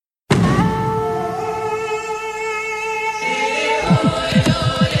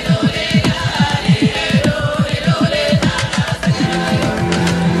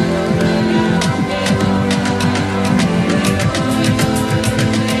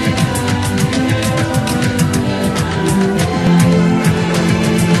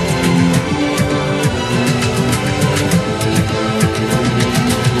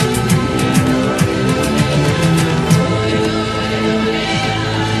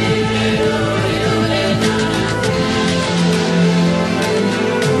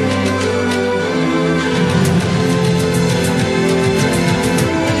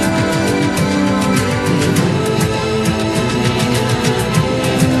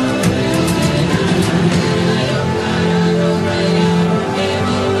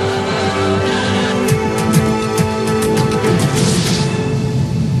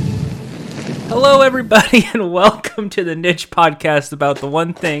everybody, and welcome to the Niche Podcast about the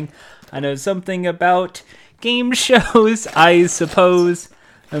one thing I know something about: game shows, I suppose.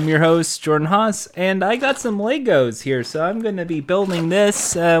 I'm your host, Jordan Haas, and I got some Legos here, so I'm going to be building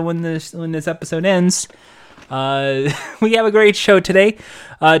this when this episode ends. We have a great show today.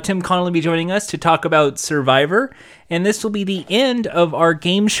 Tim Connell will be joining us to talk about Survivor, and this will be the end of our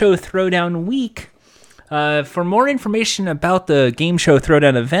Game Show Throwdown week. For more information about the Game Show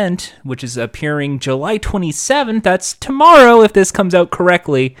Throwdown event, which is appearing July 27th, that's tomorrow if this comes out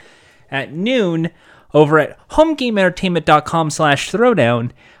correctly, at noon, over at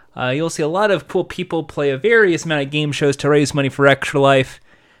homegameentertainment.com/throwdown. You'll see a lot of cool people play a various amount of game shows to raise money for Extra Life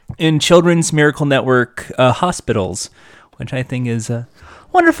in Children's Miracle Network hospitals, which I think is a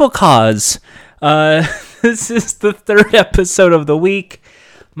wonderful cause. This is the third episode of the week.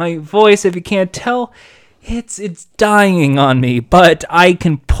 My voice, if you can't tell, it's dying on me, but I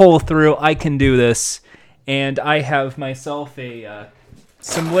can pull through. I can do this, and I have myself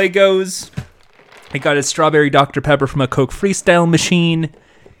some Legos. I got a strawberry Dr. Pepper from a Coke Freestyle machine,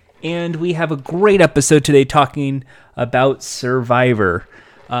 and we have a great episode today talking about Survivor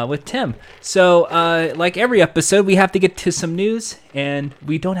with Tim. So, like every episode, we have to get to some news, and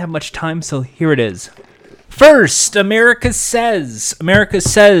we don't have much time, so here it is. First, America Says.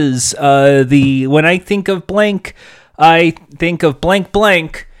 When I think of blank, I think of blank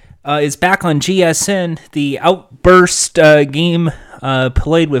blank. Is back on GSN. The Outburst game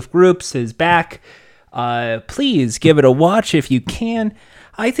played with groups is back. Please give it a watch if you can.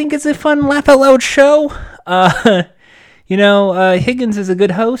 I think it's a fun laugh out loud show. Higgins is a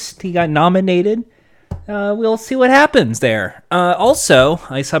good host. He got nominated. We'll see what happens there. Also,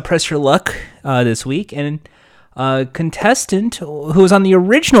 I saw Press Your Luck this week, and a contestant who was on the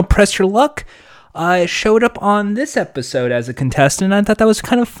original Press Your Luck showed up on this episode as a contestant, and I thought that was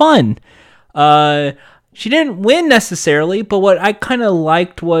kind of fun. She didn't win necessarily, but what I kind of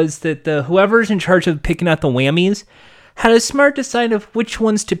liked was that whoever's in charge of picking out the whammies had a smart design of which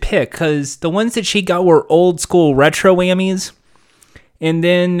ones to pick, because the ones that she got were old school retro whammies. And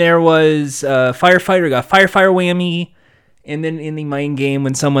then there was Firefighter got Firefire whammy. And then in the mind game,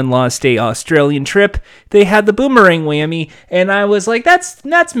 when someone lost a Australian trip, they had the Boomerang whammy. And I was like, that's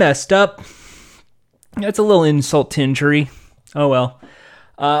messed up. That's a little insult to injury. Oh, well.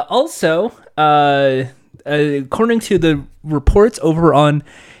 Also, according to the reports over on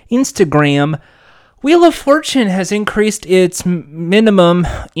Instagram, Wheel of Fortune has increased its minimum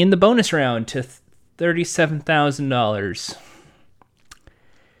in the bonus round to $37,000.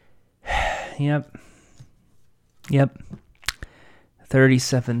 Yep.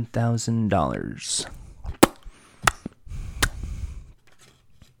 $37,000.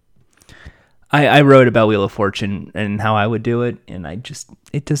 I wrote about Wheel of Fortune and how I would do it, and it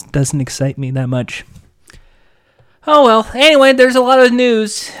just doesn't excite me that much. Oh well, anyway, there's a lot of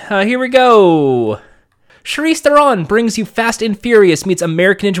news. Here we go. Charlize Theron brings you Fast and Furious meets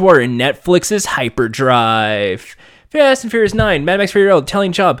American Ninja Warrior in Netflix's Hyperdrive. Fast and Furious 9, Mad Max Fury Road,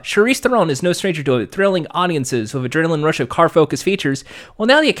 telling job. Charlize Theron is no stranger to thrilling audiences with adrenaline rush of car-focused features. Well,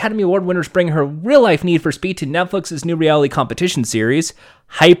 now the Academy Award winners bring her real-life Need for Speed to Netflix's new reality competition series,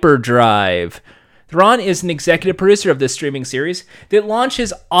 Hyperdrive. Theron is an executive producer of this streaming series that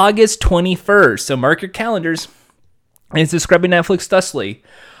launches August 21st, so mark your calendars. And it's describing Netflix thusly.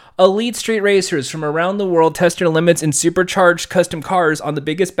 Elite street racers from around the world test their limits in supercharged custom cars on the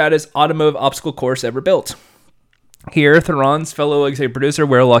biggest, baddest automotive obstacle course ever built. Here, Theron's fellow executive producer,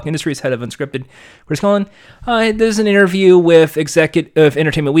 Warlock Industries, head of Unscripted, Chris Cullen, there's an interview with executive of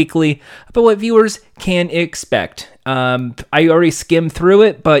Entertainment Weekly about what viewers can expect. I already skimmed through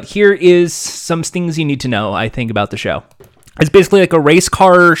it, but here is some things you need to know, I think, about the show. It's basically like a race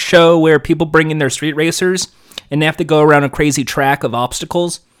car show where people bring in their street racers, and they have to go around a crazy track of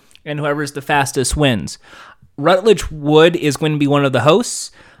obstacles, and whoever's the fastest wins. Rutledge Wood is going to be one of the hosts.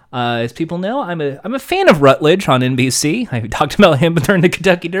 As people know, I'm a fan of Rutledge on NBC. I talked about him during the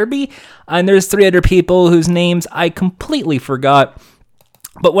Kentucky Derby. And there's 3 other people whose names I completely forgot.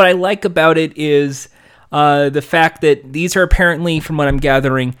 But what I like about it is the fact that these are apparently, from what I'm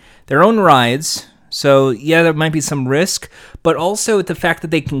gathering, their own rides. So, yeah, there might be some risk, but also the fact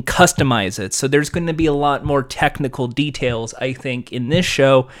that they can customize it. So there's going to be a lot more technical details, I think, in this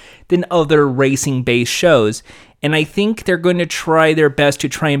show than other racing-based shows. And I think they're going to try their best to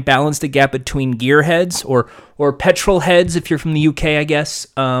try and balance the gap between gearheads or petrol heads, if you're from the UK, I guess,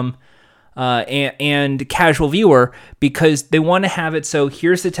 and casual viewer, because they want to have it so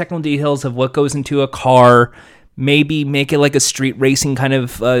here's the technical details of what goes into a car, maybe make it like a street racing kind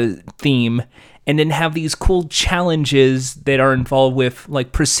of theme, and then have these cool challenges that are involved with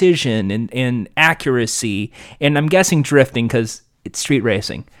like precision and accuracy, and I'm guessing drifting because it's street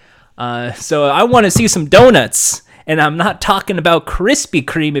racing. So I want to see some donuts, and I'm not talking about Krispy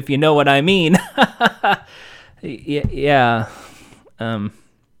Kreme, if you know what I mean. Yeah. All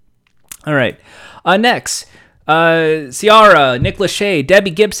right. Next, Ciara, Nick Lachey,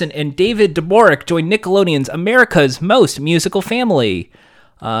 Debbie Gibson, and David Dobrik join Nickelodeon's America's Most Musical Family.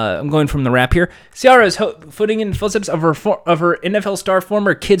 I'm going from the rap here. Ciara is footing in the footsteps of her NFL star,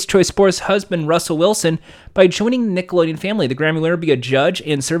 former Kids' Choice Sports husband Russell Wilson, by joining the Nickelodeon family. The Grammy winner will be a judge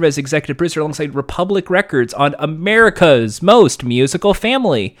and serve as executive producer alongside Republic Records on America's Most Musical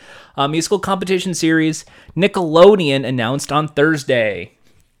Family, a musical competition series Nickelodeon announced on Thursday.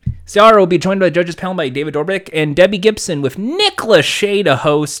 Ciara will be joined by the judges panel by David Dobrik and Debbie Gibson, with Nick Lachey to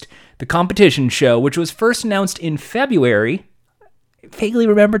host the competition show, which was first announced in February. I vaguely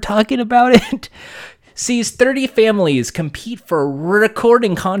remember talking about it. Sees 30 families compete for a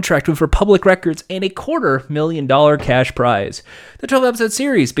recording contract with Republic Records and a $250,000 cash prize. The 12-episode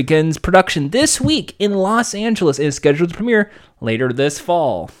series begins production this week in Los Angeles and is scheduled to premiere later this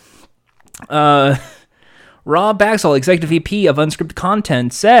fall. Rob Baxall, Executive VP of Unscripted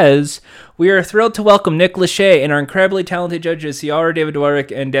Content, says, "We are thrilled to welcome Nick Lachey and our incredibly talented judges, Ciara, David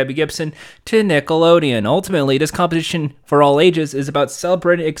Dobrik, and Debbie Gibson, to Nickelodeon. Ultimately, this competition for all ages is about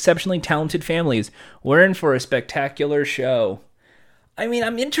celebrating exceptionally talented families. We're in for a spectacular show." I mean,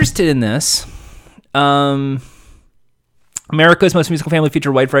 I'm interested in this. America's Most Musical Family feature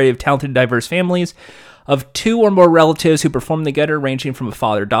a wide variety of talented and diverse families of 2 or more relatives who perform together, ranging from a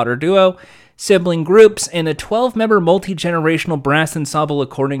father-daughter duo, sibling groups, and a 12-member multi-generational brass ensemble,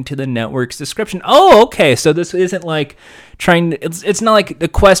 according to the network's description. Oh, okay, so this isn't like it's not like the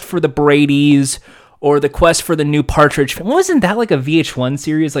quest for the Bradys or the quest for the new Partridge family. Wasn't that like a VH1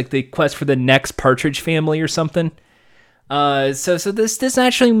 series, like the quest for the next Partridge family or something? So this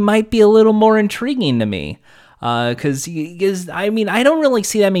actually might be a little more intriguing to me. Because I mean, I don't really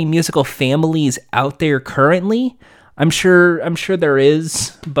see that many musical families out there currently. I'm sure there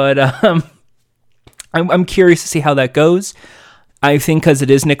is, but I'm curious to see how that goes. I think because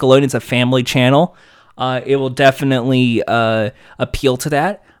it is Nickelodeon, it's a family channel, it will definitely appeal to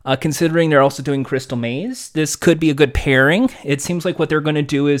that. Considering they're also doing Crystal Maze, this could be a good pairing. It seems like what they're going to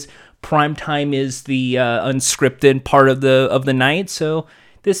do is primetime is the unscripted part of the night, so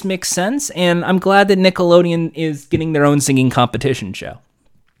this makes sense, and I'm glad that Nickelodeon is getting their own singing competition show.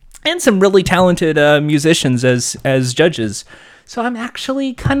 And some really talented musicians as judges. So I'm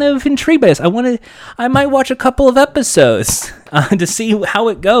actually kind of intrigued by this. I might watch a couple of episodes to see how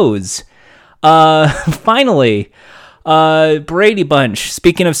it goes. Finally, Brady Bunch.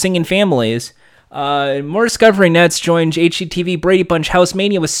 Speaking of singing families, more Discovery Nets joined HGTV Brady Bunch House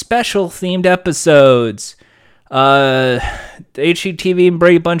Mania with special themed episodes. The HGTV and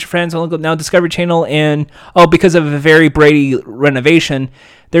Brady Bunch friends will now Discovery Channel, and because of a very Brady renovation,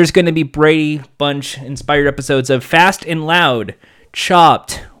 there's going to be Brady Bunch inspired episodes of Fast and Loud,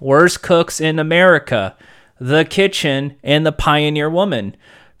 Chopped, Worst Cooks in America, The Kitchen, and The Pioneer Woman.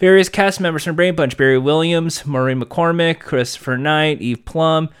 Various cast members from Brady Bunch: Barry Williams, Maureen McCormick, Christopher Knight, Eve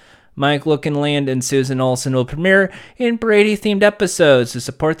Plum, Mike Lookinland, and Susan Olsen will premiere in Brady-themed episodes to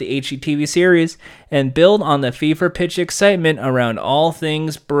support the HGTV series and build on the fever-pitch excitement around all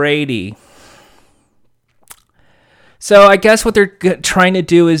things Brady. So I guess what they're trying to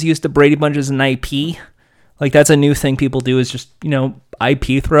do is use the Brady Bunch as an IP. Like, that's a new thing people do, is just,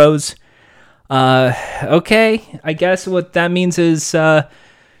 IP throws. Okay, I guess what that means is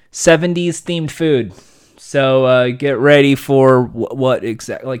 70s-themed food. So get ready for what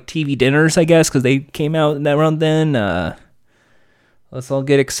exactly, like TV dinners, I guess, because they came out in that round then. Let's all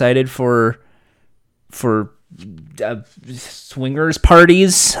get excited for swingers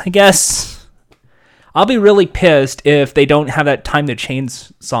parties, I guess. I'll be really pissed if they don't have that Time to Change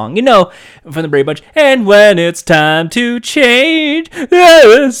song, from the Brady Bunch. And when it's time to change,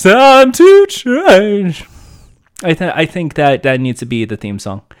 it's time to change. I think that needs to be the theme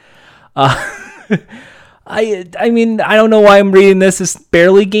song. I mean, I don't know why I'm reading this. It's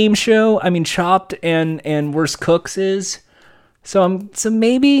barely game show. I mean, Chopped and Worst Cooks is. So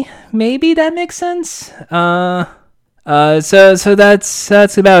maybe that makes sense. So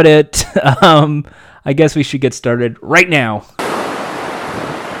that's about it. I guess we should get started right now.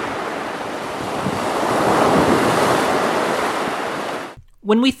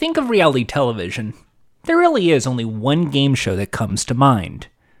 When we think of reality television, there really is only one game show that comes to mind: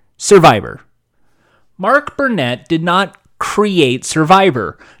 Survivor. Mark Burnett did not create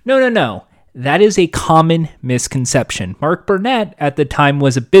Survivor. No. That is a common misconception. Mark Burnett at the time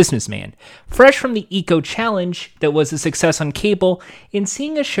was a businessman, fresh from the Eco Challenge that was a success on cable, and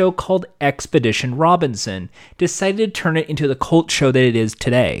seeing a show called Expedition Robinson, decided to turn it into the cult show that it is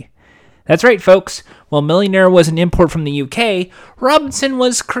today. That's right, folks. While Millionaire was an import from the UK, Robinson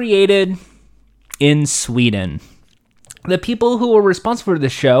was created in Sweden. The people who were responsible for the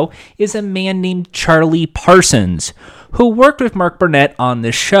show is a man named Charlie Parsons, who worked with Mark Burnett on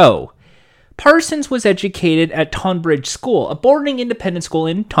the show. Parsons was educated at Tonbridge School, a boarding independent school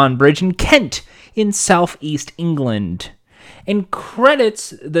in Tonbridge in Kent, in southeast England, and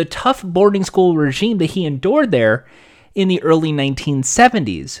credits the tough boarding school regime that he endured there in the early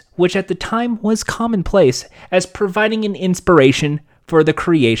 1970s, which at the time was commonplace, as providing an inspiration for the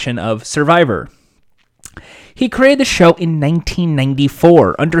creation of Survivor. He created the show in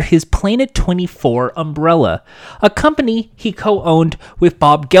 1994 under his Planet 24 umbrella, a company he co-owned with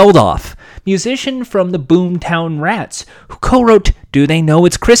Bob Geldof, musician from the Boomtown Rats, who co-wrote Do They Know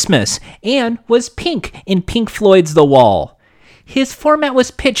It's Christmas and was Pink in Pink Floyd's The Wall. His format was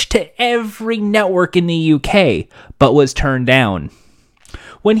pitched to every network in the UK, but was turned down.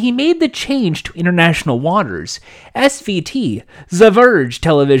 When he made the change to international waters, SVT, Zverge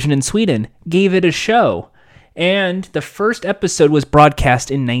Television in Sweden, gave it a show, and the first episode was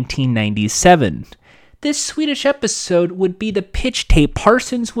broadcast in 1997. This Swedish episode would be the pitch tape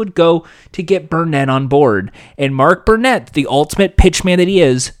Parsons would go to get Burnett on board, and Mark Burnett, the ultimate pitchman that he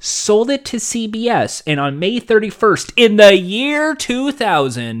is, sold it to CBS, and on May 31st, in the year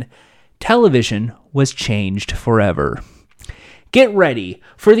 2000, television was changed forever. Get ready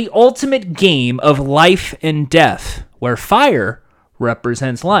for the ultimate game of life and death, where fire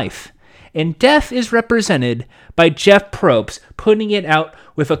represents life, and death is represented by Jeff Probst putting it out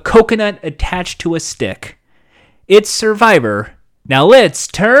with a coconut attached to a stick. It's Survivor. Now let's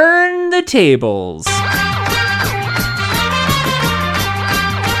turn the tables.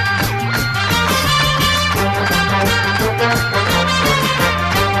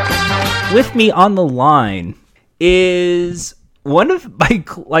 With me on the line is one of my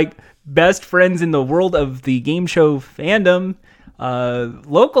best friends in the world of the game show fandom,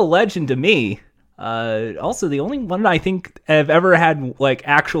 local legend to me. Also the only one I think I've ever had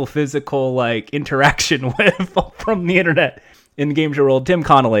actual physical interaction with from the internet in the game show world. Tim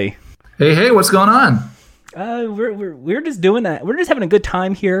Connolly. Hey, what's going on? We're just doing that. We're just having a good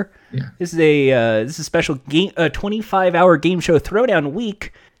time here. Yeah. This is a special game, 25-hour game show throwdown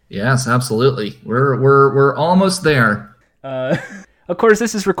week. Yes, absolutely. We're almost there. Of course,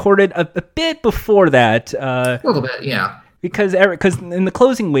 this is recorded a bit before that. A little bit, yeah. Because in the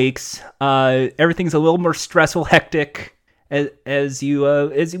closing weeks, everything's a little more stressful, hectic as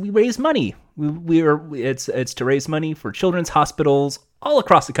we raise money. It's to raise money for children's hospitals all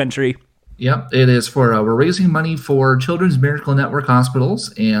across the country. Yep, it is we're raising money for Children's Miracle Network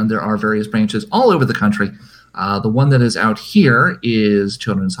hospitals, and there are various branches all over the country. The one that is out here is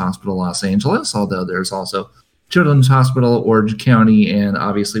Children's Hospital Los Angeles, although there's also Children's Hospital Orange County, and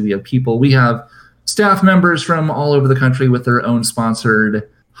obviously we have staff members from all over the country with their own sponsored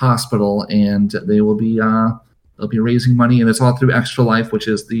hospital, and they'll be raising money, and it's all through Extra Life, which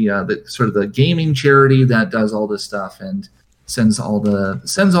is the sort of the gaming charity that does all this stuff and sends all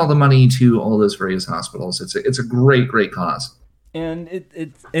the money to all those various hospitals. It's a great cause. And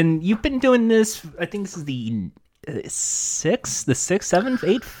and you've been doing this. I think this is the sixth, seventh,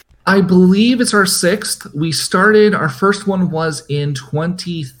 eighth. I believe it's our sixth. We started, our first one was in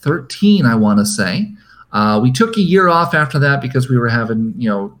 2013, I want to say. We took a year off after that because we were having,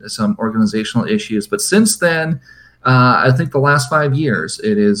 some organizational issues. But since then, I think the last 5 years,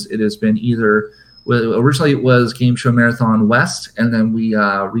 it has been either, originally it was Game Show Marathon West, and then we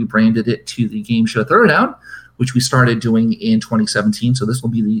rebranded it to the Game Show Throwdown, which we started doing in 2017. So this will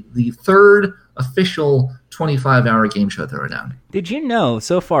be the third official 25-hour Game Show Throwdown. Did you know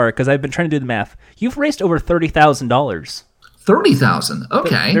so far, because I've been trying to do the math, you've raised over $30,000. $30,000?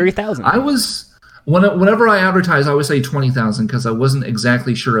 Okay. $30,000. I was, whenever I advertise, I always say 20,000 because I wasn't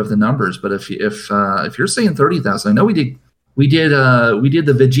exactly sure of the numbers. But if you're saying 30,000, I know we did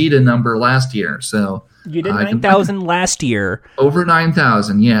the Vegeta number last year. So you did 9,000 last year. Over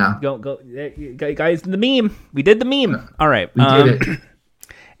 9,000, yeah. Go, guys! The meme. We did the meme. All right, we did it.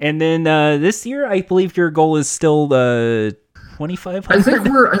 And then this year, I believe your goal is still 2,500. I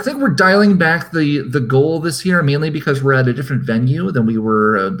think we're dialing back the goal this year, mainly because we're at a different venue than we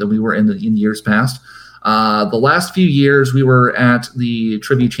were in years past. The last few years, we were at the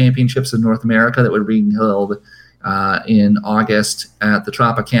Trivia Championships of North America that were being held in August at the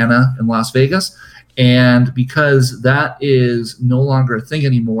Tropicana in Las Vegas. And because that is no longer a thing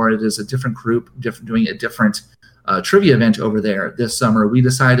anymore, it is a different group doing a different trivia event over there this summer. We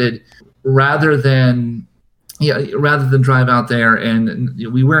decided rather than drive out there, and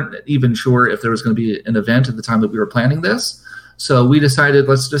we weren't even sure if there was going to be an event at the time that we were planning this. So we decided,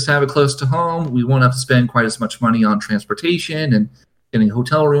 let's just have it close to home. We won't have to spend quite as much money on transportation and getting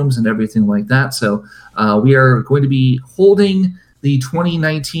hotel rooms and everything like that. So we are going to be holding the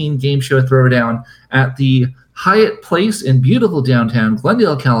 2019 Game Show Throwdown at the Hyatt Place in beautiful downtown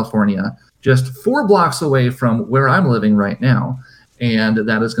Glendale, California, just 4 blocks away from where I'm living right now. And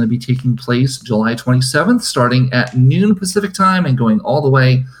that is going to be taking place July 27th, starting at noon Pacific time and going all the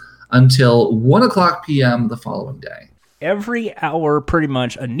way until 1 o'clock p.m. the following day. Every hour, pretty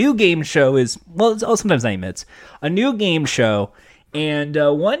much, a new game show is, well, sometimes not even, it's a new game show. And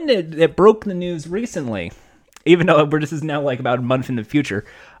one that broke the news recently, even though this is now like about a month in the future,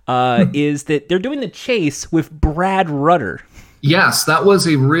 is that they're doing the chase with Brad Rutter. Yes, that was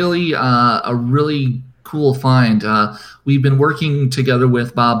a really cool find. We've been working together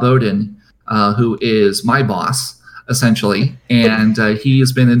with Bob Bowden, who is my boss, essentially, and he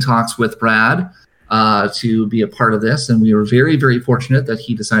has been in talks with Brad to be a part of this, and we were very, very fortunate that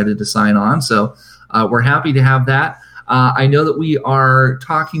he decided to sign on. So we're happy to have that. I know that we are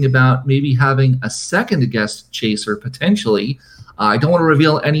talking about maybe having a second guest chaser potentially. I don't want to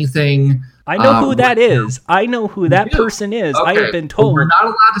reveal anything. I know who that is. I know who that person is. Okay. I have been told. Well, we're not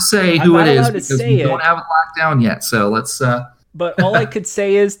allowed to say who it is because we don't have it locked down yet. So let's. But all I could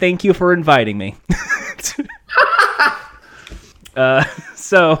say is thank you for inviting me.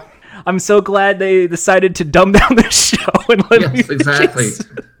 So I'm so glad they decided to dumb down the show and let me. Exactly.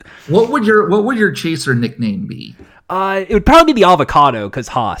 What would your chaser nickname be? It would probably be the avocado because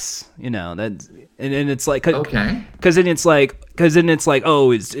Haas, that's and it's like okay, because then it's like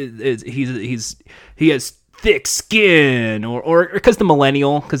oh he has thick skin or because the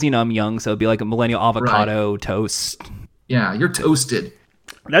millennial because I'm young, so it'd be like a millennial avocado toast. Yeah, you're toasted.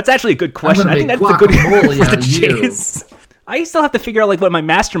 That's actually a good question. I think that's a good for the chase. I still have to figure out like what my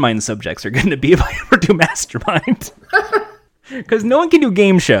mastermind subjects are going to be if I ever do mastermind. Because no one can do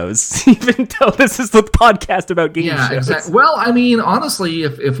game shows, even though this is the podcast about game shows. Yeah, exactly. Well, I mean, honestly,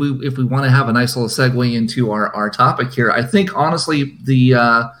 if we want to have a nice little segue into our topic here, I think honestly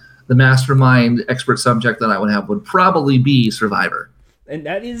the mastermind expert subject that I would have would probably be Survivor. And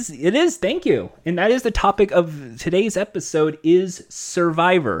it is. Thank you. And that is the topic of today's episode is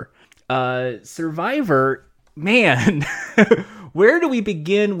Survivor. Survivor, man. Where do we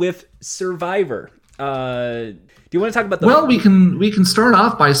begin with Survivor? Do you want to talk about the? Well, we can start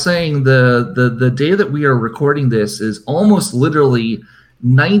off by saying the day that we are recording this is almost literally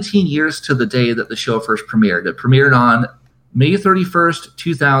 19 years to the day that the show first premiered. It premiered on May 31st,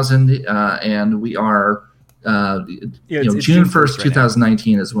 2000, and we are June 1st,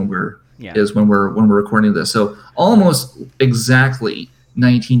 2019 is when we're recording this. So almost exactly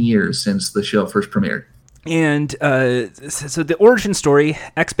 19 years since the show first premiered. And so the origin story,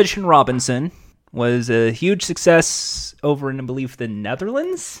 Expedition Robinson, was a huge success over in, I believe, the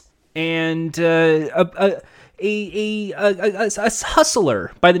Netherlands, and a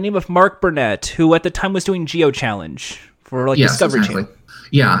hustler by the name of Mark Burnett, who at the time was doing Geo Challenge for Discovery Channel.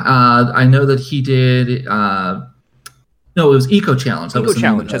 Yeah, I know that he did. No, it was Eco Challenge. Eco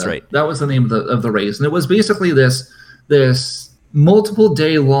Challenge. That's right. That was the name of the race, and it was basically this multiple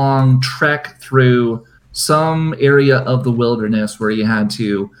day long trek through some area of the wilderness where you had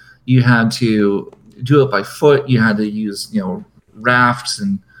to do it by foot. You had to use rafts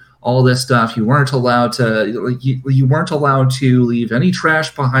and all this stuff. You weren't allowed to you weren't allowed to leave any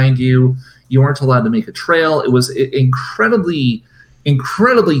trash behind you. You weren't allowed to make a trail. It was incredibly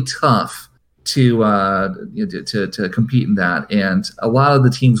tough to compete in that, and a lot of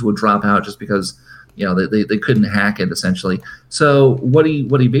the teams would drop out just because they couldn't hack it essentially. So what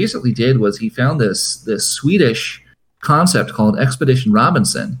he basically did was he found this Swedish concept called Expedition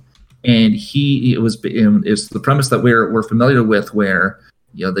Robinson. And it's the premise that we're familiar with, where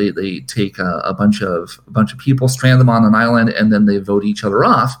they take a bunch of people, strand them on an island, and then they vote each other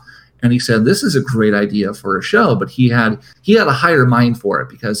off. And he said this is a great idea for a show, but he had a higher mind for it,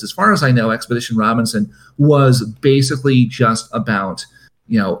 because as far as I know, Expedition Robinson was basically just about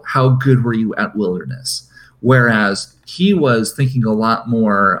how good were you at wilderness, whereas he was thinking a lot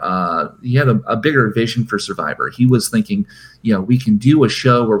more. He had a bigger vision for Survivor. He was thinking, we can do a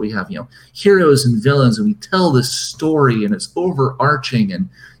show where we have, heroes and villains, and we tell this story, and it's overarching, and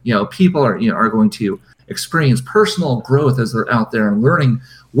people are going to experience personal growth as they're out there and learning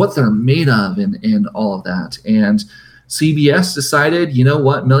what they're made of, and all of that. And CBS decided, you know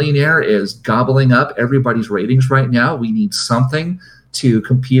what, Millionaire is gobbling up everybody's ratings right now. We need something to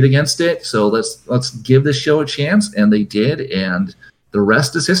compete against it. So let's give this show a chance. And they did. And the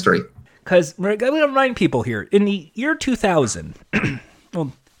rest is history. Because we're going to remind people here, in the year 2000,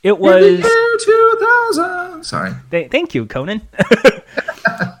 well, it was... In the year 2000! Sorry. Thank you, Conan.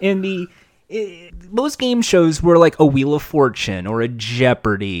 Most game shows were like a Wheel of Fortune or a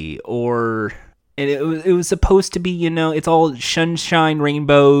Jeopardy, or... And it was supposed to be, you know, it's all sunshine,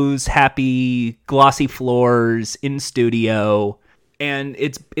 rainbows, happy, glossy floors, in studio, and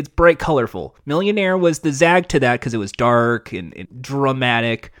it's bright, colorful. Millionaire was the zag to that because it was dark and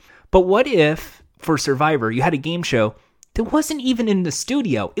dramatic. But what if, for Survivor, you had a game show that wasn't even in the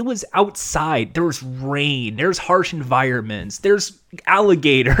studio? It was outside. There was rain. There's harsh environments. There's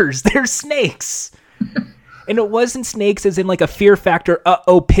alligators. There's snakes. And it wasn't snakes as in like a fear factor,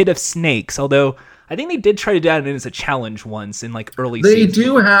 pit of snakes. Although I think they did try to do that as a challenge once in like early seasons.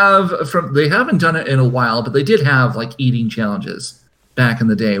 They haven't done it in a while, but they did have like eating challenges back in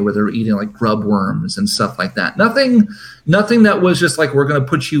the day where they were eating like grub worms and stuff like that. Nothing that was just like, we're going to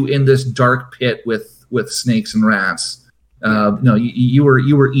put you in this dark pit with snakes and rats. No, you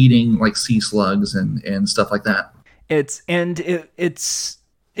were eating like sea slugs and stuff like that.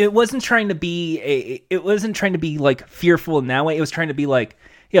 It wasn't trying to be like fearful in that way. It was trying to be like,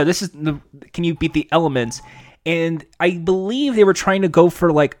 yeah, this is can you beat the elements? And I believe they were trying to go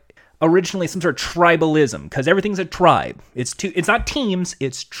for like originally some sort of tribalism, because everything's a tribe. It's not teams,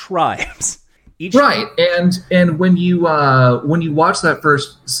 it's tribes. Right. And when you watch that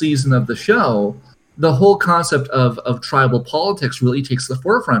first season of the show, the whole concept of tribal politics really takes the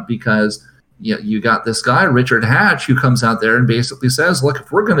forefront, because you got this guy, Richard Hatch, who comes out there and basically says, look,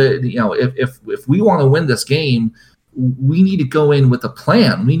 if we're going to, if we want to win this game, we need to go in with a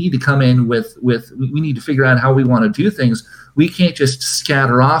plan. We need to come in we need to figure out how we want to do things. We can't just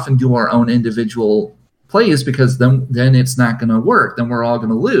scatter off and do our own individual plays, because then it's not going to work. Then we're all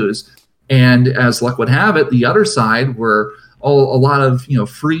going to lose. And as luck would have it, the other side were a lot of,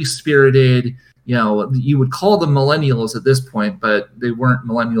 free-spirited, you would call them millennials at this point, but they weren't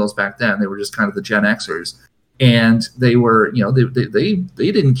millennials back then. They were just kind of the Gen Xers. And they were, they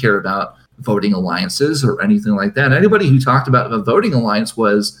didn't care about voting alliances or anything like that. Anybody who talked about a voting alliance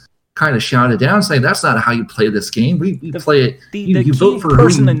was kind of shouted down, saying that's not how you play this game. We play it. You vote for the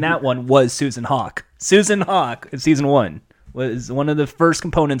person in that one was Susan Hawk. Susan Hawk in season 1 was one of the first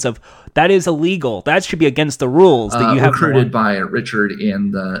components of that is illegal. That should be against the rules that you have recruited by Richard in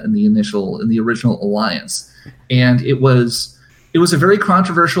the original alliance. And it was a very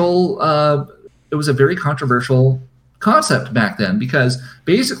controversial concept back then, because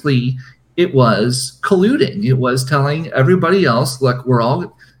basically it was colluding. It was telling everybody else, look, we're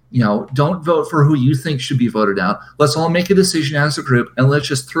all, don't vote for who you think should be voted out. Let's all make a decision as a group, and let's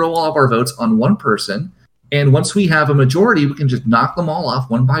just throw all of our votes on one person. And once we have a majority, we can just knock them all off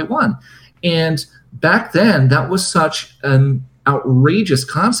one by one. And back then, that was such an outrageous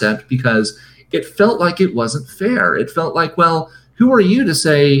concept, because it felt like it wasn't fair. It felt like, well, who are you to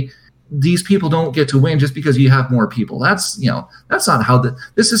say these people don't get to win just because you have more people? That's not how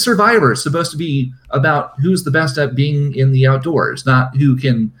this is Survivor. It's supposed to be about who's the best at being in the outdoors, not who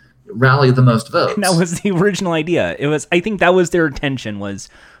can rally the most votes. And that was the original idea. I think that was their intention, was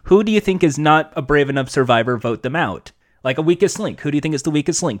who do you think is not a brave enough survivor? Vote them out. Like a weakest link. Who do you think is the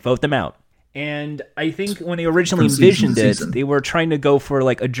weakest link? Vote them out. And I think when they originally envisioned it, they were trying to go for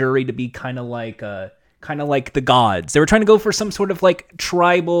like a jury to be kind of like the gods. They were trying to go for some sort of like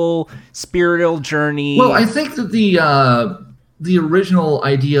tribal spiritual journey. Well, I think that the original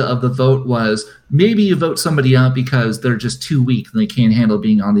idea of the vote was maybe you vote somebody out because they're just too weak and they can't handle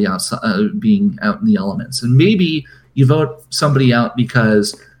being on the outside, being out in the elements, and maybe you vote somebody out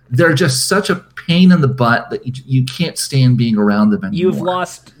because they're just such a pain in the butt that you can't stand being around them anymore. You've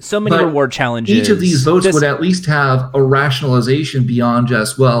lost so many reward challenges. Each of these votes would at least have a rationalization beyond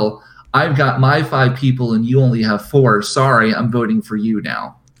just, well, I've got my 5 people and you only have 4. Sorry, I'm voting for you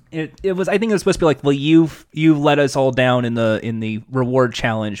now. It was. I think it was supposed to be like, well, you've let us all down in the reward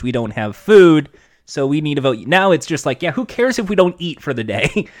challenge. We don't have food, so we need to vote. Now it's just like, yeah, who cares if we don't eat for the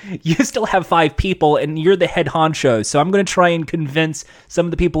day? You still have 5 people, and you're the head honcho. So I'm going to try and convince some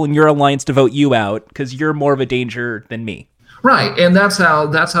of the people in your alliance to vote you out because you're more of a danger than me. Right, and that's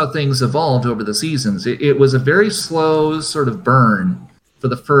how things evolved over the seasons. It was a very slow sort of burn for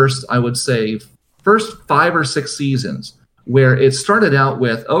the first 5 or 6 seasons, where it started out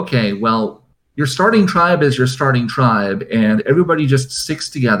with, okay, well, your starting tribe is your starting tribe, and everybody just sticks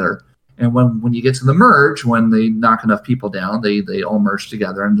together. And when you get to the merge, when they knock enough people down, they all merge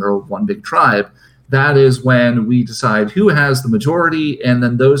together and they're one big tribe. that is when we decide who has the majority, and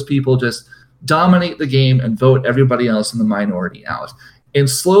then those people just dominate the game and vote everybody else in the minority out. And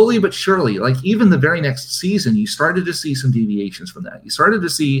slowly but surely, like even the very next season, you started to see some deviations from that. You started to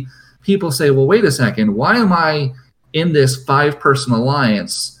see people say, well, wait a second, why am I in this 5-person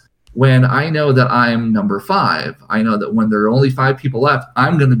alliance when I know that I'm number 5? I know that when there are only 5 people left,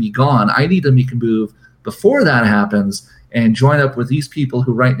 I'm going to be gone. I need to make a move before that happens and join up with these people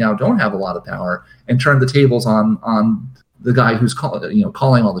who right now don't have a lot of power and turn the tables on the guy who's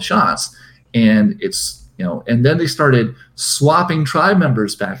calling all the shots. And it's, and then they started swapping tribe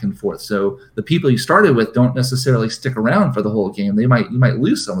members back and forth. So the people you started with don't necessarily stick around for the whole game. You might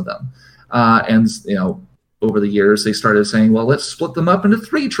lose some of them. Over the years, they started saying, well, let's split them up into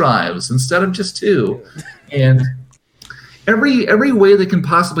 3 tribes instead of just 2. And every way they can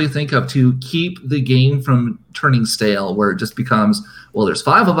possibly think of to keep the game from turning stale, where it just becomes, well, there's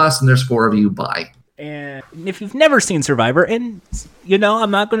 5 of us and there's 4 of you, bye. And if you've never seen Survivor, and,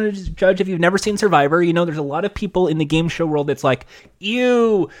 I'm not going to judge if you've never seen Survivor, there's a lot of people in the game show world that's like,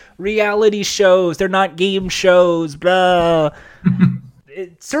 ew, reality shows, they're not game shows, blah.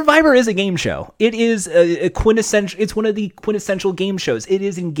 Survivor is a game show. It is a quintessential. It's one of the quintessential game shows. It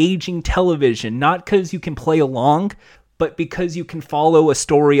is engaging television, not because you can play along, but because you can follow a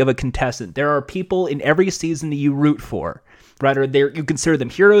story of a contestant. There are people in every season that you root for. Rather, you consider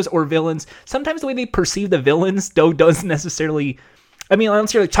them heroes or villains. Sometimes the way they perceive the villains, though, doesn't necessarily. I mean, I don't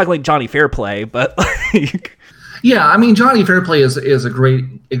necessarily talk like Johnny Fairplay, but like. Yeah, I mean, Johnny Fairplay is a great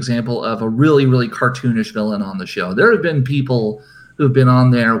example of a really, really cartoonish villain on the show. There have been people who've been on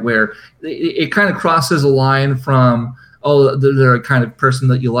there where it kind of crosses a line from, oh, they're a kind of person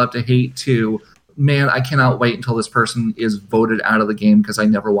that you love to hate, to, man, I cannot wait until this person is voted out of the game because I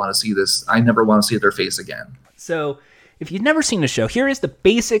never want to see this. I never want to see their face again. So if you've never seen the show, here is the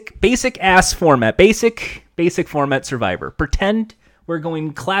basic ass format, basic format Survivor. Pretend we're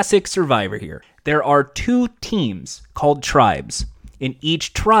going classic Survivor here. There are 2 teams called tribes. In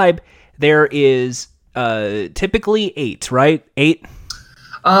each tribe, there is typically 8, right? 8?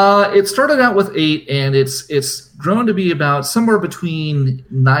 It started out with 8, and it's grown to be about somewhere between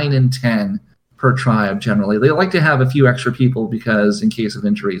 9 and 10 per tribe. Generally, they like to have a few extra people because in case of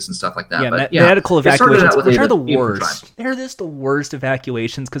injuries and stuff like that. Yeah, but medical evacuations, which are the 8 worst. They're just the worst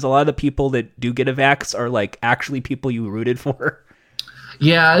evacuations because a lot of the people that do get evacs are like actually people you rooted for.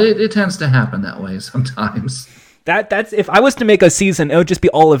 Yeah, it tends to happen that way sometimes. That's if I was to make a season, it would just be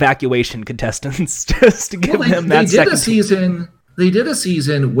all evacuation contestants just to give them that second season. They did a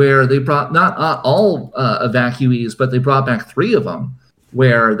season where they brought not all evacuees, but they brought back 3 of them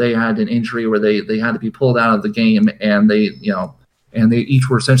where they had an injury where they had to be pulled out of the game, and they each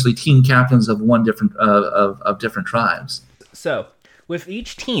were essentially team captains of of different tribes. So with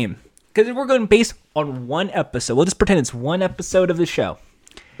each team, because we're going based on one episode, we'll just pretend it's one episode of the show.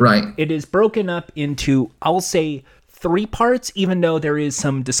 Right. It is broken up into, I'll say, 3 parts, even though there is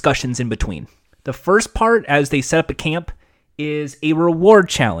some discussions in between. The first part, as they set up a camp, is a reward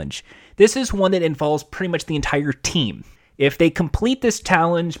challenge. This is one that involves pretty much the entire team. If they complete this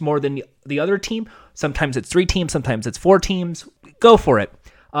challenge more than the other team, sometimes it's 3 teams, sometimes it's 4 teams, go for it.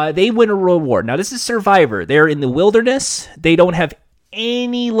 They win a reward. Now, this is Survivor. They're in the wilderness. They don't have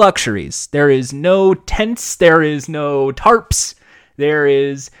any luxuries. There is no tents. There is no tarps. There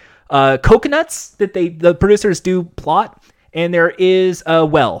is coconuts that the producers do plot, and there is a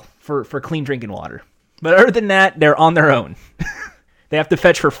well for clean drinking water. But other than that, they're on their own. They have to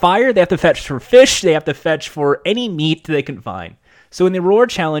fetch for fire, they have to fetch for fish, they have to fetch for any meat they can find. So in the reward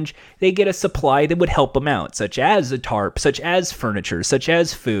challenge, they get a supply that would help them out, such as a tarp, such as furniture, such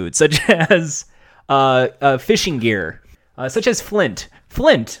as food, such as fishing gear, such as flint.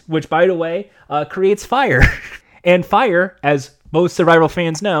 Flint, which, by the way, creates fire. And fire, as most survival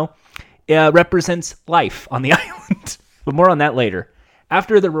fans know, represents life on the island. But more on that later.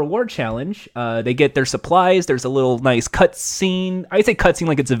 After the reward challenge, they get their supplies. There's a little nice cutscene. I say cutscene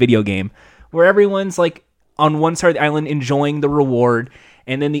like it's a video game, where everyone's like on one side of the island enjoying the reward,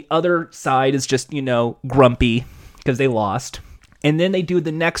 and then the other side is just, grumpy because they lost. And then they do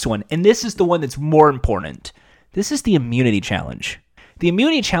the next one, and this is the one that's more important. This is the immunity challenge. The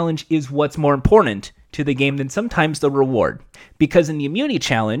immunity challenge is what's more important to the game than sometimes the reward. Because in the immunity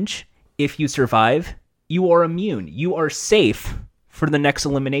challenge, if you survive, you are immune. You are safe for the next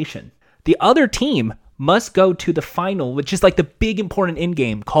elimination. The other team must go to the final, which is like the big important end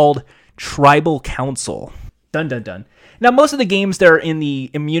game called Tribal Council. Dun dun dun. Now, most of the games that are in the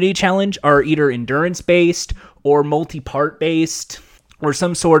immunity challenge are either endurance-based or multi-part based or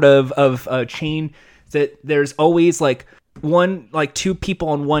some sort of chain that there's always like two people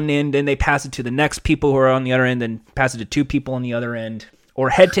on one end, and they pass it to the next people who are on the other end, then pass it to two people on the other end, or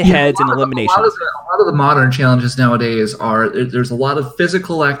head-to-heads and eliminations. A lot of the modern challenges nowadays there's a lot of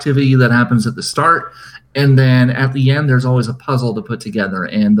physical activity that happens at the start, and then at the end there's always a puzzle to put together,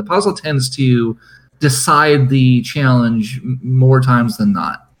 and the puzzle tends to decide the challenge more times than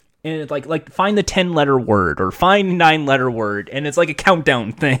not. And it's like find the 10-letter word or find 9-letter word, and it's like a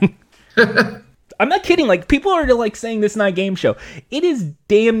countdown thing. I'm not kidding. Like, people are like saying this is not a game show. It is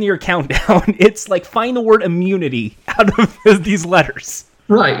damn near countdown. It's like find the word immunity out of these letters.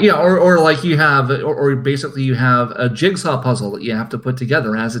 Right. Yeah. Or like you have, or basically you have a jigsaw puzzle that you have to put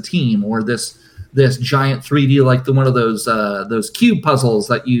together as a team, or this giant 3D, like one of those cube puzzles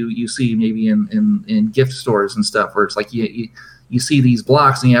that you see maybe in gift stores and stuff, where it's like you see these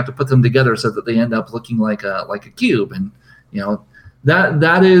blocks and you have to put them together so that they end up looking like a cube. And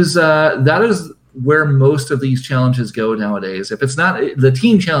that is where most of these challenges go nowadays. If it's not the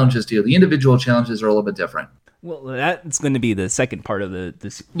team challenges, the individual challenges are a little bit different. Well, that's going to be the second part of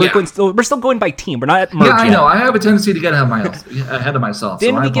this. We're still going by team. We're not at merge. Yeah, I know. I have a tendency to get ahead of myself.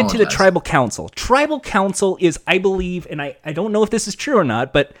 Then we get to the Tribal Council. Tribal Council is, I believe, and I don't know if this is true or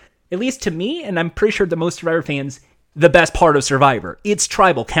not, but at least to me, and I'm pretty sure to most Survivor fans, the best part of Survivor. It's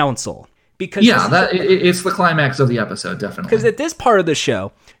Tribal Council. Because it's the climax of the episode, definitely. Because at this part of the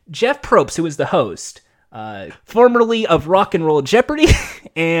show, Jeff Probst, who is the host, formerly of Rock and Roll Jeopardy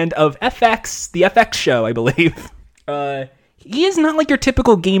and of FX, the FX show, I believe, he is not like your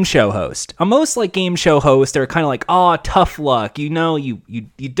typical game show host. Most like game show hosts, they're kind of like, tough luck. You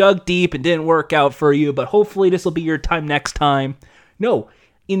dug deep and didn't work out for you, but hopefully this will be your time next time. No.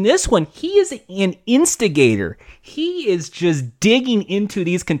 In this one, he is an instigator. He is just digging into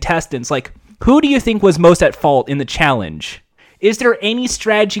these contestants. Like, who do you think was most at fault in the challenge? Is there any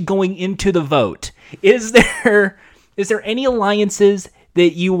strategy going into the vote? Is there any alliances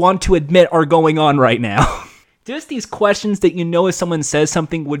that you want to admit are going on right now? Just these questions that if someone says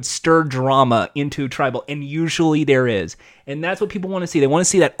something would stir drama into Tribal, and usually there is. And that's what people want to see. They want to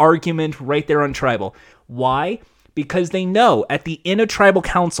see that argument right there on Tribal. Why? Because they know at the end of Tribal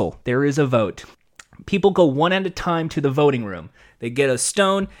Council, there is a vote. People go one at a time to the voting room. They get a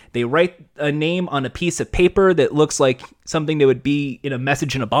stone. They write a name on a piece of paper that looks like something that would be in a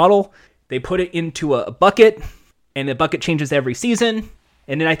message in a bottle. They put it into a bucket, and the bucket changes every season.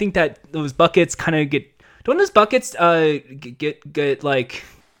 And then I think that those buckets kind of don't those buckets get like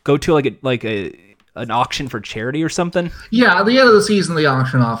go to an auction for charity or something? Yeah, at the end of the season, they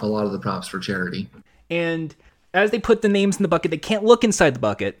auction off a lot of the props for charity. And as they put the names in the bucket, they can't look inside the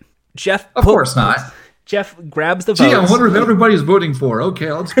bucket. Of course not. Jeff grabs the votes. Gee, I wonder if everybody's voting for. Okay,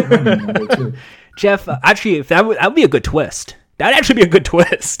 I'll just put my name on there too. Jeff, actually, if that would be a good twist. That'd actually be a good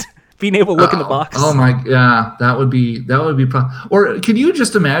twist. Being able to look in the box. Oh my, yeah, that would be. Or can you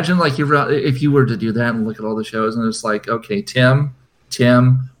just imagine, like, if you were to do that and look at all the shows and it's like, okay, Tim,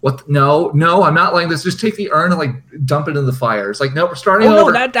 what? No, I'm not letting this. Just take the urn and like dump it in the fire. It's like, nope, we're starting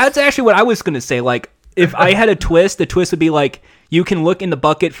over. No, that's actually what I was going to say. Like, if I had a twist, the twist would be like, you can look in the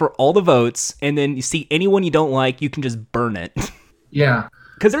bucket for all the votes, and then you see anyone you don't like, you can just burn it. Yeah.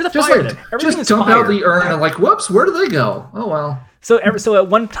 Because there's a fire there. Just dump out the urn and like, whoops, where do they go? Oh, well. So at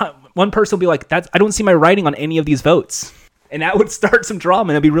one time, one person will be like, I don't see my writing on any of these votes. And that would start some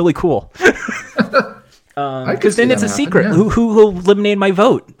drama, and it'd be really cool. Because then it's a secret. Yeah. Who eliminated my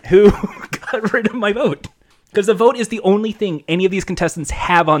vote? Who got rid of my vote? Because the vote is the only thing any of these contestants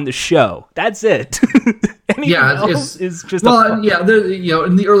have on the show. That's it. Anything else is just in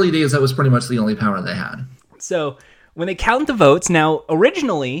the early days, that was pretty much the only power they had. So when they count the votes, now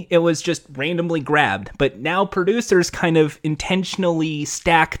originally it was just randomly grabbed, but now producers kind of intentionally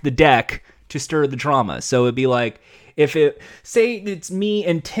stack the deck to stir the drama. So it'd be like, say it's me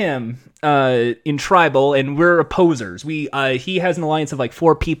and Tim in Tribal, and we're opposers. He has an alliance of like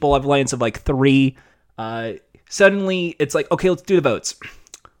 4 people. I have an alliance of like 3. Suddenly it's like, okay, let's do the votes.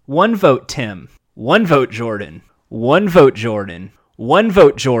 1 vote Tim, 1 vote Jordan, 1 vote Jordan, 1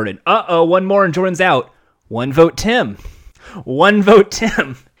 vote Jordan. One more and Jordan's out. 1 vote Tim, 1 vote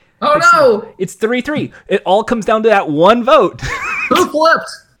Tim. No! It's 3-3. It all comes down to that 1 vote. Who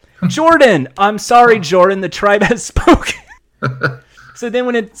flipped? Jordan. I'm sorry, Jordan. The tribe has spoken. So then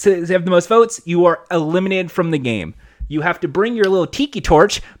when it says you have the most votes, you are eliminated from the game. You have to bring your little tiki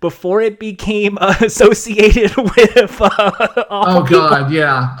torch before it became associated with oh, God,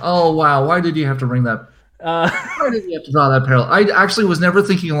 yeah. Oh, wow. Why did you have to bring that? Why did you have to draw that parallel? I actually was never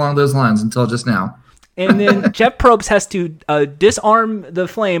thinking along those lines until just now. And then Jeff Probst has to disarm the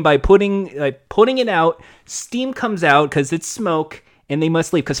flame by putting it out. Steam comes out because it's smoke, and they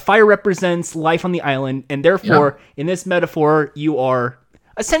must leave because fire represents life on the island, and therefore, in this metaphor, you are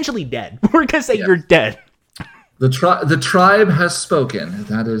essentially dead. We're gonna say you're dead. The tribe has spoken.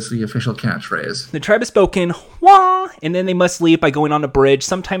 That is the official catchphrase. The tribe has spoken, wah, and then they must leave by going on a bridge.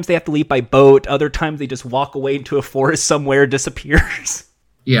 Sometimes they have to leave by boat. Other times they just walk away into a forest somewhere, disappears.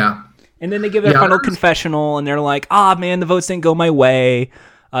 Yeah. And then they give their final confessional, and they're like, man, the votes didn't go my way.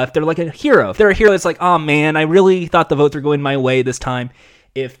 If they're like a hero. If they're a hero, it's like, man, I really thought the votes were going my way this time.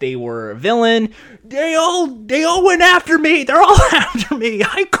 If they were a villain, they all went after me. They're all after me.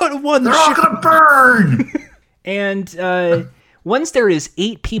 I could have won the shit. They're all gonna burn! And once there is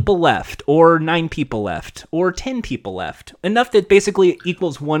 8 people left, or 9 people left, or 10 people left, enough that basically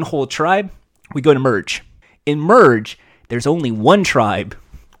equals one whole tribe, we go to Merge. In Merge, there's only one tribe,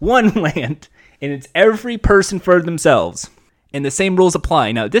 one land, and it's every person for themselves. And the same rules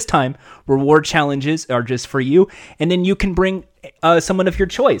apply. Now, this time, reward challenges are just for you, and then you can bring someone of your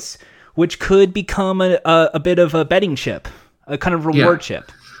choice, which could become a bit of a betting chip, a kind of reward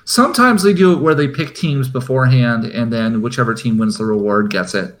chip. Sometimes they do it where they pick teams beforehand, and then whichever team wins the reward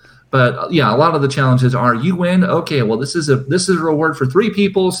gets it. But a lot of the challenges are you win. Okay, well this is a reward for 3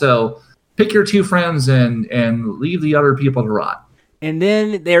 people, so pick your 2 friends and leave the other people to rot. And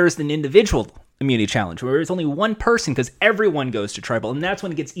then there's an individual immunity challenge where it's only one person because everyone goes to tribal, and that's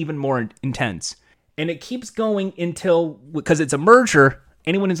when it gets even more intense. And it keeps going until, because it's a merger,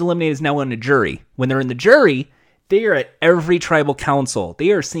 anyone who's eliminated is now on a jury. When they're in the jury, they are at every tribal council.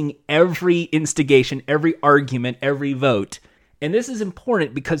 They are seeing every instigation, every argument, every vote. And this is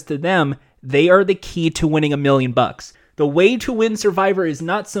important because to them, they are the key to winning $1 million. The way to win Survivor is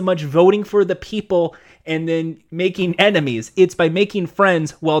not so much voting for the people and then making enemies. It's by making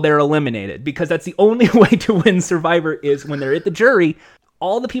friends while they're eliminated, because that's the only way to win Survivor is when they're at the jury.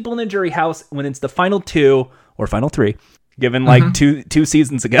 All the people in the jury house, when it's the final 2 or final 3, given like two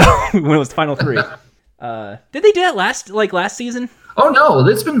seasons ago when it was the final 3. Did they do that last season? Oh no,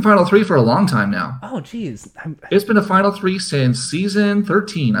 it's been Final 3 for a long time now. Oh geez, it's been a Final 3 since season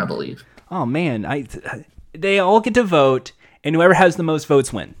 13, I believe. Oh man, they all get to vote, and whoever has the most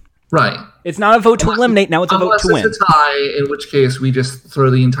votes win. Right. It's not a vote to eliminate. Now it's a vote to win. Unless it's a tie, in which case we just throw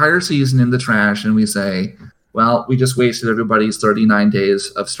the entire season in the trash and we say, well, we just wasted everybody's 39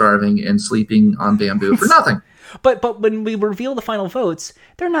 days of starving and sleeping on bamboo for nothing. But when we reveal the final votes,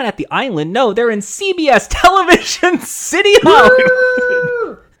 they're not at the island. No, they're in CBS television, City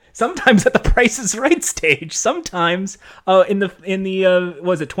Hollywood. Sometimes at the Price is Right stage. Sometimes in the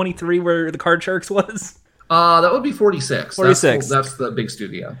was it 23 where the Card Sharks was? That would be 46. 46. That's the big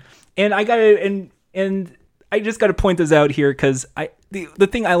studio. And I just got to point this out here because the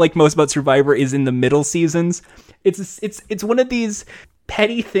thing I like most about Survivor is in the middle seasons. It's one of these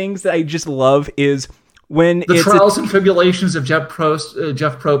petty things that I just love is when the trials and tribulations of Jeff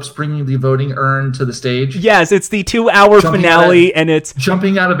Probst bringing the voting urn to the stage. Yes, it's the 2-hour finale, and it's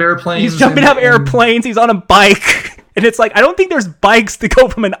jumping out of airplanes. He's jumping out of airplanes. He's on a bike, and it's like I don't think there's bikes to go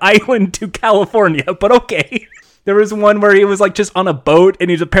from an island to California, but okay. There was one where he was like just on a boat, and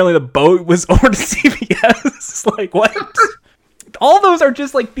apparently the boat was over to CBS. Like what? All those are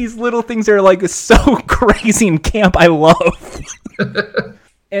just like these little things that are like so crazy and camp. I love.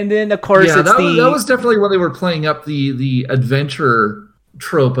 And then, of course, that was definitely when they were playing up the adventure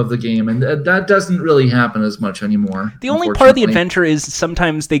trope of the game, and that doesn't really happen as much anymore. The only part of the adventure is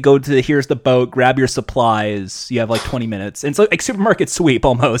sometimes they go to here's the boat, grab your supplies. You have like 20 minutes. And it's like supermarket sweep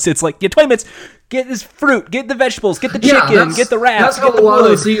almost. It's like, 20 minutes, get this fruit, get the vegetables, get the chicken, get the wraps, get the wood. That's how a lot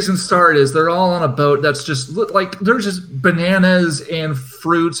of the seasons start, is they're all on a boat that's just like, there's just bananas and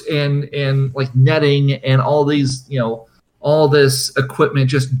fruits and like netting and all these, all this equipment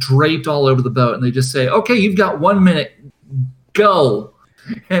just draped all over the boat, and they just say, okay, you've got 1 minute, go.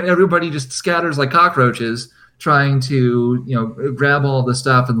 And everybody just scatters like cockroaches trying to, grab all the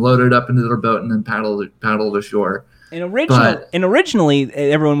stuff and load it up into their boat and then paddle to shore. And originally,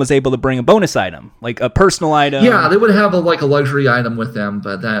 everyone was able to bring a bonus item, like a personal item. Yeah, they would have a luxury item with them,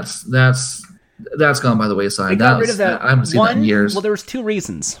 but that's gone by the wayside. They got rid of that. I haven't seen that in years. Well, there was 2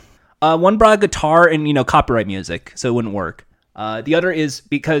 reasons. One brought a guitar and, copyright music, so it wouldn't work. The other is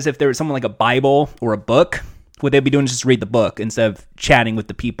because if there was someone like a Bible or a book, what they'd be doing is just read the book instead of chatting with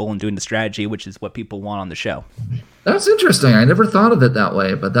the people and doing the strategy, which is what people want on the show. That's interesting. I never thought of it that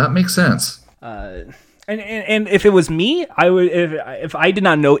way, but that makes sense. And if it was me, I would if I did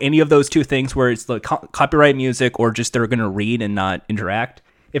not know any of those 2 things, where it's the copyright music or just they're going to read and not interact.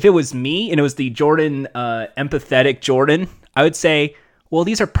 If it was me and it was the Jordan, empathetic Jordan, I would say, well,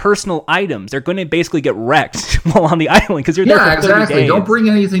 these are personal items. They're going to basically get wrecked while on the island because you're there for 30 exactly. days. Don't bring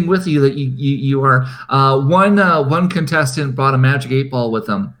anything with you that you are. One contestant brought a Magic 8-Ball with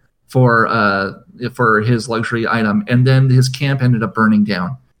him for his luxury item, and then his camp ended up burning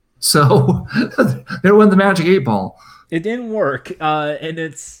down. So there went the Magic 8-Ball. It didn't work, and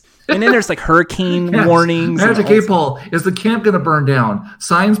then there's like hurricane warnings. Magic 8-Ball, is the camp going to burn down?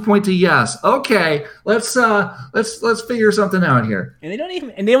 Signs point to yes. Okay, let's figure something out here. And they don't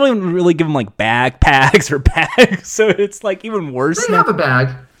even really give them like backpacks or bags, so it's like even worse. They have a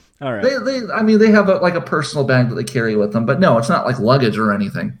bag. All right. They have a personal bag that they carry with them, but no, it's not like luggage or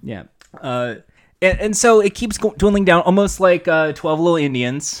anything. Yeah. And so it keeps dwindling down, almost like 12 Little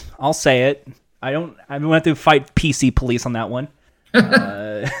Indians. I'll say it. I don't have to fight PC police on that one.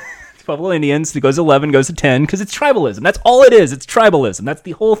 12 Little Indians. It goes to 11, goes to 10, because it's tribalism. That's all it is. It's tribalism. That's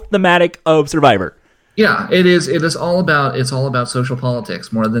the whole thematic of Survivor. Yeah, it is. It is all about social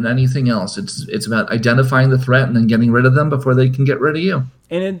politics more than anything else. It's about identifying the threat and then getting rid of them before they can get rid of you.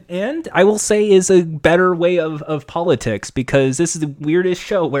 And I will say is a better way of politics, because this is the weirdest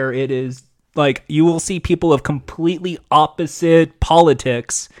show where it is like you will see people of completely opposite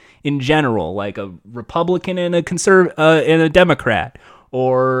politics in general, like a Republican and a Democrat,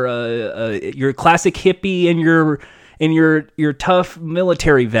 or your classic hippie and your tough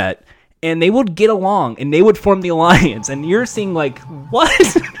military vet, and they would get along and they would form the alliance, and you're seeing like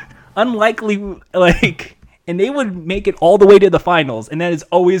what unlikely, like, and they would make it all the way to the finals, and that is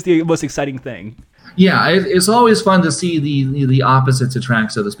always the most exciting thing. Yeah, it's always fun to see the opposites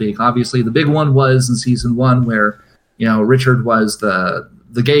attract, so to speak. Obviously, the big one was in season 1 where Richard was the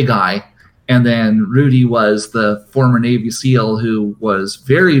gay guy, and then Rudy was the former Navy SEAL who was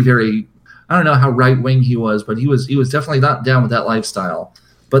very, very, I don't know how right wing he was, but he was definitely not down with that lifestyle.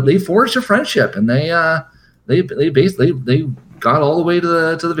 But they forged a friendship, and they got all the way to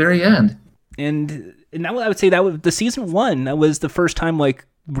the very end. And now I would say that was the season 1. That was the first time like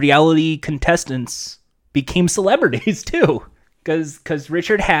reality contestants became celebrities too. Because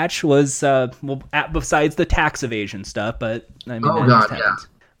Richard Hatch was besides the tax evasion stuff, but I mean, oh god, yeah.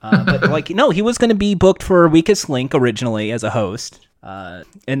 But like he was going to be booked for Weakest Link originally as a host,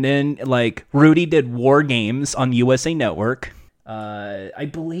 and then like Rudy did War Games on USA Network. I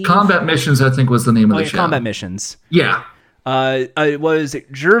believe Combat Missions, I think, was the name of the show. Combat Missions. Yeah. Was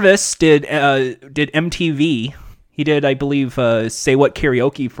Jervis did MTV. He did, I believe, Say What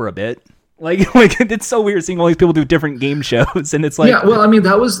Karaoke for a bit. Like it's so weird seeing all these people do different game shows, and it's like, yeah. Well, I mean,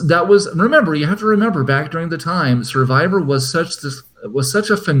 that was. Remember, you have to remember back during the time, Survivor was such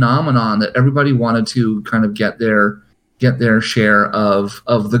a phenomenon that everybody wanted to kind of get their share of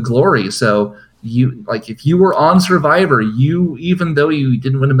the glory. So if you were on Survivor, even though you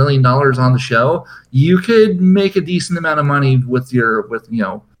didn't win $1 million on the show, you could make a decent amount of money with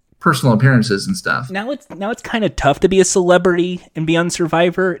personal appearances and stuff. Now it's kind of tough to be a celebrity and be on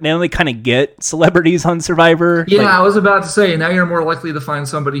Survivor. Now they kind of get celebrities on Survivor. Yeah, I was about to say, now you're more likely to find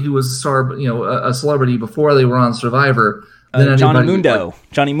somebody who was a celebrity before they were on Survivor than Johnny Mundo,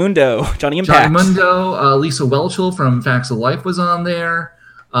 Johnny Impact. Johnny Mundo, Lisa Whelchel from Facts of Life was on there.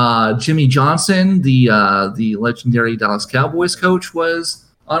 Jimmy Johnson, the legendary Dallas Cowboys coach, was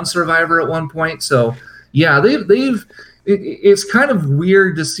on Survivor at one point. So yeah, it's kind of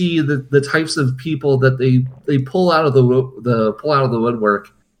weird to see the types of people that they pull out of the woodwork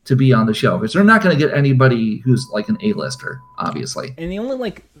to be on the show, because they're not going to get anybody who's like an A-lister, obviously. And the only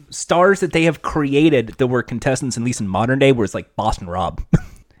like stars that they have created that were contestants, at least in modern day, was like Boston Rob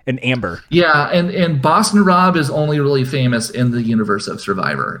and Amber. Yeah, and Boston Rob is only really famous in the universe of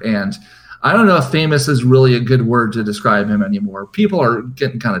Survivor, and I don't know if famous is really a good word to describe him anymore. People are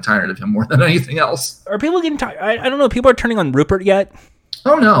getting kind of tired of him more than anything else. Are people getting tired? I don't know. People are turning on Rupert yet?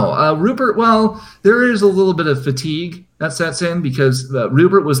 Oh, no. Rupert, well, there is a little bit of fatigue that sets in, because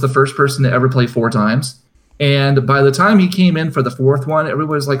Rupert was the first person to ever play 4 times. And by the time he came in for the 4th one,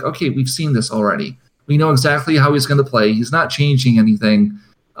 everybody's like, okay, we've seen this already. We know exactly how he's going to play. He's not changing anything.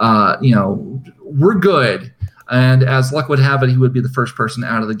 We're good. And as luck would have it, he would be the first person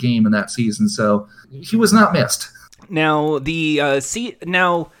out of the game in that season. So he was not missed. Now,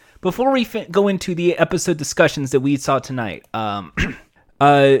 before we go into the episode discussions that we saw tonight,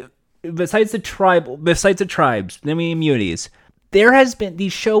 besides the tribes, the immunities, there has been the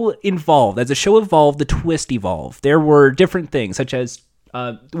show involved. As the show evolved, the twist evolved. There were different things, such as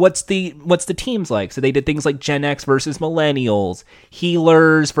what's the teams like? So they did things like Gen X versus Millennials,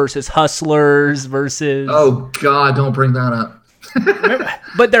 Healers versus Hustlers versus. Oh God! Don't bring that up.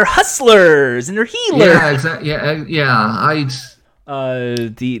 But they're hustlers and they're healers. Yeah, exactly. Yeah.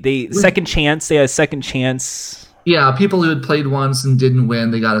 The second chance. They had a second chance. Yeah, people who had played once and didn't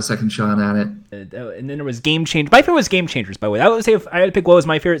win, they got a second shot at it. And then there was Game Changers. My favorite was Game Changers, by the way. I would say if I had to pick what was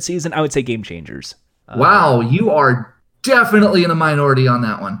my favorite season, I would say Game Changers. Wow, you are definitely in a minority on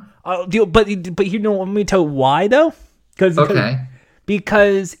that one. But you don't want me to tell why, though?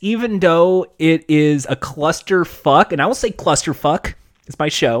 Because even though it is a clusterfuck, and I will say clusterfuck, it's my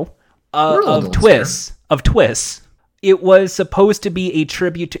show, of twists, it was supposed to be a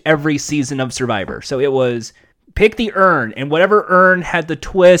tribute to every season of Survivor. So it was pick the urn, and whatever urn had the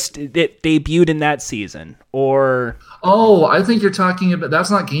twist that debuted in that season. Or I think you're talking about,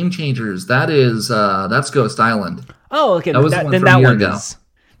 that's not Game Changers. That's Ghost Island. Oh, okay. That was the one from a year ago.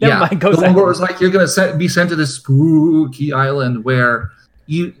 Never mind, the one where it was like you're gonna be sent to this spooky island where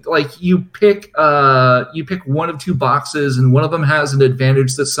you pick one of two boxes, and one of them has an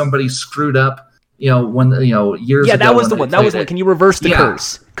advantage that somebody screwed up. Years ago. Yeah, that was the one. That was the one. Can you reverse the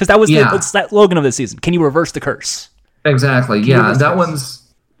curse? Because that was it's that slogan of the season. Can you reverse the curse? Exactly. That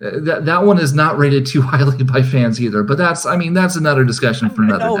one is not rated too highly by fans either. But that's another discussion for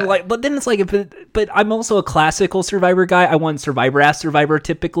another day. But then it's like, but I'm also a classical Survivor guy. I want Survivor as Survivor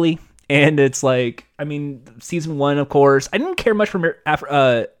typically, and it's like, season 1, of course. I didn't care much for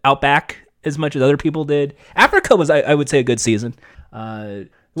Outback as much as other people did. Africa was, I would say, a good season.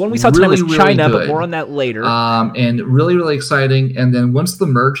 The one we saw tonight was China, but more on that later. And really, really exciting. And then once the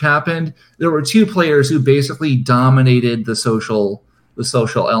merge happened, there were two players who basically dominated the social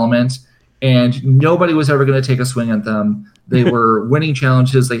element, and nobody was ever going to take a swing at them. They were winning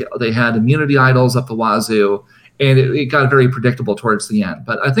challenges. They had immunity idols up the wazoo, and it got very predictable towards the end.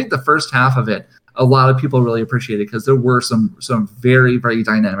 But I think the first half of it, a lot of people really appreciated because there were some very, very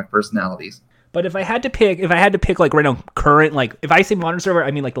dynamic personalities. But if I had to pick like right now, current, like if I say Modern Survivor,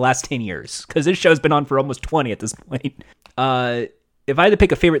 I mean like the last 10 years, because this show's been on for almost 20 at this point. If I had to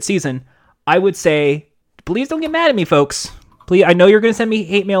pick a favorite season, I would say, please don't get mad at me, folks. Please, I know you're going to send me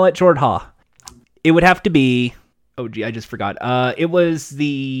hate mail at Jord Ha. It would have to be, I just forgot. I was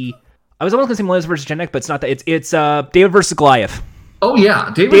almost going to say Melissa versus Gen X, but it's not that. It's David versus Goliath. Oh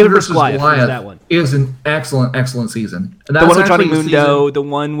yeah, David versus Goliath that one is an excellent season. And the one with Johnny Mundo, the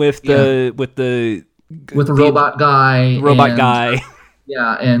one with the robot guy.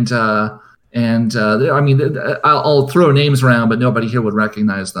 Yeah, and I'll throw names around, but nobody here would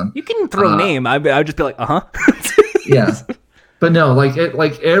recognize them. You can throw a name. I'd just be like, yeah, but no, like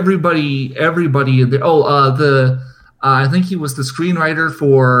everybody. I think he was the screenwriter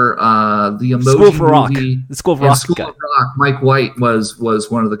for the Emoji School of Rock. movie. The School of Rock. School of Rock. Mike White was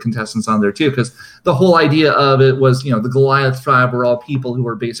one of the contestants on there too, because the whole idea of it was, the Goliath tribe were all people who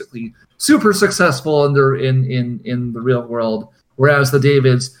were basically super successful in the real world, whereas the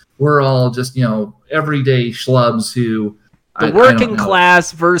Davids were all just everyday schlubs who the working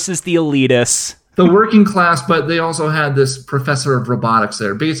class versus the elitists. The working class, but they also had this professor of robotics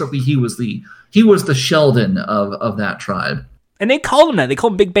there. Basically, he was the Sheldon of that tribe. And they called him that. They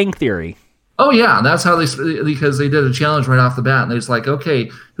called him Big Bang Theory. Oh yeah, that's how because they did a challenge right off the bat, and they're just like, okay,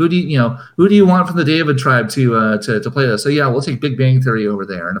 who do you want from the David tribe to play this? So yeah, we'll take Big Bang Theory over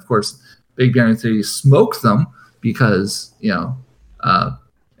there, and of course, Big Bang Theory smoked them because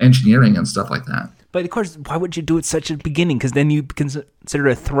engineering and stuff like that. But of course, why would you do it such at the beginning? Because then you consider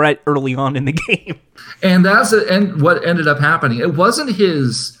a threat early on in the game. And and what ended up happening. It wasn't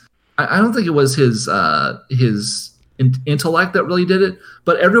his. I don't think it was his intellect that really did it,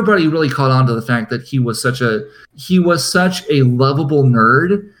 but everybody really caught on to the fact that he was such a lovable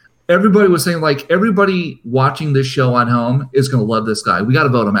nerd. Everybody was saying, like, everybody watching this show at home is going to love this guy. We got to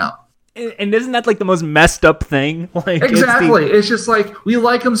vote him out. And isn't that like the most messed up thing? Like, exactly. It's just like, we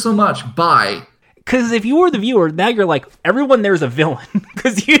like him so much. Bye. Because if you were the viewer, now you're like, everyone there's a villain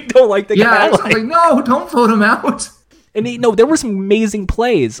because you don't like the guy. Yeah, it's like, no, don't vote him out. And there were some amazing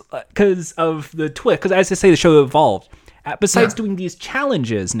plays because of the twist. Because as I say, the show evolved. Besides doing these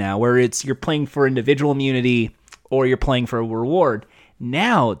challenges now, where you're playing for individual immunity or you're playing for a reward,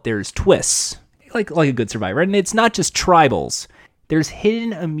 now there's twists, like a good Survivor. And it's not just tribals. There's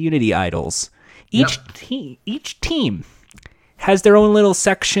hidden immunity idols. Each team has their own little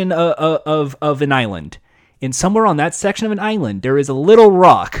section of an island. And somewhere on that section of an island, there is a little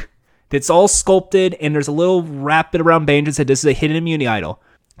rock that's all sculpted, and there's a little wrap it around bandages that this is a hidden immunity idol.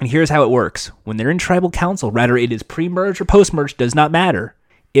 And here's how it works. When they're in tribal council, whether it is pre-merge or post-merge, does not matter.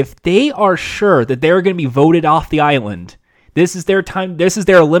 If they are sure that they're going to be voted off the island, this is their time, this is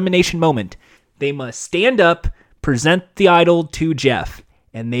their elimination moment, they must stand up, present the idol to Jeff,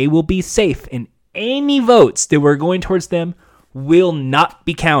 and they will be safe, and any votes that were going towards them will not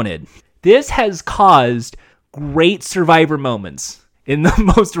be counted. This has caused great Survivor moments in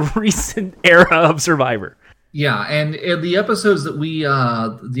the most recent era of Survivor. Yeah, and the episodes that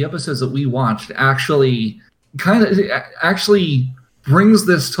we watched actually kind of actually brings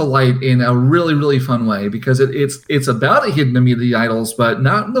this to light in a really really fun way because it's about a hidden immunity idols, but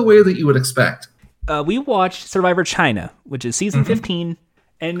not in the way that you would expect. We watched Survivor China, which is season 15,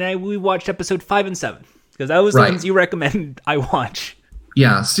 and we watched episode 5 and 7 because that was the ones you recommended I watch.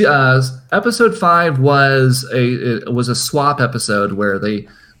 Yeah, episode 5 was a swap episode where they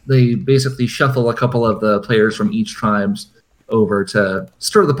basically shuffle a couple of the players from each tribes over to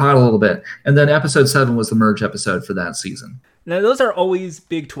stir the pot a little bit, and then episode 7 was the merge episode for that season. Now those are always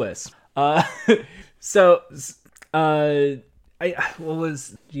big twists. I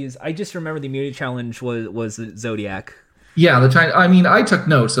just remember the immunity challenge was Zodiac. Yeah, I took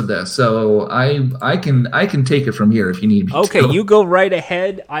notes of this, so I can take it from here if you need me. Okay, you go right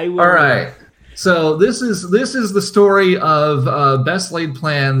ahead. I will. All right. So this is the story of best laid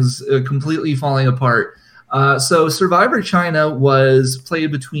plans completely falling apart. So Survivor China was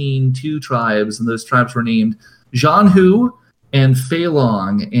played between two tribes, and those tribes were named Zhanhu and Fei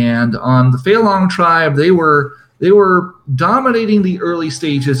Long. And on the Fei Long tribe, they were dominating the early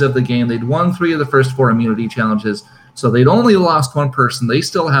stages of the game. They'd won 3 of the first 4 immunity challenges, so they'd only lost 1 person. They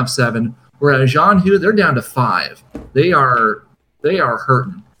still have 7. Whereas Zhanhu, they're down to 5. They are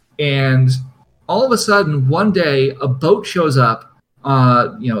hurting. And all of a sudden, one day, a boat shows up.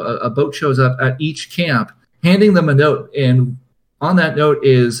 A boat shows up at each camp, handing them a note, and on that note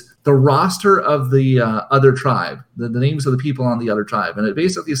is the roster of the other tribe, the names of the people on the other tribe, and it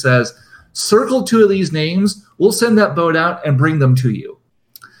basically says, circle 2 of these names, we'll send that boat out and bring them to you.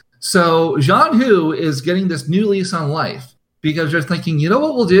 So Zhanhu is getting this new lease on life because they're thinking, you know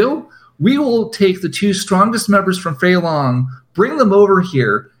what we'll do? We will take the 2 strongest members from Fei Long, bring them over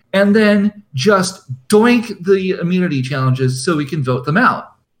here, and then just doink the immunity challenges so we can vote them out.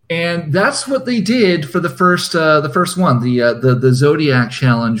 And that's what they did for the first one, the Zodiac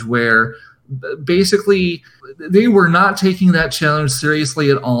challenge, where basically they were not taking that challenge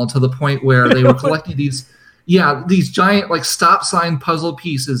seriously at all, to the point where they were collecting these giant like stop sign puzzle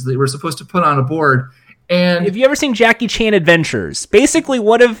pieces they were supposed to put on a board. And have you ever seen Jackie Chan Adventures? Basically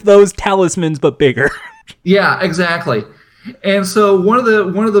one of those talismans, but bigger. Yeah, exactly. And so one of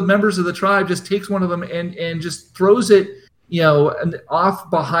the members of the tribe just takes one of them and just throws it, off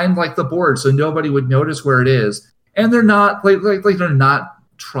behind like the board so nobody would notice where it is. And they're not like they're not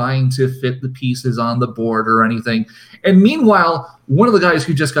trying to fit the pieces on the board or anything. And meanwhile, one of the guys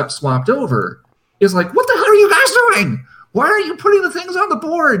who just got swapped over is like, "What the hell are you guys doing? Why are you putting the things on the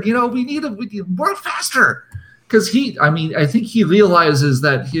board? We need work faster." Because I think he realizes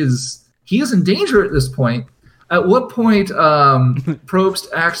that he is in danger at this point. At what point Probst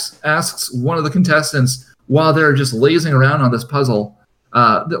asks one of the contestants while they're just lazing around on this puzzle,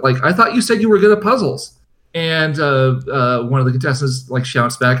 I thought you said you were good at puzzles. And one of the contestants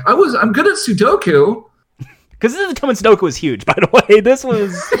shouts back, I'm good at Sudoku. Because this is the time when Sudoku was huge, by the way. This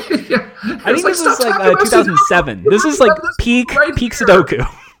was, yeah. I think this was 2007. This is peak Sudoku.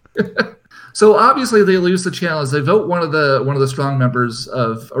 So obviously they lose the challenge. They vote one of the strong members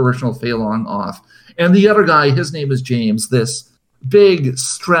of original Fei Long off. And the other guy, his name is James, this big,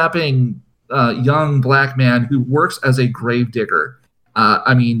 strapping, young black man who works as a grave digger.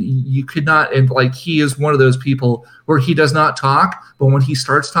 You could not, and he is one of those people where he does not talk, but when he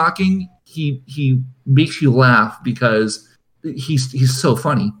starts talking, he makes you laugh because he's so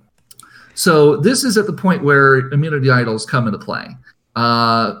funny. So this is at the point where immunity idols come into play.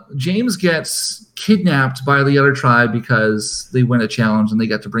 James gets kidnapped by the other tribe because they win a challenge and they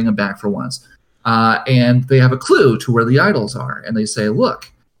get to bring him back for once. And they have a clue to where the idols are, and they say,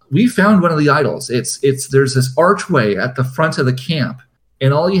 "Look, we found one of the idols. There's this archway at the front of the camp,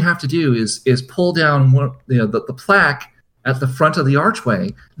 and all you have to do is pull down the plaque at the front of the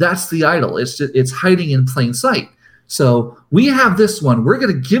archway. That's the idol. It's hiding in plain sight. So we have this one. We're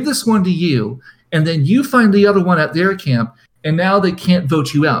going to give this one to you, and then you find the other one at their camp, and now they can't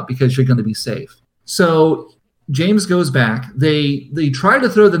vote you out because you're going to be safe." So James goes back. They try to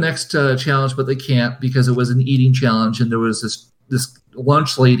throw the next challenge, but they can't because it was an eating challenge, and there was this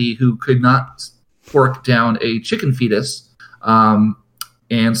lunch lady who could not fork down a chicken fetus.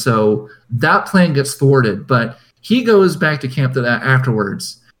 And so that plan gets thwarted, but he goes back to camp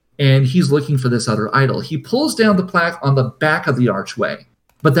afterwards, and he's looking for this other idol. He pulls down the plaque on the back of the archway,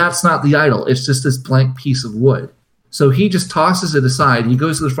 but that's not the idol. It's just this blank piece of wood. So he just tosses it aside. He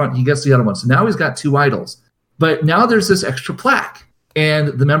goes to the front. He gets the other one. So now he's got 2 idols. But now there's this extra plaque. And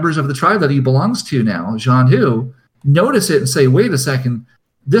the members of the tribe that he belongs to now, Zhanhu, notice it and say, "Wait a second.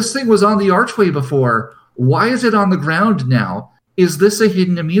 This thing was on the archway before. Why is it on the ground now? is this a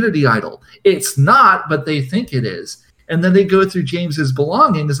hidden immunity idol? It's not, but they think it is. And then they go through James's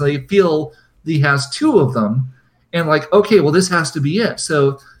belongings. And they feel he has 2 of them. And like, okay, well, this has to be it.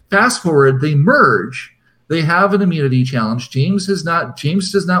 So fast forward, they merge. They have an immunity challenge. James does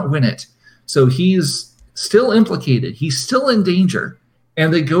not win it. So he's still implicated. He's still in danger.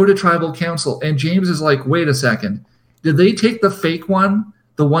 And they go to tribal council. And James is like, wait a second. Did they take the fake one?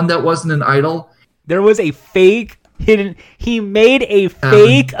 The one that wasn't an idol? There was a fake hidden. He made a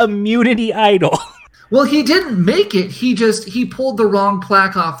fake immunity idol. Well, he didn't make it. He pulled the wrong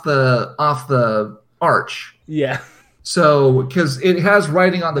plaque off the arch. Yeah. So, because it has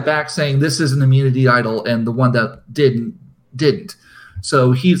writing on the back saying this is an immunity idol, and the one that didn't.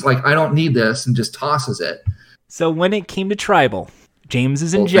 So he's like, I don't need this, and just tosses it. So when it came to tribal, James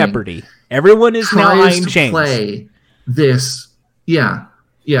is in jeopardy. Everyone is now eyeing James. Play this, yeah.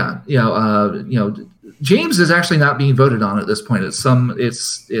 James is actually not being voted on at this point. It's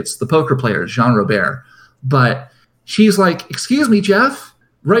the poker player, Jean Robert. But she's like, excuse me, Jeff,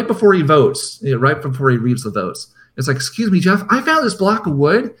 right before he votes, right before he reads the votes. It's like, excuse me, Jeff, I found this block of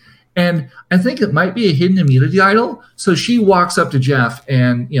wood, and I think it might be a hidden immunity idol. So she walks up to Jeff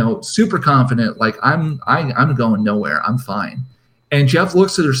and, super confident, like, I'm going nowhere. I'm fine. And Jeff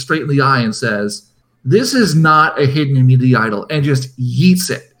looks at her straight in the eye and says, this is not a hidden immunity idol, and just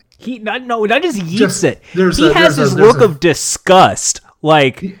yeets it. Not just yeets it. He has this look of disgust.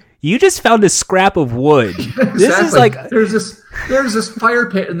 Like, you just found a scrap of wood. Exactly. This is like there's this fire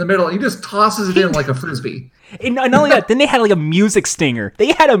pit in the middle, and he just tosses it in like a frisbee. And not only that, then they had like a music stinger.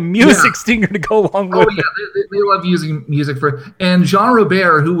 They had a music stinger to go along with it. Oh yeah, they love using music for. And Jean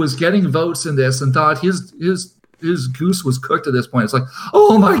Robert, who was getting votes in this and thought his goose was cooked at this point. It's like,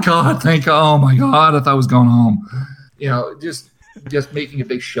 oh my god, oh my god, I thought I was going home. Just making a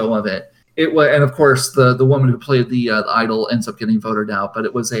big show of it. It was, and of course, the woman who played the idol ends up getting voted out. But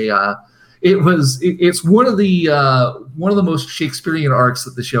it's one of the most Shakespearean arcs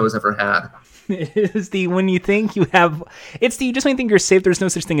that the show has ever had. It is when you think you have, you just when you think you're safe, there's no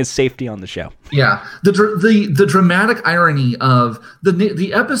such thing as safety on the show. Yeah, the dramatic irony of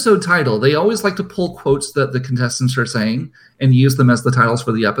the episode title. They always like to pull quotes that the contestants are saying and use them as the titles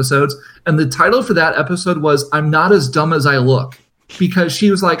for the episodes. And the title for that episode was "I'm Not as Dumb as I Look," because she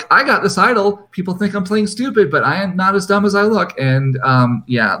was like, "I got this idol. People think I'm playing stupid, but I am not as dumb as I look." And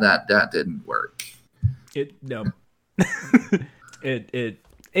that didn't work.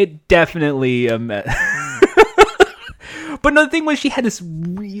 It definitely but no, the thing was, she had this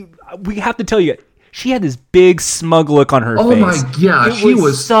we have to tell you, she had this big smug look on her face. Oh my god, she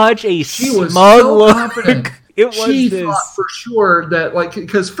was such a smug look. Confident. She thought for sure that, like,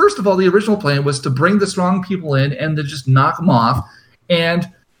 because first of all, the original plan was to bring the strong people in and to just knock them off. And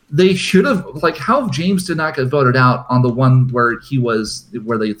they should have, like, how James did not get voted out on the one where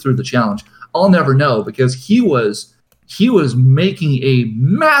they threw the challenge, I'll never know, because he was making a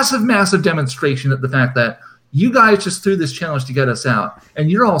massive demonstration at the fact that you guys just threw this challenge to get us out,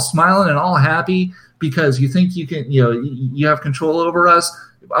 and you're all smiling and all happy because you think you can, you have control over us.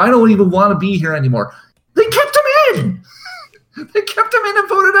 I don't even want to be here anymore. They kept him in. They kept him in and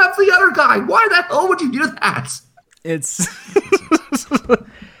voted out the other guy. Why the hell would you do that? It's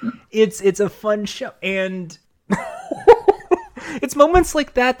it's a fun show, and it's moments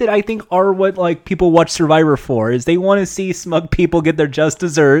like that I think are what, like, people watch Survivor for, is they want to see smug people get their just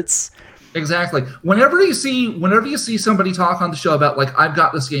desserts. Exactly. Whenever you see somebody talk on the show about, like, I've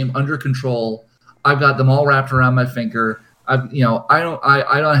got this game under control, I've got them all wrapped around my finger, I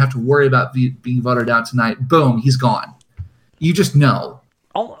don't have to worry about being voted out tonight. Boom, he's gone. You just know.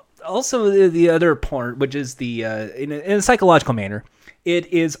 Also, the other part, which is in a psychological manner, it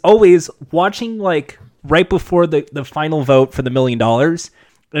is always watching, like, right before the final vote for the $1 million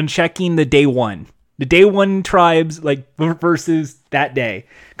and checking the day one tribes, like, versus that day.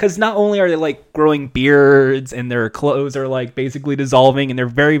 Because not only are they, like, growing beards and their clothes are, like, basically dissolving, and they're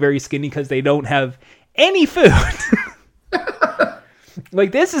very, very skinny because they don't have any food.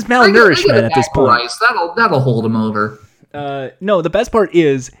 Like, this is malnourishment at this point. Rice. That'll hold them over. No, the best part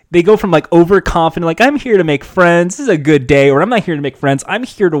is they go from, like, overconfident, like, I'm here to make friends, this is a good day, or I'm not here to make friends, I'm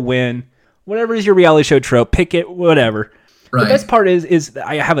here to win. Whatever is your reality show trope, pick it, whatever. Right. The best part is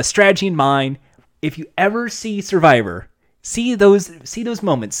I have a strategy in mind. If you ever see Survivor, see those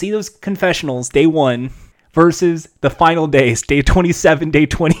moments, see those confessionals, day 1 versus the final days, day 27, day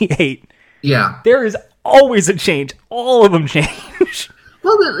 28. Yeah. There is always a change. All of them change.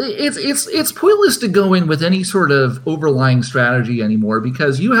 Well, it's pointless to go in with any sort of overlying strategy anymore,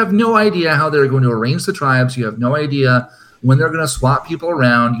 because you have no idea how they're going to arrange the tribes. You have no idea when they're going to swap people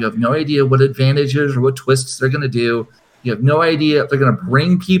around. You have no idea what advantages or what twists they're going to do. You have no idea if they're going to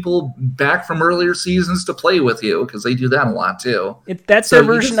bring people back from earlier seasons to play with you, because they do that a lot too. That's their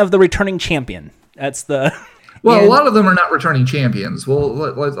version of the returning champion. That's the... Well, a lot of them are not returning champions. Well,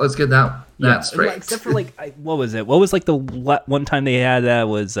 let's get that straight. Except for what was it? What was the one time they had that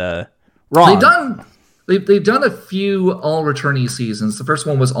was Raw? They've done a few all returnee seasons. The first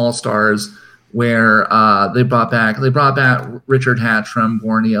one was All Stars, where they brought back Richard Hatch from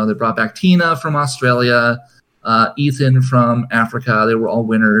Borneo. They brought back Tina from Australia, Ethan from Africa. They were all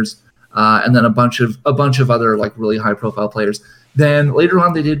winners, and then a bunch of other really high profile players. Then later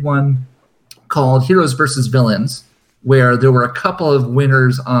on, they did one called Heroes versus Villains, where there were a couple of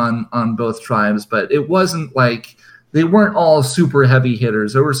winners on both tribes, but it wasn't like they weren't all super heavy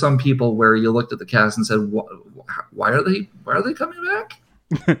hitters. There were some people where you looked at the cast and said, "Why are they coming back?"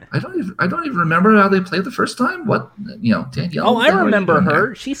 I don't even remember how they played the first time. What Danielle? Oh, I remember her.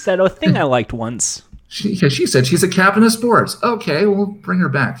 There? She said a thing I liked once. She said she's a captain of sports. Okay, we'll bring her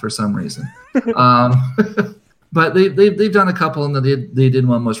back for some reason. But they've done a couple, and they did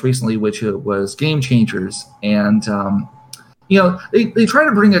one most recently, which was Game Changers, and they try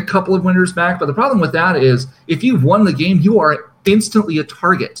to bring a couple of winners back. But the problem with that is, if you've won the game, you are instantly a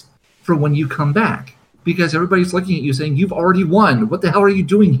target for when you come back, because everybody's looking at you saying you've already won. What the hell are you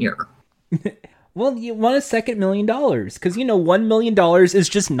doing here? Well, you won a second $1 million, because $1 million is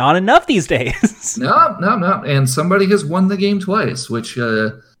just not enough these days. No, and somebody has won the game twice, which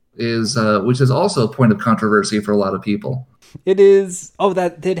is also a point of controversy for a lot of people. It is. Oh,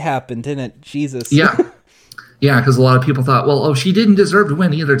 that did happen, didn't it? Jesus. Yeah, because a lot of people thought, well, she didn't deserve to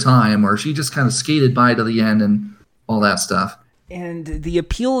win either time, or she just kind of skated by to the end and all that stuff. And the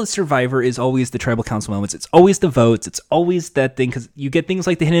appeal of Survivor is always the tribal council moments. It's always the votes. It's always that thing, because you get things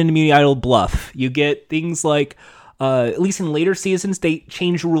like the Hidden Immunity Idol bluff. You get things like, at least in later seasons, they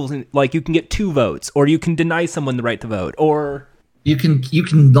change the rules. Like, you can get 2 votes, or you can deny someone the right to vote, or... You can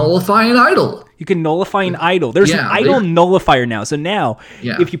nullify an idol. You can nullify an idol. There's an idol nullifier now. So now,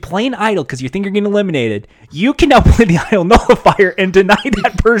 if you play an idol because you think you're getting eliminated, you can now play the idol nullifier and deny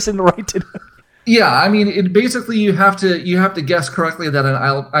that person the right to do it. Yeah, I mean, basically you have to guess correctly that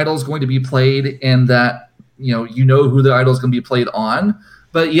an idol is going to be played, and that you know who the idol is going to be played on.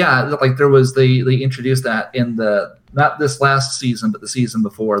 But yeah, like they introduced that in not this last season, but the season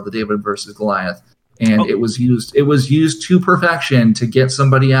before, the David versus Goliath. And it was used to perfection to get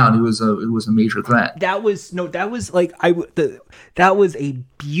somebody out who was a major threat. That was a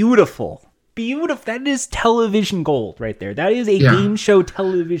beautiful. That is television gold right there. That is a game show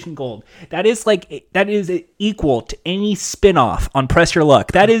television gold. That is equal to any spinoff on Press Your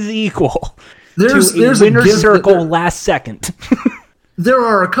Luck. That is equal to a winner's circle last second. There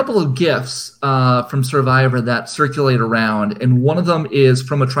are a couple of gifts from Survivor that circulate around, and one of them is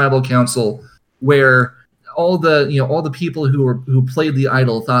from a tribal council, where all the people who played the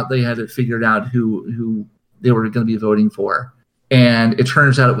idol thought they had it figured out who they were going to be voting for, and it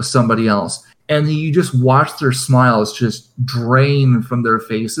turns out it was somebody else. And you just watch their smiles just drain from their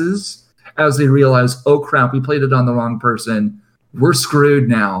faces as they realize, oh crap, we played it on the wrong person. We're screwed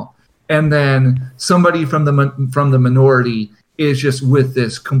now. And then somebody from the minority is just with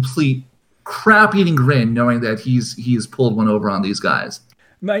this complete crap-eating grin, knowing that he's pulled one over on these guys.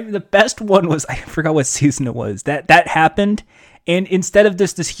 The best one was, I forgot what season it was, that happened, and instead of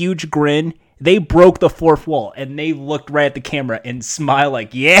this huge grin, they broke the fourth wall, and they looked right at the camera and smiled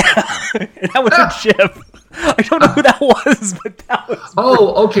like, yeah! And that was a chip. I don't know who that was, but that was...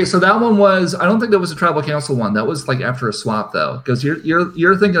 Oh, okay, so that one was, I don't think that was a tribal council one. That was like after a swap, though, because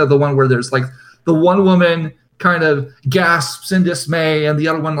you're thinking of the one where there's like the one woman kind of gasps in dismay, and the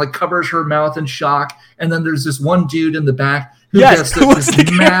other one like covers her mouth in shock, and then there's this one dude in the back who gets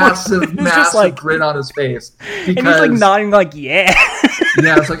this massive grin on his face. And he's like nodding like, yeah.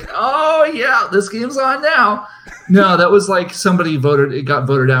 Yeah, it's like, oh yeah, this game's on now. No, that was like somebody got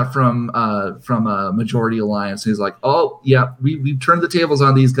voted out from a majority alliance. He's like, oh yeah, we turned the tables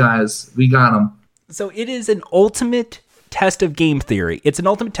on these guys. We got them. So it is an ultimate test of game theory. It's an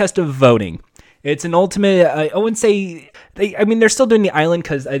ultimate test of voting. It's an ultimate, I wouldn't say, they're still doing the island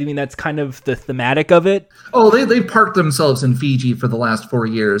because, that's kind of the thematic of it. Oh, they parked themselves in Fiji for the last 4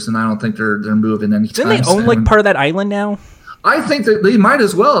 years, and I don't think they're moving anytime soon. Didn't they own, like, part of that island now? I think that they might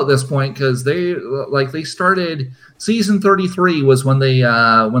as well at this point, because they started, season 33 was when they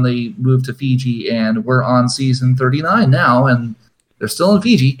moved to Fiji, and we're on season 39 now, and they're still in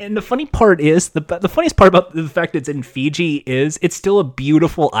Fiji. And the funny part is, the funniest part about the fact it's in Fiji is it's still a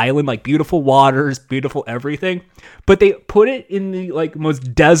beautiful island, like beautiful waters, beautiful everything. But they put it in the like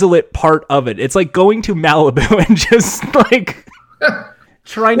most desolate part of it. It's like going to Malibu and just like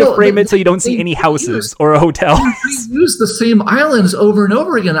trying to frame it so you don't see any houses or hotels. They use the same islands over and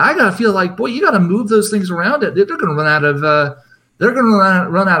over again. I gotta feel like, boy, you gotta move those things around. They're gonna run out of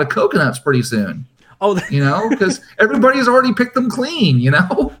run out of coconuts pretty soon. Oh, because everybody's already picked them clean.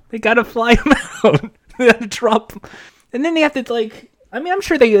 They gotta fly them out. They gotta drop, and then they have to I'm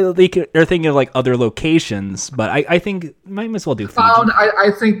sure they're thinking of other locations, but I think might as well do Fiji.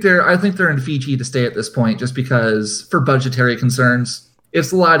 I think they're in Fiji to stay at this point, just because for budgetary concerns,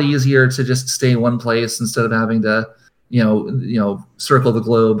 it's a lot easier to just stay in one place instead of having to, circle the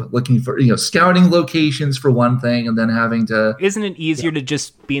globe looking for, scouting locations for one thing and then having to. Isn't it easier to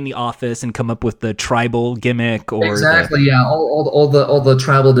just be in the office and come up with the tribal gimmick or exactly? All the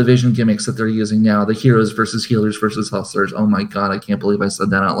tribal division gimmicks that they're using now, the heroes versus healers versus hustlers. Oh my god, I can't believe I said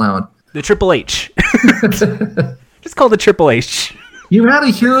that out loud. The Triple H. Just call the Triple H. You had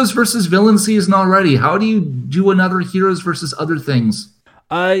a heroes versus villain season already. How do you do another heroes versus other things?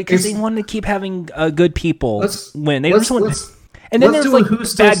 Because they wanted to keep having good people win. Let's do a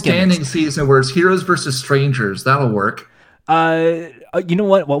Who's Still Standing season where it's heroes versus strangers. That'll work. You know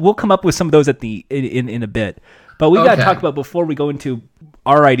what? Well, we'll come up with some of those in a bit. But we got to talk about, before we go into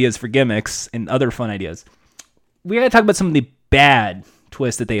our ideas for gimmicks and other fun ideas, we got to talk about some of the bad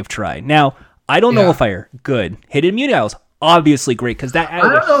twists that they have tried. Now, Idle Nullifier, good. Hidden Immunity Idols, obviously great, because that added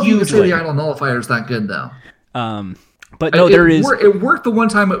I don't know if you could say layer. the Idle Nullifier is that good, though. But no, it worked the one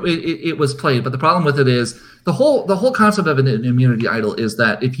time it was played, but the problem with it is the whole concept of an immunity idol is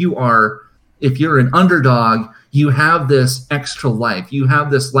that if you're an underdog, you have this extra life. You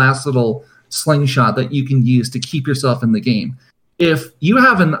have this last little slingshot that you can use to keep yourself in the game. If you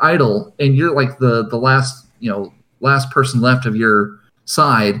have an idol and you're like the last person left of your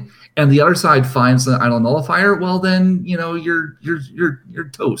side, and the other side finds the idle nullifier, well then you're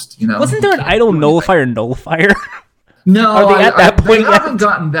toast. Wasn't there an idle nullifier? No, are they at that point they haven't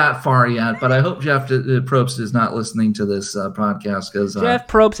gotten that far yet, but I hope Jeff Probst is not listening to this podcast, because Jeff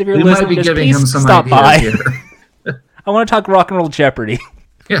Probst, if you're we listening, might be giving him some stop ideas by. Here. I want to talk Rock and Roll Jeopardy.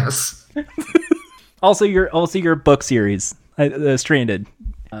 Yes. also your book series, Stranded.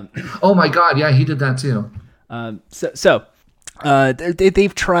 Oh my God, yeah, he did that too.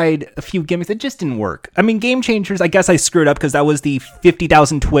 They've tried a few gimmicks that just didn't work. I mean, Game Changers, I guess I screwed up because that was the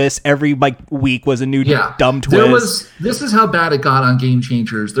 50,000 twists. Every week was a new dumb twist. This is how bad it got on Game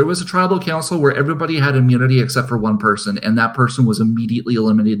Changers. There was a tribal council where everybody had immunity except for one person, and that person was immediately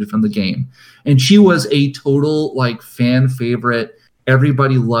eliminated from the game. And she was a total fan favorite.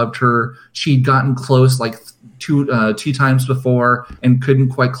 Everybody loved her. She'd gotten close two times before and couldn't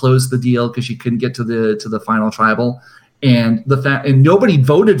quite close the deal because she couldn't get to the final tribal. And nobody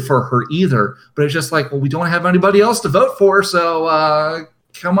voted for her either, but it's just we don't have anybody else to vote for, so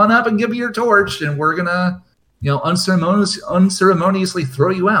come on up and give me your torch, and we're gonna, unceremoniously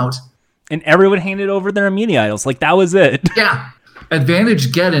throw you out. And everyone handed over their immunity idols. That was it. Yeah,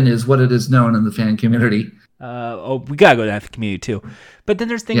 Advantage Geddon is what it is known in the fan community. We gotta go to that community too. But then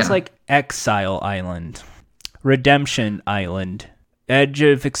there's things like Exile Island, Redemption Island, Edge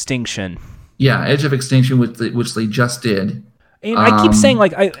of Extinction. Yeah, Edge of Extinction, which they just did. And I keep saying,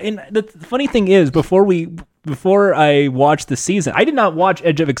 and the funny thing is, before I watched the season, I did not watch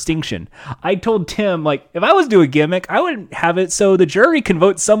Edge of Extinction. I told Tim, if I was doing a gimmick, I would have it so the jury can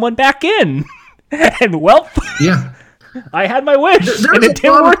vote someone back in. And yeah, I had my wish, and it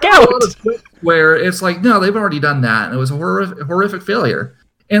didn't work out. Where it's no, they've already done that, and it was a horrific failure.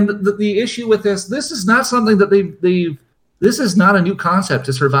 And the issue with this is not something that they've this is not a new concept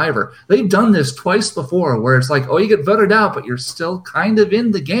to Survivor. They've done this twice before where it's you get voted out, but you're still kind of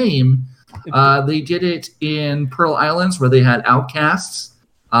in the game. They did it in Pearl Islands where they had outcasts.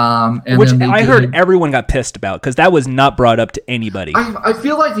 Which I heard everyone got pissed about because that was not brought up to anybody. I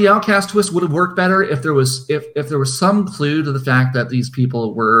feel like the outcast twist would have worked better if there was some clue to the fact that these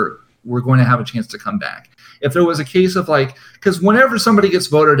people were going to have a chance to come back. If there was a case of because whenever somebody gets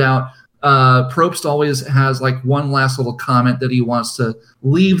voted out, Probst always has one last little comment that he wants to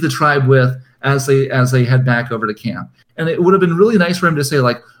leave the tribe with as they head back over to camp. And it would have been really nice for him to say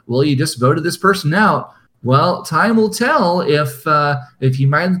well, you just voted this person out. Well, time will tell if you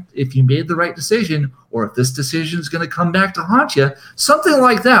made the right decision, or if this decision is going to come back to haunt you. Something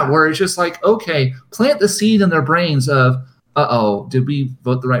like that, where it's just okay, plant the seed in their brains of, did we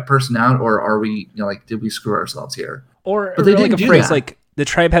vote the right person out, or are we did we screw ourselves here? Or a phrase the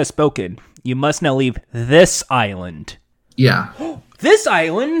tribe has spoken. You must now leave this island. Yeah. This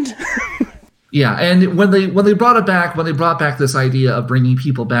island? Yeah, and when they brought back this idea of bringing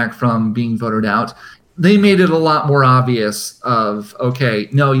people back from being voted out, they made it a lot more obvious of, okay,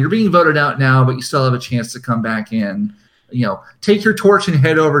 no, you're being voted out now, but you still have a chance to come back in. take your torch and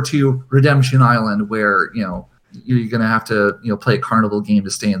head over to Redemption Island, where you're gonna have to play a carnival game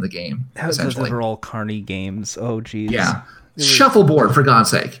to stay in the game. Essentially, those are all carny games. Oh, geez. Yeah, shuffleboard, for God's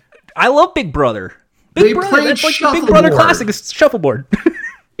sake. I love Big Brother. They played that's like the Big Brother classic is shuffleboard.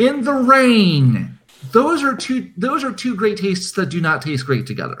 In the rain. Those are two great tastes that do not taste great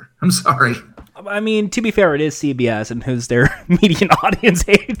together. I'm sorry. I mean, to be fair, it is CBS, and who's their median audience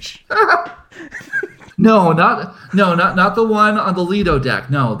age? No, not the one on the Lido deck.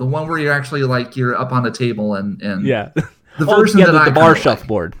 No, the one where you're actually you're up on a table and yeah, the version that the bar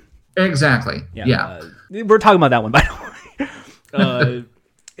shuffleboard. Exactly. Yeah. We're talking about that one, by the way.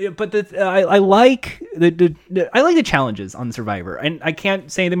 But I like the challenges on Survivor, and I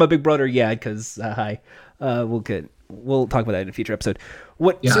can't say anything about Big Brother yet because we'll talk about that in a future episode.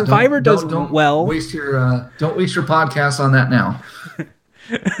 What Survivor does well. Don't waste your podcast on that now.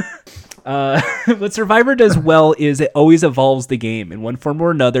 What Survivor does well is it always evolves the game in one form or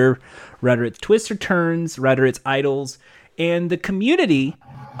another, whether it's twists or turns, whether it's idols, and the community.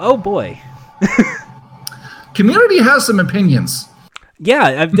 Oh boy, community has some opinions.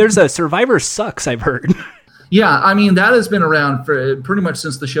 Yeah, there's a Survivor Sucks, I've heard. Yeah, I mean, that has been around for pretty much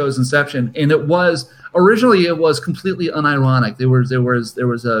since the show's inception, and originally it was completely unironic. There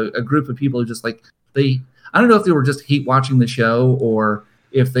was a group of people who just I don't know if they were just hate watching the show or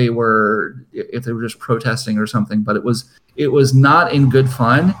if they were just protesting or something, but it was not in good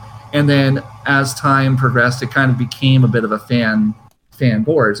fun. And then as time progressed, it kind of became a bit of a fan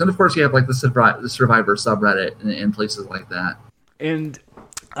boards, and of course you have the Survivor subreddit and places like that. And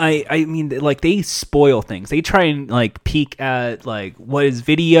I mean, they spoil things. They try and peek at what is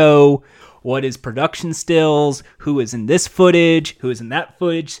video, what is production stills, who is in this footage, who is in that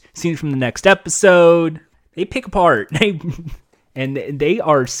footage, scenes from the next episode. They pick apart. And they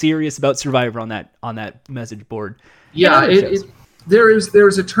are serious about Survivor on that message board. Yeah,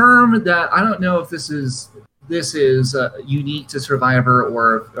 there's a term that I don't know if this is unique to Survivor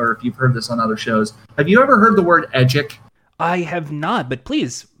or if you've heard this on other shows. Have you ever heard the word edgic? I have not, but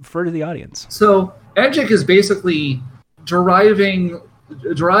please refer to the audience. So edgic is basically deriving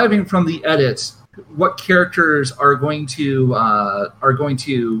from the edits what characters are going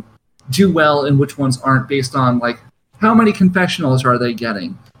to do well and which ones aren't, based on how many confessionals are they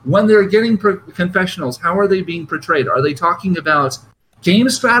getting? When they're getting confessionals, how are they being portrayed? Are they talking about game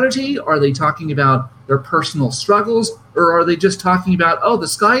strategy? Are they talking about their personal struggles? Or are they just talking about, oh, the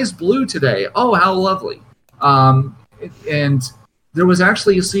sky is blue today. Oh, how lovely. And there was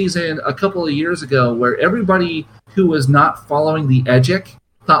actually a season a couple of years ago where everybody who was not following the edgic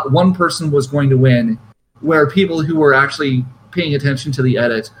thought one person was going to win, where people who were actually paying attention to the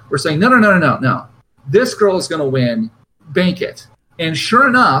edit were saying, no. This girl is going to win. Bank it. And sure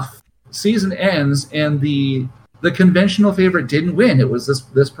enough, season ends and the conventional favorite didn't win. It was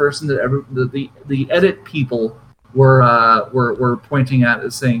this person that the edit people were pointing at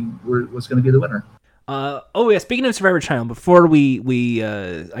as saying was going to be the winner. Speaking of Survivor China, before we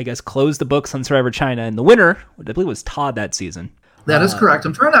I guess close the books on Survivor China, and the winner, I believe, was Todd that season. That is correct.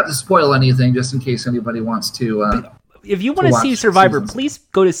 I'm trying not to spoil anything, just in case anybody wants to. If you want to see Survivor, please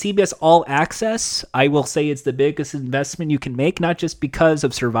go to CBS All Access. I will say it's the biggest investment you can make, not just because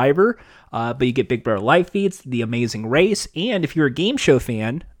of Survivor, but you get Big Brother live feeds, The Amazing Race, and if you're a game show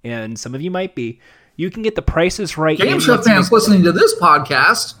fan, and some of you might be, you can get The Price is Right. Game show fans listening to this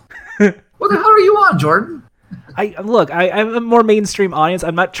podcast. What the hell are you on, Jordan? I'm a more mainstream audience.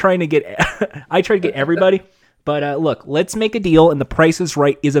 I'm not trying to get. I try to get everybody, but look, let's make a deal. And The Price is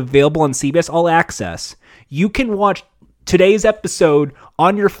Right is available on CBS All Access. You can watch today's episode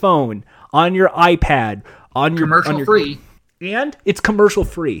on your phone, on your iPad, on your commercial free, and it's commercial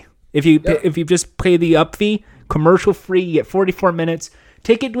free. If you just pay the up fee, commercial free, you get 44 minutes.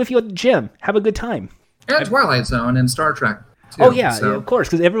 Take it with you at the gym. Have a good time. And Twilight Zone and Star Trek. Too, yeah, of course,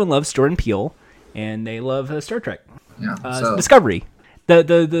 because everyone loves Jordan Peele, and they love Star Trek. Yeah, Discovery. It's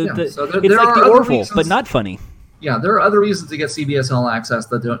like the Orville, but not funny. Yeah, there are other reasons to get CBS All Access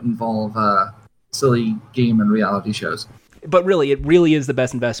that don't involve silly game and reality shows. But really, it really is the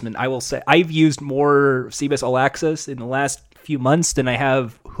best investment. I will say I've used more CBS All Access in the last few months than I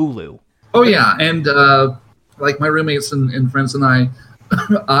have Hulu. Oh yeah, and my roommates and friends and I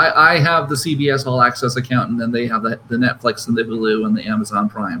have the CBS All Access account, and then they have the Netflix and the Hulu and the Amazon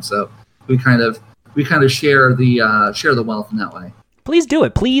Prime. So we kind of share the wealth in that way. Please do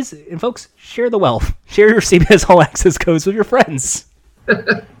it, please, and folks, share the wealth. Share your CBS All Access codes with your friends.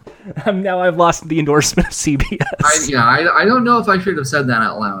 Now I've lost the endorsement of CBS. I don't know if I should have said that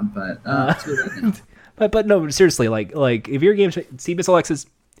out loud, but but no, seriously, like if your game CBS All Access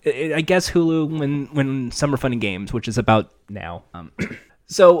I guess Hulu when Summer Fun and Games, which is about now.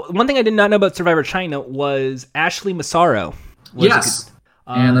 So one thing I did not know about Survivor China was Ashley Massaro. Yes.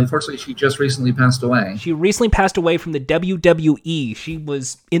 And unfortunately, she just recently passed away. She recently passed away from the WWE. She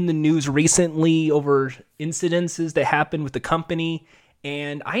was in the news recently over incidences that happened with the company.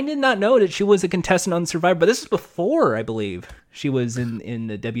 And I did not know that she was a contestant on Survivor, but this was before, I believe, she was in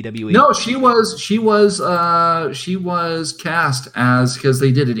the WWE. No, she was cast as, because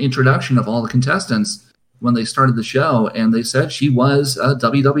they did an introduction of all the contestants when they started the show, and they said she was a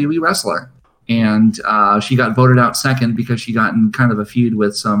WWE wrestler. And she got voted out second because she got in kind of a feud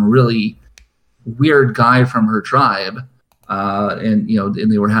with some really weird guy from her tribe. And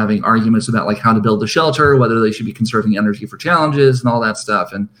they were having arguments about like how to build the shelter, whether they should be conserving energy for challenges and all that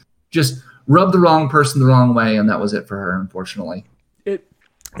stuff, and just rubbed the wrong person the wrong way, and that was it for her, unfortunately. It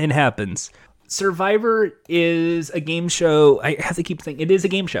happens. Survivor is a game show. I have to keep thinking it is a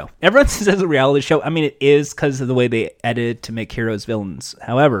game show. Everyone says it's a reality show. I mean, it is because of the way they edit to make heroes villains.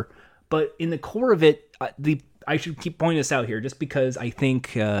 However, but in the core of it, I should keep pointing this out here, just because I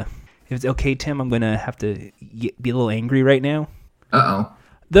think. If it's okay, Tim, I'm going to have to be a little angry right now. Uh-oh.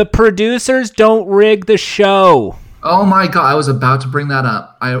 The producers don't rig the show. Oh my God, I was about to bring that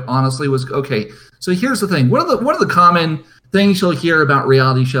up. I honestly was. Okay, so here's the thing. One of the common things you'll hear about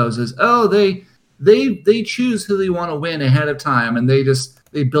reality shows is, they choose who they want to win ahead of time, and they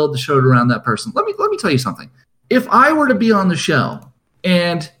build the show around that person. Let me tell you something. If I were to be on the show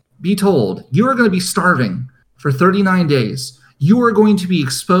and be told you are going to be starving for 39 days, you are going to be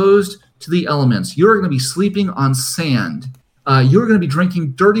exposed to the elements. You're going to be sleeping on sand. You're going to be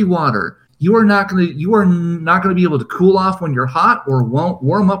drinking dirty water. You are not going to be able to cool off when you're hot or won't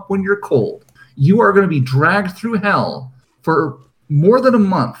warm up when you're cold. You are going to be dragged through hell for more than a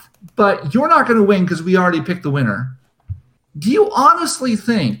month, but you're not going to win because we already picked the winner. Do you honestly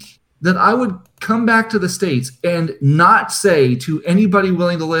think that I would come back to the States and not say to anybody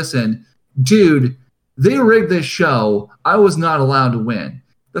willing to listen, dude, they rigged this show. I was not allowed to win.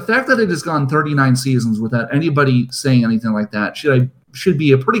 The fact that it has gone 39 seasons without anybody saying anything like that should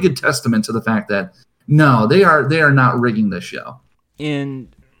be a pretty good testament to the fact that no, they are not rigging this show. And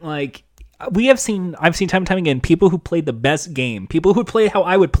like I've seen time and time again, people who played the best game, people who played how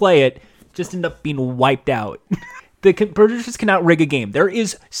I would play it, just end up being wiped out. The producers cannot rig a game. There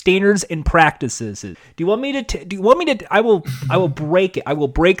is standards and practices. Do you want me to? I will break it. I will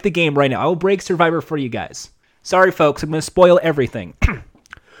break the game right now. I will break Survivor for you guys. Sorry, folks. I'm going to spoil everything.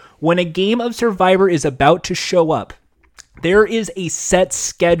 When a game of Survivor is about to show up, there is a set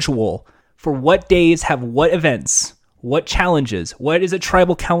schedule for what days have what events, what challenges, what is a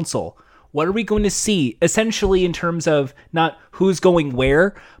tribal council. What are we going to see, essentially, in terms of not who's going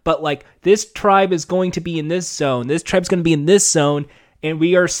where, but like this tribe is going to be in this zone, this tribe's going to be in this zone, and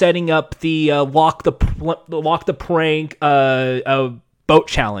we are setting up the walk the prank boat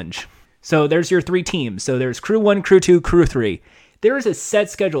challenge. So there's your three teams. So there's crew 1, crew 2, crew 3. There is a set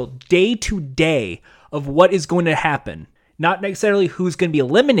schedule day to day of what is going to happen. Not necessarily who's going to be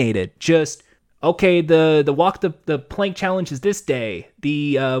eliminated, just okay, the walk the plank challenge is this day.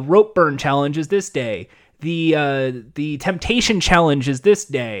 The rope burn challenge is this day. The temptation challenge is this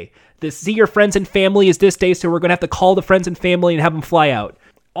day. The see your friends and family is this day, so we're going to have to call the friends and family and have them fly out.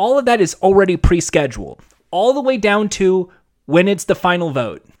 All of that is already pre-scheduled. All the way down to when it's the final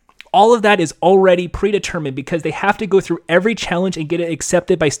vote. All of that is already predetermined because they have to go through every challenge and get it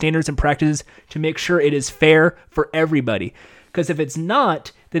accepted by standards and practices to make sure it is fair for everybody. Because if it's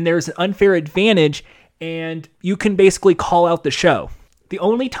not, then there's an unfair advantage and you can basically call out the show. The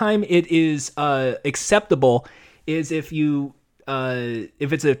only time it is acceptable is if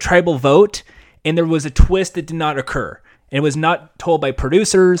it's a tribal vote and there was a twist that did not occur. And it was not told by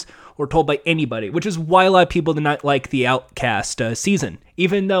producers or told by anybody, which is why a lot of people did not like the Outcast season,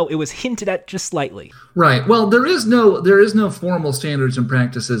 even though it was hinted at just slightly. Right. Well, there is no formal standards and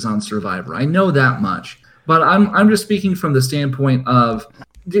practices on Survivor. I know that much. But I'm just speaking from the standpoint of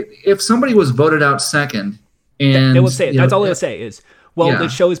if somebody was voted out second, and they will say it. That's all they'll say is, well, the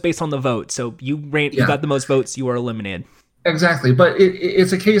show is based on the vote. So you got the most votes, you are eliminated. Exactly. But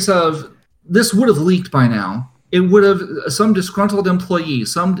it's a case of this would have leaked by now. It would have some disgruntled employee,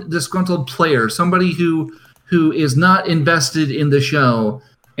 some disgruntled player, somebody who is not invested in the show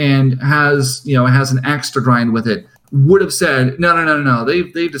and has an axe to grind with it would have said, no.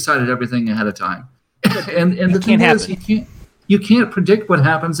 They've decided everything ahead of time. And the thing is, you can't predict what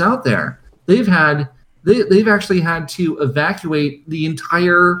happens out there. They've actually had to evacuate the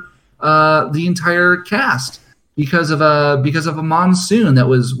entire cast because of a monsoon that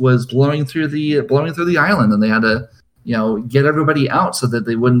was blowing through the island, and they had get everybody out so that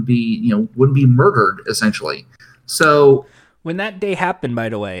they wouldn't be murdered essentially. So when that day happened, by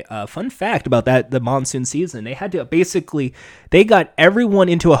the way, fun fact about the monsoon season, they had to they got everyone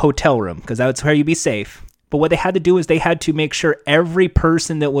into a hotel room because that's where you'd be safe. But what they had to do is they had to make sure every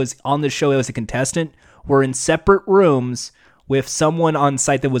person that was on the show that was a contestant were in separate rooms with someone on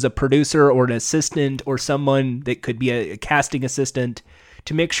site that was a producer or an assistant or someone that could be a casting assistant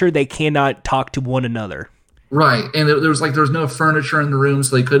to make sure they cannot talk to one another. Right. And there was no furniture in the room,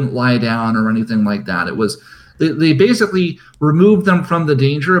 so they couldn't lie down or anything like that. It was, they basically removed them from the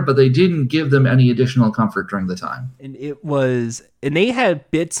danger, but they didn't give them any additional comfort during the time. And they had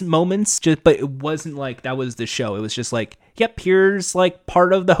moments, but it wasn't like that was the show. It was just like, yep, here's like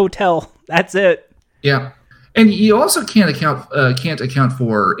part of the hotel. That's it. Yeah. And you also can't account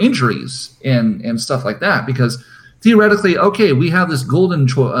for injuries and stuff like that, because theoretically, okay, we have this golden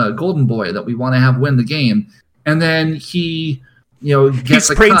boy that we want to have win the game, and then he gets he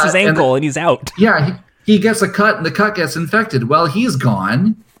sprains his ankle and he's out. Yeah, he gets a cut and the cut gets infected. Well, he's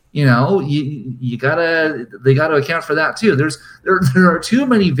gone. They gotta account for that too. There are too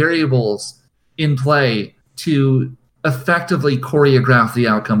many variables in play to effectively choreograph the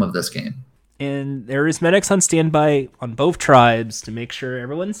outcome of this game. And there is medics on standby on both tribes to make sure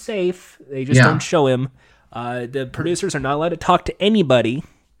everyone's safe. They just don't show him. The producers are not allowed to talk to anybody,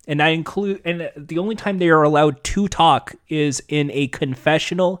 and the only time they are allowed to talk is in a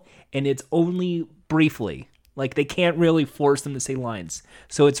confessional, and it's only briefly. Like, they can't really force them to say lines.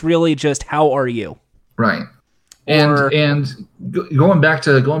 So it's really just, how are you? Right. And going back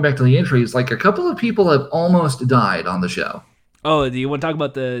to the injuries, like a couple of people have almost died on the show. Oh, do you want to talk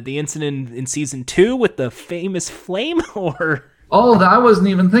about the incident in season 2 with the famous flame, or? Oh, I wasn't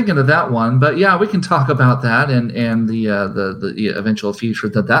even thinking of that one, but yeah, we can talk about that and the eventual future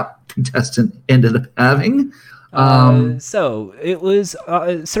that contestant ended up having. So it was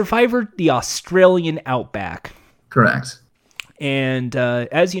Survivor: The Australian Outback. Correct. And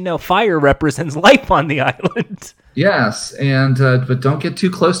as you know, fire represents life on the island. Yes, and but don't get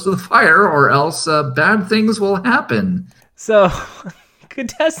too close to the fire, or else bad things will happen. So,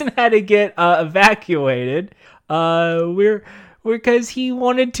 contestant had to get evacuated. Because he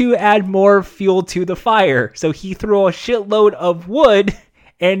wanted to add more fuel to the fire. So he threw a shitload of wood,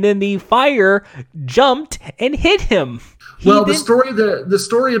 and then the fire jumped and hit him. The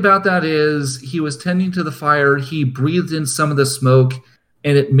story about that is he was tending to the fire. He breathed in some of the smoke,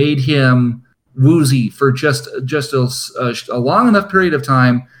 and it made him woozy for just a long enough period of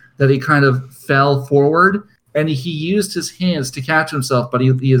time that he kind of fell forward, and he used his hands to catch himself, but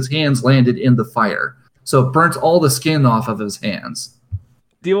his hands landed in the fire. So it burnt all the skin off of his hands.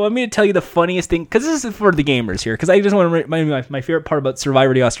 Do you want me to tell you the funniest thing? Because this is for the gamers here. Because I just want to remind you my favorite part about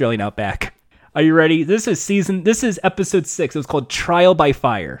Survivor: The Australian Outback. Are you ready? This is episode 6. It was called Trial by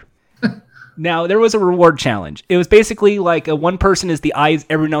Fire. Now, there was a reward challenge. It was basically like one person is the eyes,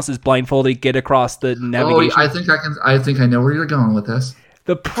 everyone else is blindfolded, get across the navigation. Oh, I think I know where you're going with this.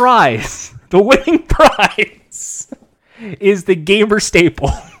 The prize, the winning prize, is the gamer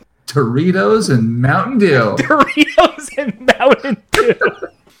staple. Doritos and Mountain Dew. Doritos and Mountain Dew.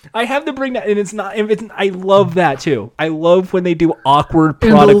 I have to bring that, and I love that too. I love when they do awkward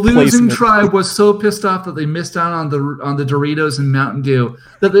product placement. And the losing tribe was so pissed off that they missed out on the Doritos and Mountain Dew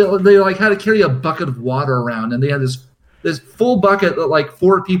that they like had to carry a bucket of water around, and they had this full bucket that like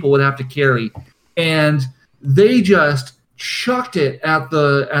 4 people would have to carry, and they just chucked it at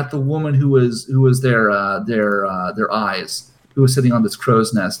the woman who was their eyes, who was sitting on this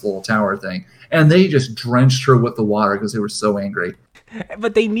crow's nest little tower thing, and they just drenched her with the water because they were so angry.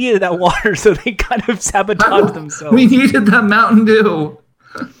 But they needed that water, so they kind of sabotaged themselves. We needed that Mountain Dew.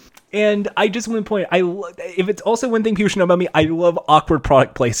 And I just want to point, if it's also one thing people should know about me, I love awkward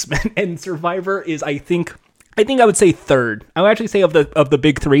product placement, and Survivor is, I think I would say third. I would actually say of the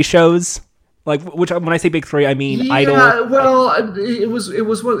big 3 shows. Like, which when I say big 3, I mean Idol. Yeah, well, there was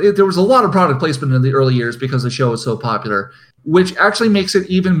a lot of product placement in the early years because the show was so popular, which actually makes it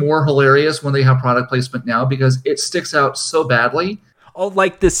even more hilarious when they have product placement now because it sticks out so badly. Oh,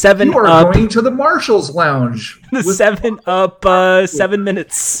 like the 7 You are going to the Marshall's Lounge. The 7-Up 7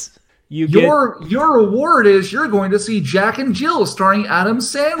 minutes. Your reward is you're going to see Jack and Jill starring Adam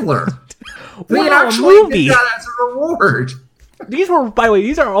Sandler. They actually did that as a reward. These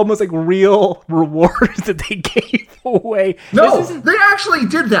are almost like real rewards that they gave away. No, they actually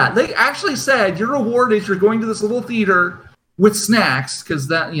did that. They actually said your reward is you're going to this little theater with snacks because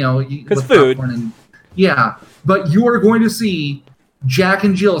because food. But you are going to see Jack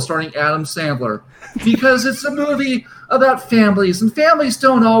and Jill starring Adam Sandler because it's a movie about families, and families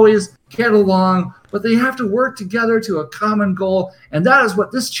don't always get along but they have to work together to a common goal. And that is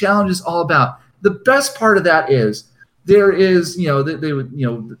what this challenge is all about. The best part of that is there is, they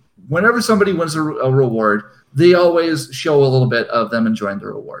would, whenever somebody wins a reward, they always show a little bit of them enjoying the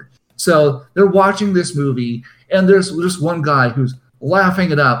reward. So they're watching this movie, and there's just one guy who's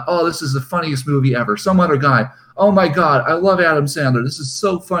laughing it up. Oh, this is the funniest movie ever. Some other guy, oh my God, I love Adam Sandler. This is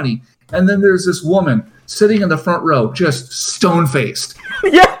so funny. And then there's this woman sitting in the front row, just stone-faced.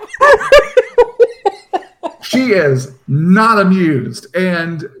 Yeah. She is not amused.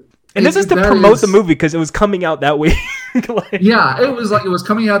 And this is to promote the movie because it was coming out that week. Yeah, it was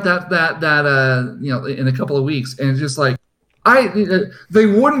coming out that in a couple of weeks, and it's just like they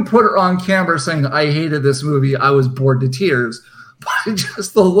wouldn't put her on camera saying I hated this movie, I was bored to tears, but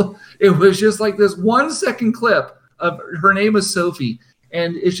it was just like this 1 second clip of her name is Sophie,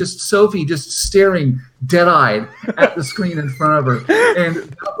 and it's just Sophie just staring dead-eyed at the screen in front of her, and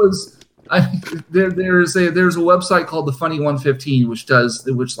that was. There's a website called the Funny 115 which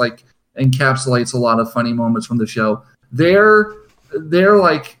encapsulates a lot of funny moments from the show. Their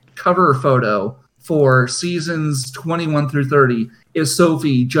like cover photo for seasons 21 through 30 is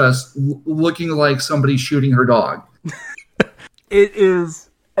Sophie just looking like somebody shooting her dog. It is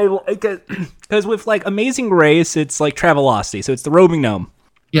because with like Amazing Race, it's like Travelocity, so it's the roving gnome.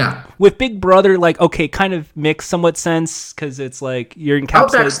 Yeah. With Big Brother, like, okay, kind of makes somewhat sense because it's like you're encapsulated.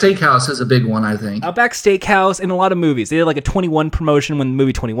 Outback Steakhouse is a big one, I think. Outback Steakhouse and a lot of movies. They did like a 21 promotion when the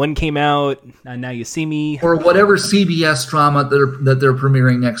movie 21 came out. Now You See Me. Or whatever CBS drama that they're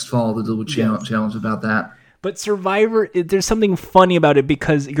premiering next fall. They'll do a challenge about that. But Survivor, there's something funny about it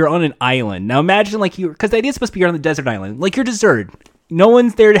because you're on an island. Now imagine because the idea is supposed to be you're on the desert island. Like you're deserted. No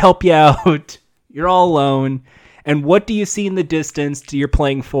one's there to help you out. You're all alone. And what do you see in the distance you're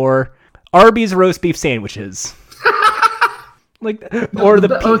playing for? Arby's roast beef sandwiches.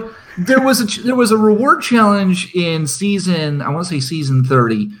 There was a reward challenge in season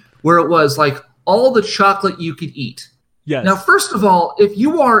 30 where it was like all the chocolate you could eat. Yes. Now, first of all, if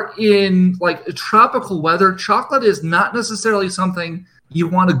you are in like tropical weather, chocolate is not necessarily something you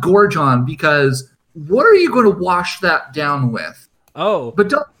want to gorge on because what are you going to wash that down with? Oh,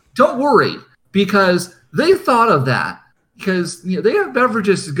 but don't worry because they thought of that because they have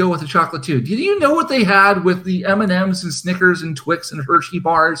beverages to go with the chocolate too. Did you know what they had with the M&Ms and Snickers and Twix and Hershey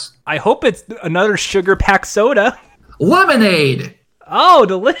bars? I hope it's another sugar-packed soda. Lemonade. Oh,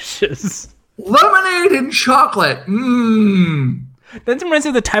 delicious. Lemonade and chocolate. Mmm. That reminds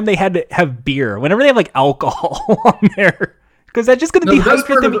me of the time they had to have beer. Whenever they have like alcohol on there, because that's just going to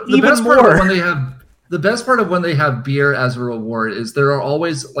dehydrate them even more. The best part of when they have beer as a reward is there's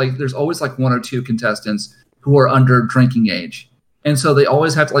always like one or two contestants who are under drinking age. And so they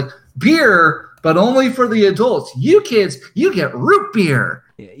always have to like beer, but only for the adults. You kids, you get root beer.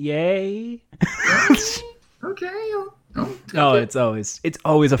 Yay. Okay. It's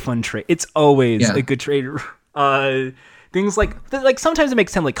always a fun trade. It's always a good trade. Things like sometimes it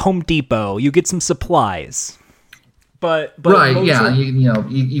makes sense like Home Depot, you get some supplies. But right, yeah,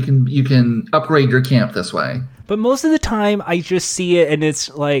 you can upgrade your camp this way. But most of the time, I just see it, and it's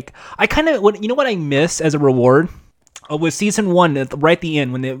like I kind of what I miss as a reward was season 1 right at the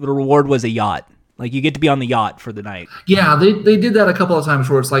end when the reward was a yacht. Like you get to be on the yacht for the night. Yeah, they did that a couple of times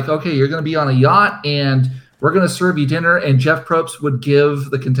where it's like, okay, you're going to be on a yacht, and we're going to serve you dinner, and Jeff Probst would give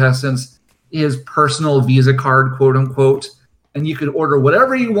the contestants his personal Visa card, quote unquote, and you could order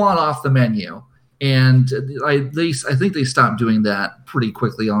whatever you want off the menu. And I think they stopped doing that pretty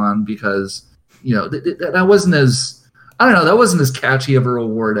quickly on because that wasn't as that wasn't as catchy of a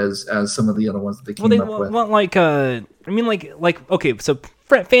reward as some of the other ones that they came up with. Well, okay, so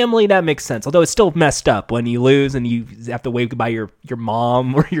family, that makes sense. Although it's still messed up when you lose and you have to wave goodbye your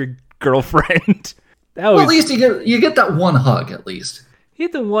mom or your girlfriend. At least you get that one hug at least. You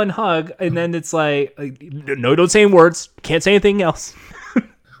get the one hug, and then it's like no, don't say any words, can't say anything else.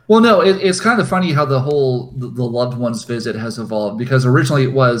 Well, no, it's kind of funny how the loved ones visit has evolved because originally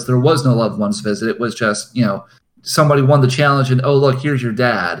there was no loved ones visit. It was just, somebody won the challenge and, oh, look, here's your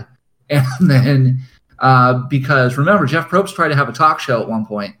dad. And then because remember, Jeff Probst tried to have a talk show at one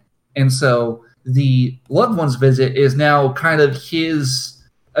point. And so the loved ones visit is now kind of his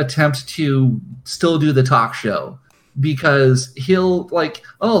attempt to still do the talk show. Because he'll like,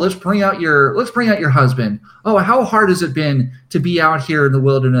 oh, let's bring out your husband. Oh, how hard has it been to be out here in the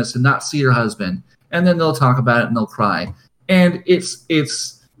wilderness and not see your husband? And then they'll talk about it and they'll cry. And it's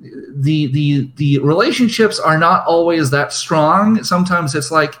the relationships are not always that strong. Sometimes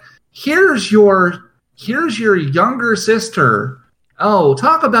it's like, here's your younger sister. Oh,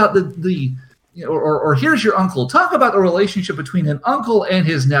 talk about or here's your uncle. Talk about the relationship between an uncle and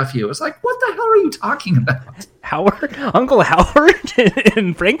his nephew. It's like, what the hell are you talking about? Howard? Uncle Howard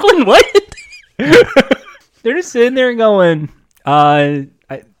and Franklin? What? They're just sitting there going, I'm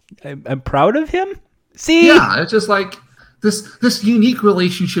proud of him? See? Yeah, it's just like this unique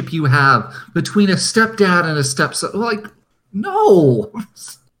relationship you have between a stepdad and a stepson. Like, no.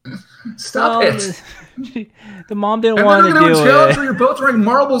 Stop it. The mom didn't want to do it. Where you're both throwing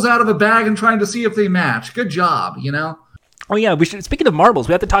marbles out of a bag and trying to see if they match. Good job, you know? Oh, yeah. We should. Speaking of marbles,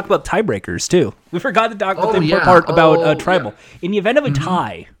 we have to talk about tiebreakers, too. We forgot to talk about the important part about tribal. Yeah. In the event of a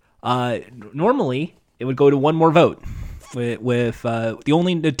tie, normally it would go to one more vote with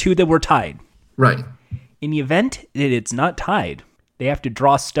the two that were tied. Right. In the event that it's not tied, they have to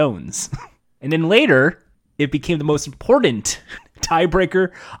draw stones. And then later, it became the most important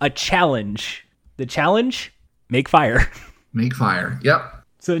tiebreaker, a challenge. The challenge, make fire. Make fire, yep.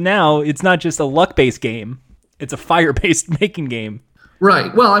 So now it's not just a luck-based game, it's a fire-based making game.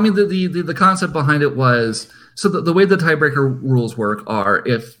 Right. Well, I mean, the concept behind it was, so the way the tiebreaker rules work are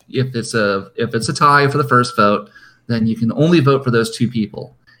if it's a tie for the first vote, then you can only vote for those two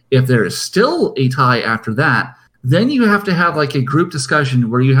people. If there is still a tie after that, then you have to have like a group discussion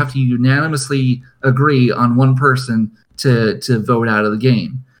where you have to unanimously agree on one person to vote out of the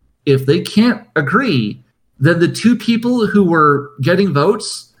game. If they can't agree, then the two people who were getting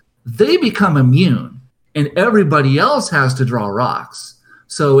votes, they become immune, and everybody else has to draw rocks.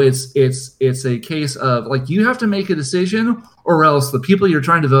 So it's a case of like you have to make a decision, or else the people you're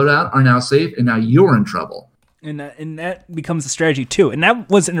trying to vote out are now safe, and now you're in trouble. And that becomes a strategy too. And that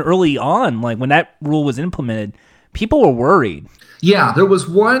wasn't early on, like when that rule was implemented, people were worried. Yeah, there was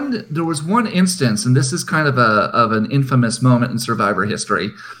one instance, and this is kind of an infamous moment in Survivor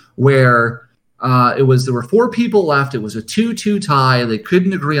history, where there were four people left. It was a 2-2 tie. They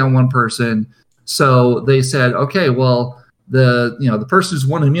couldn't agree on one person, so they said, okay, well, the person who's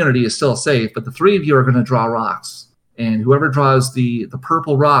won immunity is still safe, but the three of you are going to draw rocks, and whoever draws the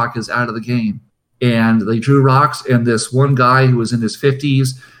purple rock is out of the game. And they drew rocks, and this one guy who was in his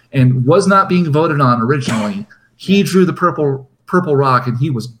 50s and was not being voted on originally, he drew the purple rock, and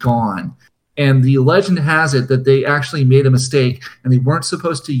he was gone. And the legend has it that they actually made a mistake, and they weren't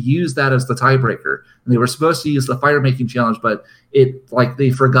supposed to use that as the tiebreaker. And they were supposed to use the fire-making challenge, but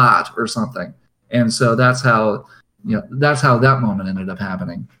they forgot or something. And so that's how that moment ended up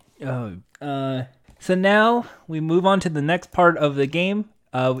happening. So now we move on to the next part of the game.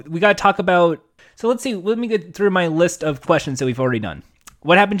 We got to talk about. So let's see. Let me get through my list of questions that we've already done.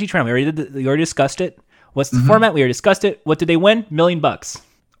 What happened to each round? We already discussed it. What's the format? We already discussed it. What did they win? $1 million.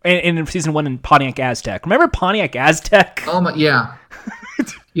 And in season 1 in Pontiac Aztec. Remember Pontiac Aztec? Oh my, yeah.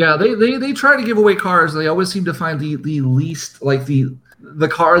 Yeah, they try to give away cars. They always seem to find the least, like the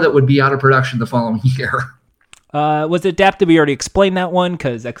car that would be out of production the following year. Was it adapted? We already explained that one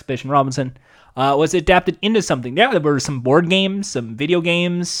because Expedition Robinson. Was it adapted into something? Yeah, there were some board games, some video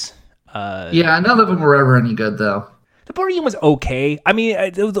games. Yeah, none of them were ever any good though. The board game was okay. I mean,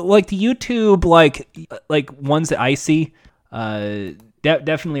 like the YouTube like ones that I see,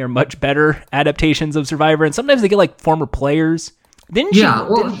 definitely are much better adaptations of Survivor, and sometimes they get like former players.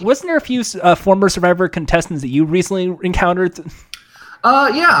 Wasn't there a few former Survivor contestants that you recently encountered?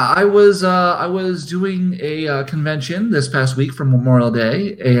 Yeah, I was doing a convention this past week for Memorial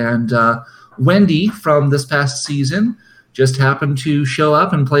Day, and Wendy from this past season just happened to show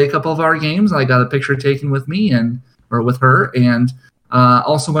up and play a couple of our games. I got a picture taken with me or with her, and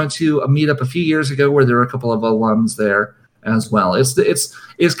also went to a meetup a few years ago where there were a couple of alums there as well.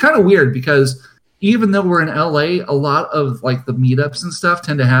 It's kind of weird because even though we're in LA, a lot of like the meetups and stuff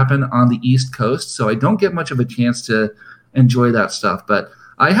tend to happen on the East Coast, so I don't get much of a chance to enjoy that stuff. But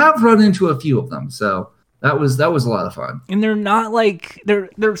I have run into a few of them, so that was a lot of fun. And they're not like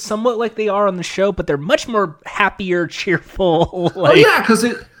they're somewhat like they are on the show, but they're much more happier, cheerful. Oh yeah,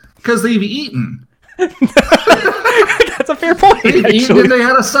 because they've eaten. That's a fair point. They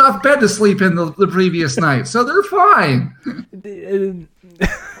had a soft bed to sleep in the previous night, so they're fine.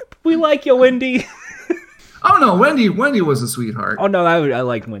 We like you, Wendy. Oh no, Wendy was a sweetheart. Oh no, I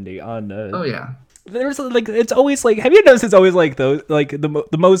liked Wendy on. Oh yeah. There's like it's always like. Have you noticed it's always like those like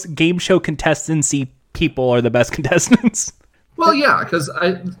the most game show contestancy people are the best contestants? Well, yeah, because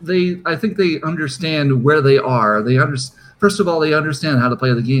I think they understand where they are. First of all, they understand how to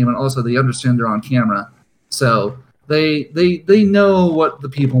play the game, and also they understand they're on camera. So they know what the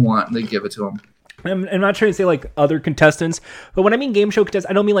people want, and they give it to them. I'm not trying to say like other contestants, but when I mean game show contestants,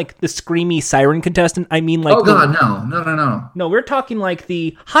 I don't mean like the screamy siren contestant. I mean like no. No, we're talking like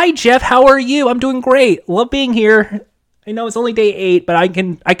the hi Jeff, how are you? I'm doing great. Love being here. I know it's only day 8, but I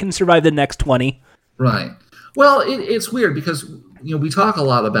can survive the next 20. Right. Well, it's weird because we talk a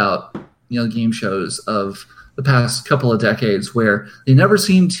lot about game shows of the past couple of decades, where they never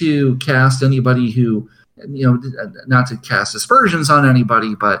seem to cast anybody who, not to cast aspersions on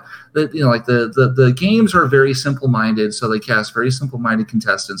anybody, but the games are very simple-minded, so they cast very simple-minded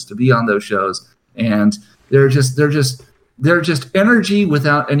contestants to be on those shows, and they're just energy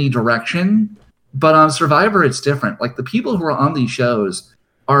without any direction. But on Survivor, it's different. Like, the people who are on these shows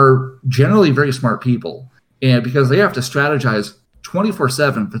are generally very smart people, and because they have to strategize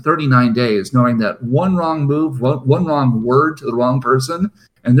 24/7 for 39 days, knowing that one wrong move, one wrong word to the wrong person,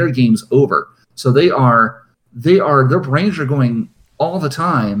 and their game's over. So their brains are going all the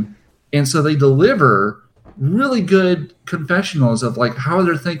time, and so they deliver really good confessionals of like how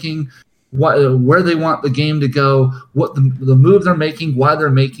they're thinking, where they want the game to go, what the move they're making, why they're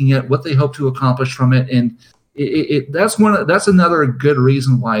making it, what they hope to accomplish from it, and that's another good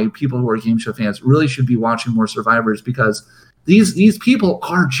reason why people who are game show fans really should be watching more Survivors, because these people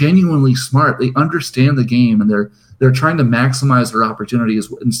are genuinely smart. They understand the game, and they're trying to maximize their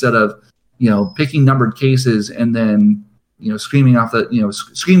opportunities instead of picking numbered cases and then screaming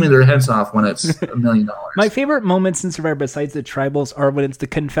their heads off when it's $1 million. My favorite moments in Survivor, besides the tribals, are when it's the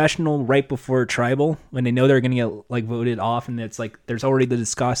confessional right before tribal, when they know they're going to get voted off, and it's like there's already the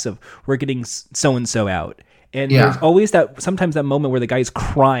discuss of we're getting so and so out, and there's always sometimes that moment where the guy's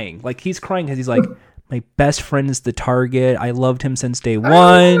crying, like he's crying because he's like, my best friend is the target. I loved him since day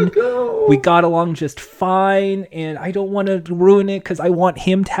one. We got along just fine, and I don't want to ruin it because I want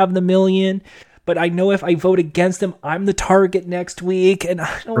him to have the $1 million. But I know if I vote against him, I'm the target next week, and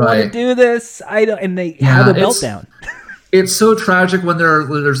I don't want to do this. And they have a meltdown. It's so tragic when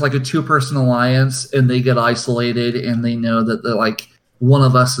there's like a 2-person alliance, and they get isolated, and they know that one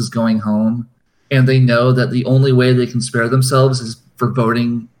of us is going home, and they know that the only way they can spare themselves is for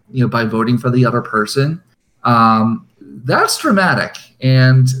voting. By voting for the other person. That's dramatic,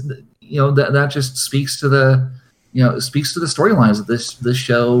 and that just speaks to the storylines that this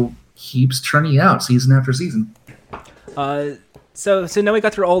show keeps churning out season after season. So now we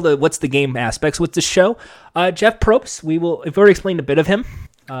got through all the what's the game aspects. What's the show? Jeff Probst, we've already explained a bit of him.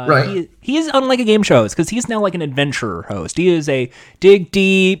 Right. He is unlike a game show host because he's now like an adventure host. He is a dig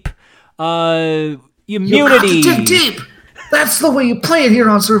deep, immunity. You got to dig deep. That's the way you play it here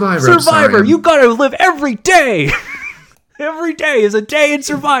on Survivor. Survivor, you gotta live every day. Every day is a day in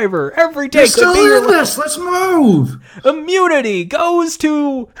Survivor. Every day could be your life. Let's move. Immunity goes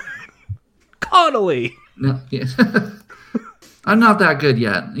to Connolly. No, yeah. I'm not that good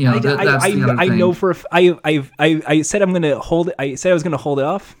yet. I know for I said I'm gonna hold it. I said I was gonna hold it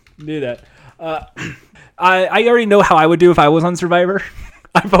off. Do that. I already know how I would do if I was on Survivor.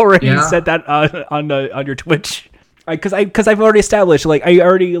 I've already said that on your Twitch. Because I've already established, I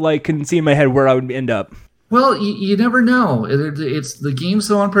already can see in my head where I would end up. Well, you never know. It's the game's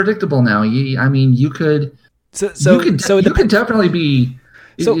so unpredictable now. You could definitely be.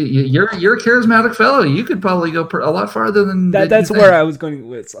 So you're a charismatic fellow. You could probably go a lot farther than that. That's where I was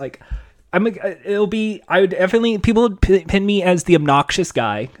going. It's I would definitely, people would pin me as the obnoxious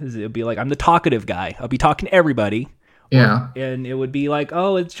guy because it would be I'm the talkative guy. I'll be talking to everybody. Yeah, and it would be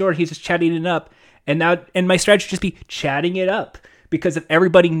oh, it's Jordan. He's just chatting it up. And my strategy would just be chatting it up, because if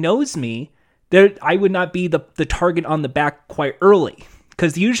everybody knows me, I would not be the target on the back quite early.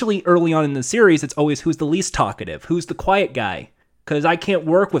 Because usually early on in the series, it's always who's the least talkative, who's the quiet guy. Because I can't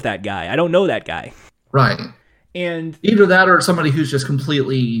work with that guy. I don't know that guy. Right. And either that or somebody who's just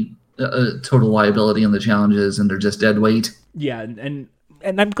completely a total liability in the challenges, and they're just dead weight. Yeah, and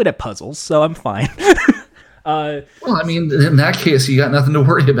I'm good at puzzles, so I'm fine. Well, in that case, you got nothing to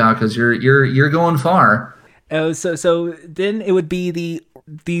worry about because you're going far. So then it would be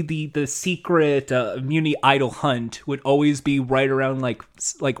the secret immunity idol hunt would always be right around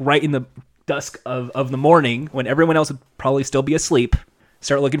right in the dusk of the morning when everyone else would probably still be asleep.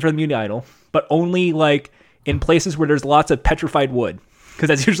 Start looking for the immunity idol, but only in places where there's lots of petrified wood, because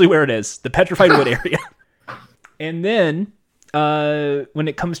that's usually where it is, the petrified wood area. And then when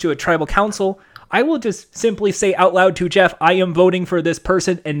it comes to a tribal council, I will just simply say out loud to Jeff, I am voting for this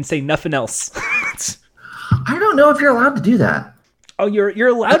person, and say nothing else. I don't know if you're allowed to do that. Oh, you're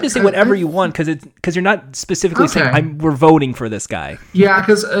allowed to say whatever you want because you're not specifically saying we're voting for this guy. Yeah,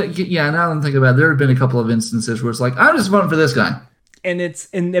 because now that I'm thinking about it, there have been a couple of instances where it's I'm just voting for this guy. And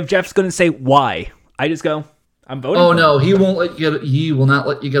if Jeff's going to say why, I just go, I'm voting. Oh no, he won't let you. He will not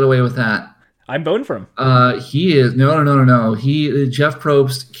let you get away with that. I'm voting for him. He is no. Jeff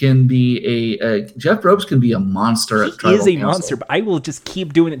Probst can be a monster. He is a monster, but I will just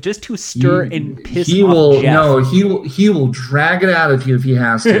keep doing it just to stir and piss he off will, Jeff. No, he will drag it out of you if he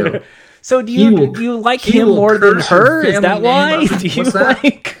has to. So do you like him more than her? Is that why?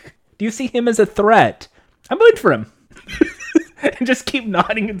 Do you see him as a threat? I'm voting for him. And just keep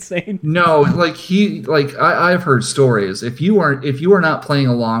nodding and saying no. I've heard stories. If you are not playing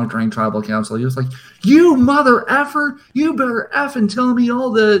along during tribal council, he was like, "You mother effer, you better effing tell me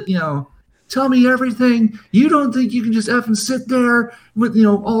all the tell me everything. You don't think you can just effing sit there with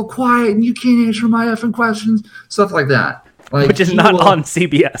all quiet and you can't answer my effing questions, stuff like that." Which is not on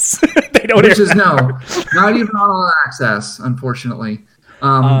CBS. They don't. Which is not even on All Access, unfortunately.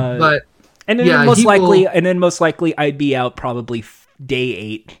 But. And then most likely, I'd be out probably day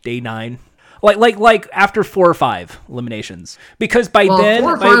 8, day 9, like after 4 or 5 eliminations, because by then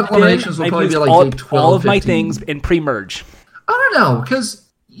I've used all of my things in pre-merge. I don't know, because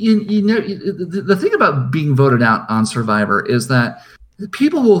the thing about being voted out on Survivor is that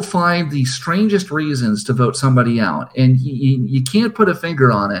people will find the strangest reasons to vote somebody out, and you can't put a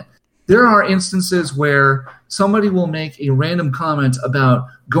finger on it. There are instances where somebody will make a random comment about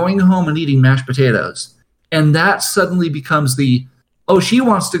going home and eating mashed potatoes, and that suddenly becomes she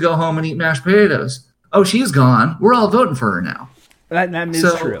wants to go home and eat mashed potatoes. Oh, she's gone. We're all voting for her now. That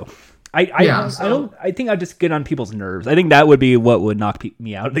is true. I think I'd just get on people's nerves. I think that would be what would knock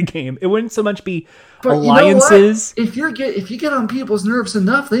me out of the game. It wouldn't so much be alliances. If you get on people's nerves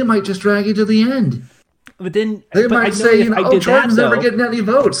enough, they might just drag you to the end. But then they might say, Jordan's never getting any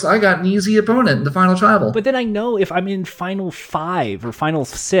votes. I got an easy opponent in the final tribal. But then I know if I'm in final 5 or final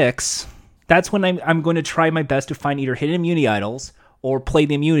 6, that's when I'm going to try my best to find either hidden immunity idols or play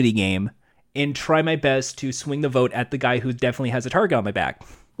the immunity game and try my best to swing the vote at the guy who definitely has a target on my back.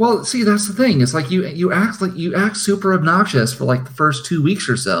 Well, see, that's the thing. It's like you act super obnoxious for like the first 2 weeks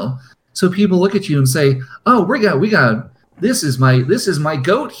or so. So people look at you and say, "Oh, we got this is my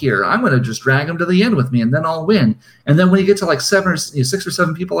goat here. I'm going to just drag him to the end with me, and then I'll win." And then when you get to like 6 or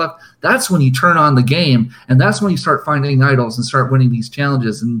 7 people left, that's when you turn on the game, and that's when you start finding idols and start winning these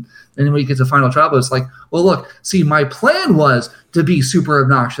challenges. And then when you get to final tribal, it's like, well, look, see, my plan was to be super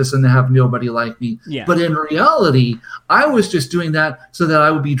obnoxious and to have nobody like me. Yeah. But in reality, I was just doing that so that I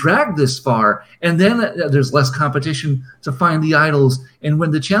would be dragged this far, and then there's less competition to find the idols and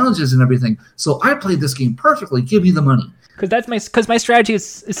win the challenges and everything. So I played this game perfectly. Give me the money. Because my strategy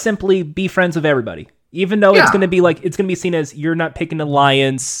is simply be friends with everybody, even though it's going to be seen as you're not picking an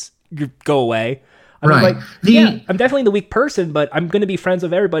alliance, you go away. Right. I'm definitely the weak person, but I'm going to be friends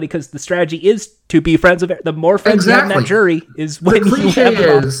with everybody because the strategy is to be friends with. The more friends you have in that jury is when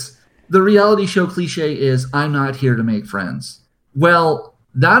the reality show cliche is I'm not here to make friends. Well,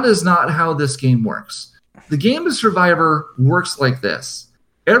 that is not how this game works. The game of Survivor works like this: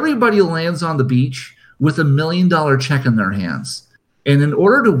 everybody lands on the beach with $1 million check in their hands. And in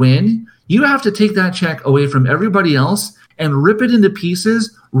order to win, you have to take that check away from everybody else and rip it into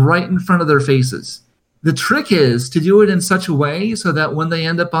pieces right in front of their faces. The trick is to do it in such a way so that when they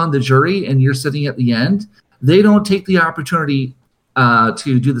end up on the jury and you're sitting at the end, they don't take the opportunity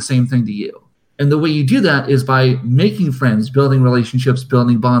to do the same thing to you. And the way you do that is by making friends, building relationships,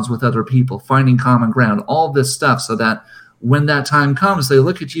 building bonds with other people, finding common ground, all this stuff, so that when that time comes, they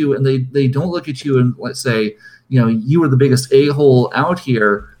look at you and they don't look at you and let's say, you are the biggest a-hole out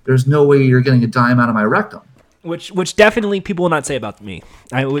here. There's no way you're getting a dime out of my rectum. Which definitely people will not say about me.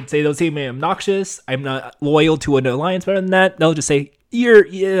 I would say they'll say I'm obnoxious. I'm not loyal to an alliance. Better than that, they'll just say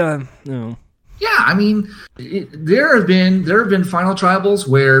no. Yeah, I mean, there have been final tribals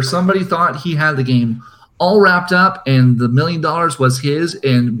where somebody thought he had the game all wrapped up and the $1 million was his,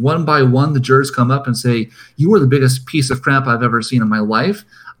 and one by one the jurors come up and say, "You are the biggest piece of crap I've ever seen in my life.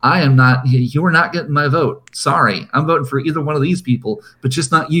 I am not. You are not getting my vote. Sorry, I'm voting for either one of these people, but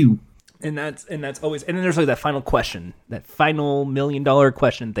just not you." And that's always. And then there's like that final question, that final $1 million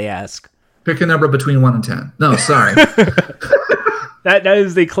question they ask. Pick a number between 1 and 10. No, sorry. That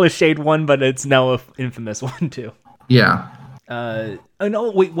is the cliched one, but it's now an infamous one too. Yeah.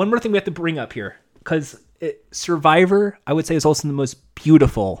 Wait. One more thing we have to bring up here, because Survivor, I would say, is also the most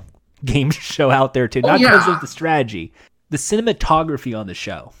beautiful game show out there too. Not because of the strategy, the cinematography on the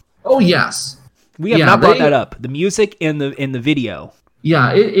show. Oh yes. We have not brought that up. The music and the video.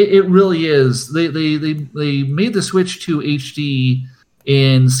 Yeah, it really is. They made the switch to HD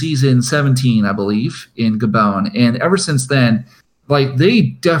in season 17, I believe, in Gabon, and ever since then, like, they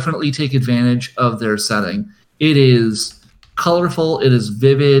definitely take advantage of their setting. It is colorful. It is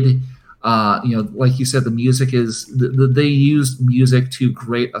vivid. Like you said, the music is. They use music to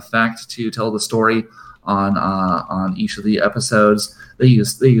great effect to tell the story on each of the episodes. They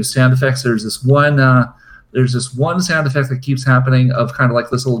use sound effects. There's this one sound effect that keeps happening of kind of like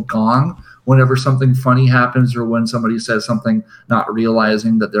this little gong whenever something funny happens or when somebody says something not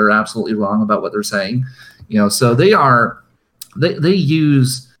realizing that they're absolutely wrong about what they're saying. So they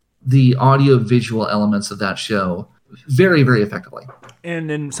use the audio visual elements of that show very, very effectively. And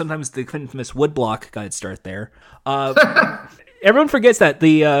then sometimes the infamous woodblock got its start there. Everyone forgets that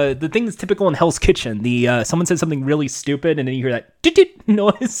the thing that's typical in Hell's Kitchen, someone says something really stupid and then you hear that doot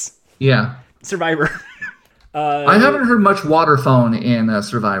noise. Yeah. Survivor. I haven't heard much waterphone in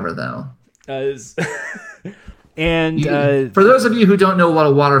Survivor though. And for those of you who don't know what a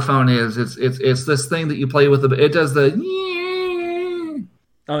waterphone is, it's this thing that you play with. It does the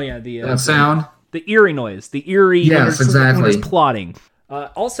that sound, the eerie noise, the eerie. Yes, exactly. Plotting.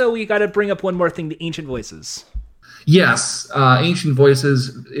 Also, we got to bring up one more thing: the Ancient Voices. Yes, Ancient Voices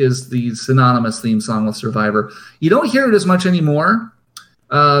is the synonymous theme song with Survivor. You don't hear it as much anymore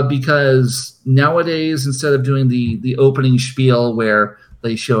because nowadays, instead of doing the opening spiel where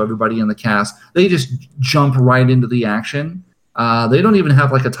they show everybody in the cast, they just jump right into the action. They don't even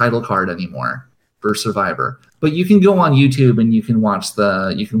have like a title card anymore for Survivor. But you can go on YouTube and you can watch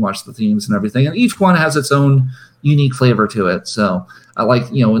the themes and everything, and each one has its own unique flavor to it. So,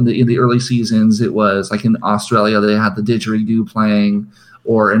 like in the early seasons, it was like in Australia they had the didgeridoo playing,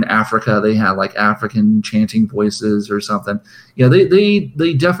 or in Africa they had like African chanting voices or something. Yeah, they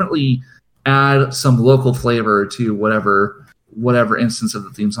definitely add some local flavor to whatever instance of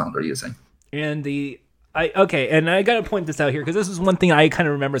the theme song they're using. And and I gotta point this out here because this is one thing I kind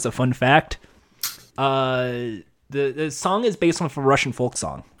of remember as a fun fact. The song is based off a Russian folk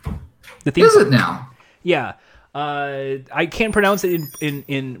song. The theme song. Is it now? Yeah. I can't pronounce it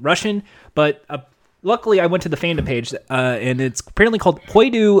in Russian, but luckily I went to the fandom page, and it's apparently called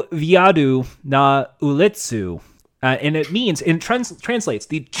Poidu Vyadu na Ulitsu. And it means, translates,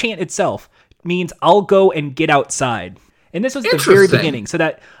 the chant itself means I'll go and get outside. And this was the very beginning. So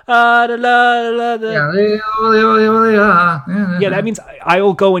that that means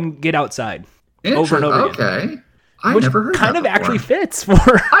I'll go and get outside. Over and over again. Okay. I never heard kind that of before. Actually fits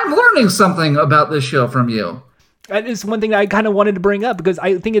for. I'm learning something about this show from you. That is one thing that I kind of wanted to bring up because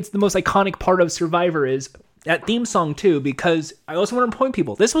I think it's the most iconic part of Survivor is that theme song too, because I also want to point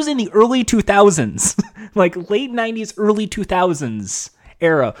people. This was in the early 2000s, like late 90s, early 2000s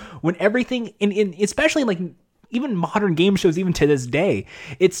era when everything especially like even modern game shows, even to this day,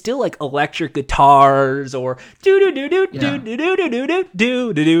 it's still like electric guitars or do do do do do do do do do do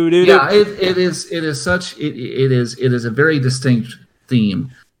do do do. Yeah, it is a very distinct theme,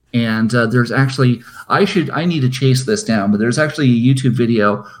 and there's actually I need to chase this down, but there's actually a YouTube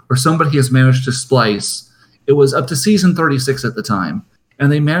video where somebody has managed to splice. It was up to season 36 at the time, and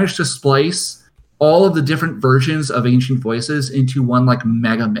they managed to splice all of the different versions of Ancient Voices into one like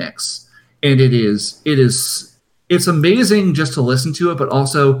mega mix, and it's amazing just to listen to it, but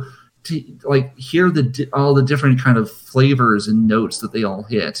also to like hear all the different kind of flavors and notes that they all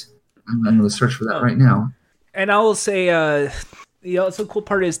hit. I'm going to search for that right now. And I will say, the cool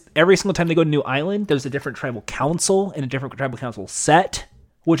part is every single time they go to a new island, there's a different tribal council and a different tribal council set,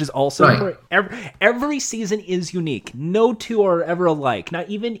 which is also right. Every season is unique. No two are ever alike. Not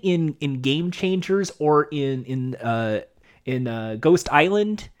even in Game Changers or in Ghost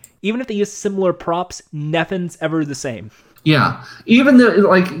Island. Even if they use similar props, nothing's ever the same. Yeah, even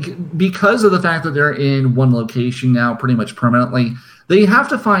because of the fact that they're in one location now, pretty much permanently, they have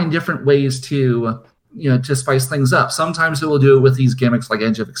to find different ways to spice things up. Sometimes they will do it with these gimmicks like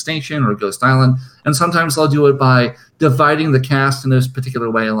Edge of Extinction or Ghost Island, and sometimes they'll do it by dividing the cast in this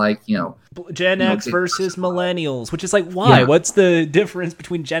particular way, like Gen X versus millennials, which is like, why? Yeah. What's the difference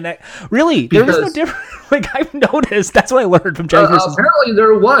between Gen X? Really, there is no difference. Like I've noticed, that's what I learned from Gen X. Apparently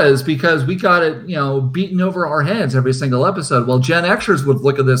there was, because we got it, beaten over our heads every single episode. Well, Gen Xers would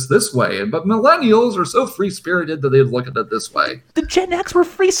look at this way, but millennials are so free spirited that they'd look at it this way. The Gen X were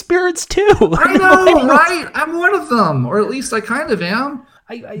free spirits too. I know, right? I'm one of them, or at least I kind of am.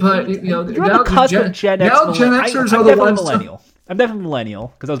 But you're on the cusp of Gen X. Now Gen Xers are the ones. I'm definitely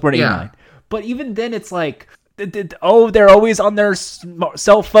millennial because I was born in 89. But even then, it's like, they're always on their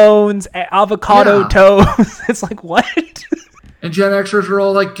cell phones, avocado toast. It's like, what? And Gen Xers are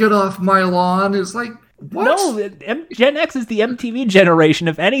all like, get off my lawn. It's like, what? No, Gen X is the MTV generation.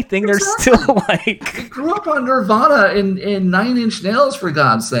 If anything, exactly. They're still like... We grew up on Nirvana and Nine Inch Nails, for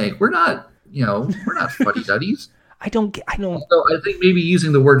God's sake. We're not fuddy-duddies. I don't. So I think maybe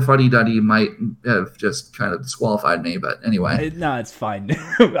using the word fuddy-duddy might have just kind of disqualified me, but anyway. No, it's fine.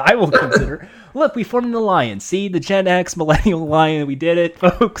 I will consider. Look, we formed an alliance. See, the Gen X Millennial Alliance. We did it,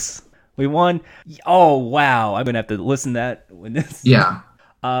 folks. We won. Oh, wow. I'm going to have to listen to that when this... Yeah.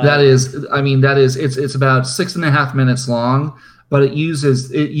 It's about 6.5 minutes long, but it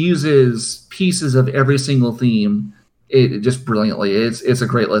uses pieces of every single theme. It just brilliantly. It's a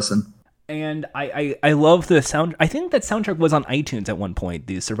great listen. And I love the sound. I think that soundtrack was on iTunes at one point,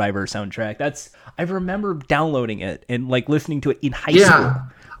 the Survivor soundtrack. I remember downloading it and like listening to it in high school.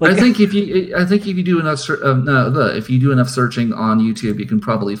 Like, I think if you do enough if you do enough searching on YouTube, you can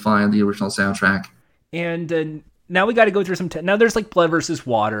probably find the original soundtrack. And now we got to go through some. Now there's like blood versus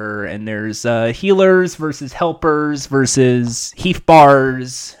water, and there's healers versus helpers versus Heath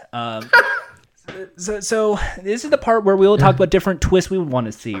bars. So this is the part where we'll talk about different twists we would want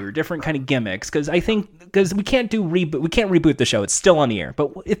to see or different kind of gimmicks, because we can't reboot the show. It's still on the air.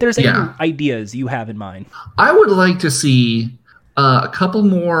 But if there's any ideas you have in mind, I would like to see a couple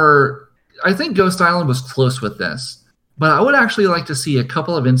more. I think Ghost Island was close with this, but I would actually like to see a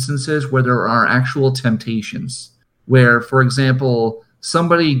couple of instances where there are actual temptations, where, for example,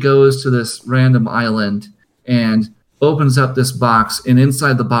 somebody goes to this random island and opens up this box, and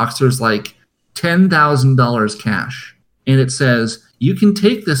inside the box there's like $10,000 cash, and it says, you can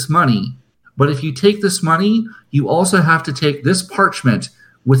take this money, but if you take this money, you also have to take this parchment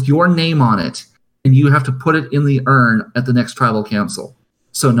with your name on it, and you have to put it in the urn at the next tribal council.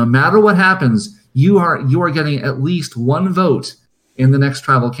 So no matter what happens, you are getting at least one vote in the next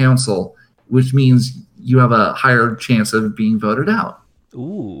tribal council, which means you have a higher chance of being voted out.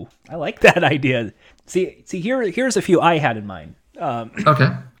 Ooh, I like that idea. See, here's a few I had in mind.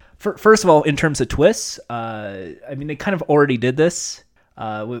 Okay. First of all, in terms of twists, I mean, they kind of already did this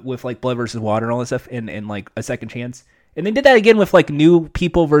with like blood versus water and all this stuff, and like a second chance, and they did that again with like new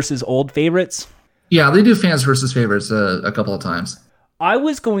people versus old favorites. Yeah, they do fans versus favorites a couple of times. I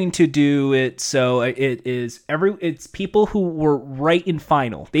was going to do it so it's people who were right in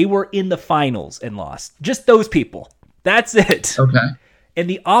final. They were in the finals and lost. Just those people. That's it. Okay. And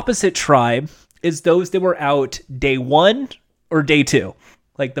the opposite tribe is those that were out day 1 or day 2.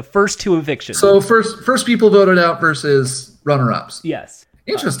 Like the first 2 evictions. So first people voted out versus runner-ups. Yes.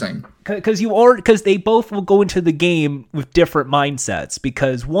 Interesting. Because they both will go into the game with different mindsets.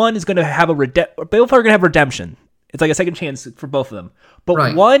 Because one is going to have both are going to have redemption. It's like a second chance for both of them.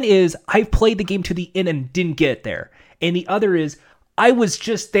 But one is, I've played the game to the end and didn't get there. And the other is, I was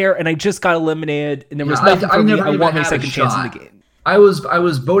just there and I just got eliminated and there was nothing for me. I want my second chance in the game. I was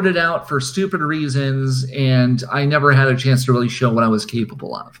voted out for stupid reasons, and I never had a chance to really show what I was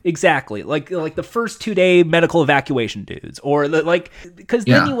capable of. Exactly, like the first 2-day medical evacuation dudes, or because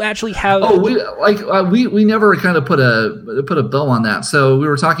then you actually have. Oh, we never kind of put a bow on that. So we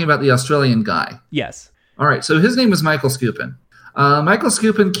were talking about the Australian guy. Yes. All right. So his name was Michael Skupin. Michael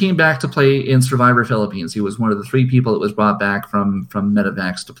Skupin came back to play in Survivor Philippines. He was one of the 3 people that was brought back from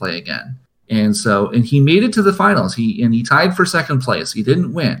Medivacs to play again. And he made it to the finals. He tied for second place. He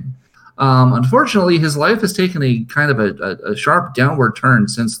didn't win. Unfortunately, his life has taken a kind of a sharp downward turn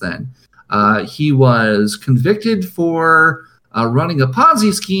since then. He was convicted for running a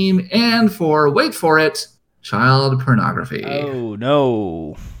Ponzi scheme and for, wait for it, child pornography. Oh,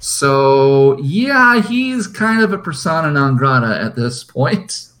 no. So, yeah, he's kind of a persona non grata at this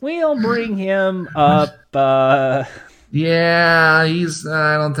point. We'll bring him up. Yeah,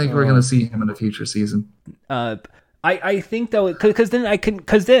 I don't think we're gonna see him in a future season. I think though, because then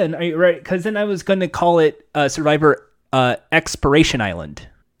I was gonna call it Survivor Expiration Island,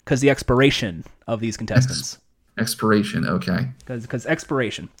 because the expiration of these contestants. Expiration, okay. Because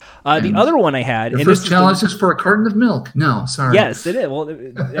expiration. The other one I had. The first challenge is for a carton of milk. No, sorry. Yes, it is. Well,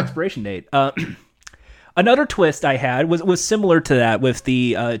 the expiration date. Another twist I had was similar to that with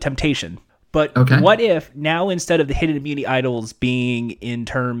the temptation. But what if now, instead of the hidden immunity idols being in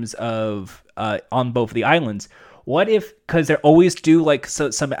terms of on both of the islands, what if, because they always do like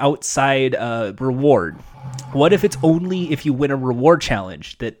some outside reward, what if it's only if you win a reward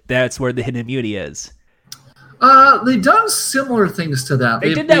challenge that's where the hidden immunity is? They've done similar things to that.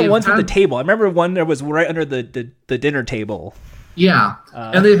 They did that once with the table. I remember one that was right under the dinner table. Yeah,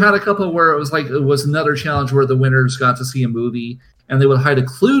 and they've had a couple where it was another challenge where the winners got to see a movie, and they would hide a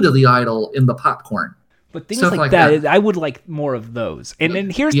clue to the idol in the popcorn. But things like that, I would like more of those. And then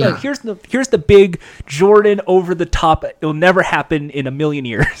here's the big Jordan over the top. It'll never happen in a million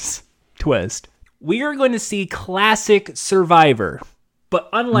years twist. We are going to see classic Survivor, but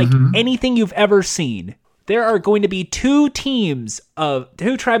unlike anything you've ever seen. There are going to be 2 tribes of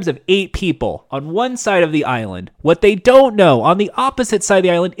 8 people on one side of the island. What they don't know on the opposite side of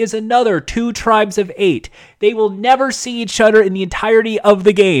the island is another 2 tribes of 8. They will never see each other in the entirety of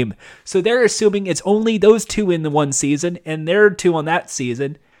the game. So they're assuming it's only those 2 in the one season and there are 2 on that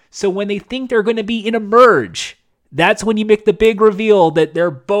season. So when they think they're going to be in a merge, that's when you make the big reveal that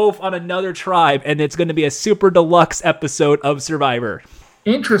they're both on another tribe and it's going to be a super deluxe episode of Survivor.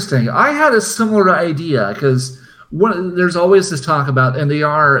 Interesting. I had a similar idea because there's always this talk about, and they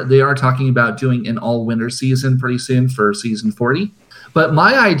are talking about doing an all-winter season pretty soon for season 40. But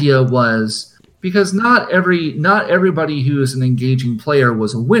my idea was, because not everybody who is an engaging player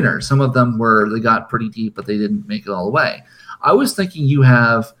was a winner. Some of them they got pretty deep, but they didn't make it all the way. I was thinking you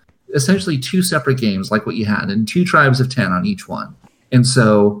have essentially 2 separate games like what you had, and 2 tribes of 10 on each one. And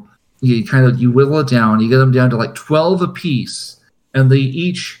so you whittle it down, you get them down to like 12 apiece, and they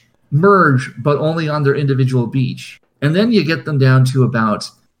each merge, but only on their individual beach. And then you get them down to about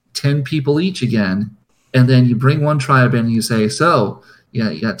 10 people each again, and then you bring one tribe in and you say, so, yeah,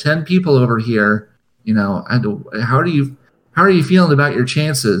 you got 10 people over here, how are you feeling about your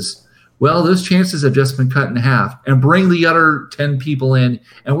chances? Well, those chances have just been cut in half, and bring the other 10 people in,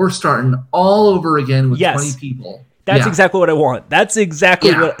 and we're starting all over again with 20 people. That's exactly what I want. That's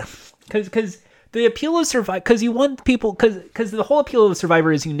exactly what, because the appeal of Survivor, because you want people, because the whole appeal of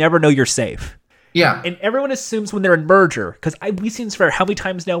Survivor is you never know you're safe. Yeah. And everyone assumes when they're in Merger, because we've seen Survivor how many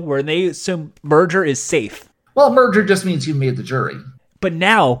times now where they assume Merger is safe. Well, Merger just means you made the jury. But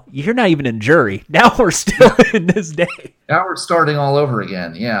now, you're not even in jury. Now we're still in this day. Now we're starting all over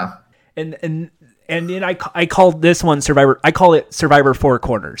again, yeah. And then I call this one Survivor, I call it Survivor Four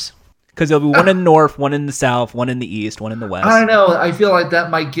Corners. Because there'll be one in the north, one in the south, one in the east, one in the west. I don't know. I feel like that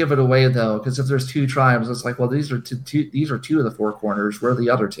might give it away, though, because if there's 2 tribes, it's like, well, these are two of the 4 corners. Where are the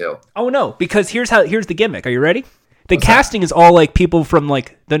other 2? Oh no! Because here's the gimmick. Are you ready? The casting is all like people from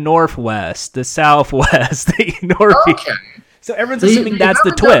like the northwest, the southwest, the northeast. Okay. So everyone's assuming that's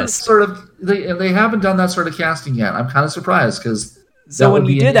the twist. They haven't done that sort of casting yet. I'm kind of surprised because. So when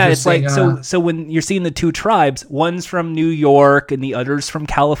you did that, it's like so when you're seeing the 2 tribes, one's from New York and the other's from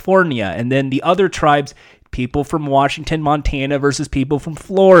California, and then the other tribes, people from Washington, Montana versus people from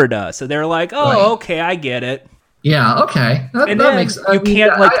Florida. So they're like, oh, okay, I get it. Yeah, okay. That makes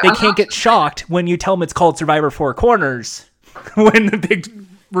they can't get shocked when you tell them it's called Survivor Four Corners when the big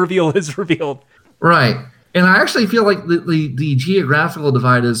reveal is revealed. Right. And I actually feel like the geographical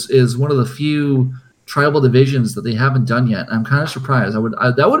divide is one of the few tribal divisions that they haven't done yet. I'm kind of surprised.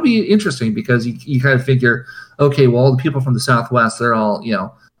 That would be interesting because you kind of figure, okay, well, all the people from the Southwest, they're all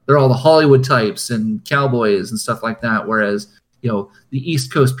the Hollywood types and cowboys and stuff like that. Whereas, the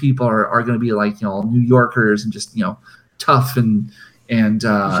East Coast people are going to be like, New Yorkers and just, tough and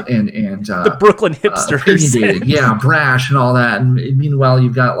the Brooklyn hipsters. Yeah. Brash and all that. And meanwhile,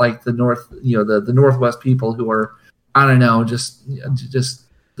 you've got like the North, the Northwest people who are, I don't know, just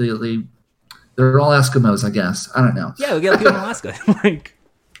they're all Eskimos, I guess. I don't know. Yeah, we got people in Alaska.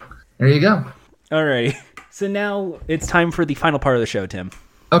 There you go. All right. So now it's time for the final part of the show, Tim.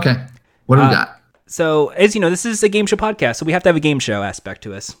 Okay. What do we got? So, as you know, this is a game show podcast, so we have to have a game show aspect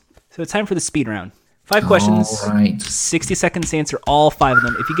to us. So it's time for the speed round. 5 questions. All right. 60 seconds to answer all 5 of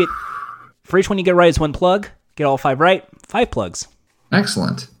them. For each one you get right is 1 plug. Get all 5 right, 5 plugs.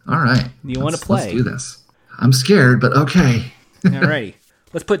 Excellent. All right. You want to play? Let's do this. I'm scared, but okay. All righty.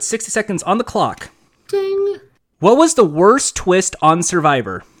 Let's put 60 seconds on the clock. Ding. What was the worst twist on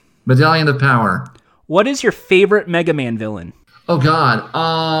Survivor? Medallion of Power. What is your favorite Mega Man villain? Oh, God.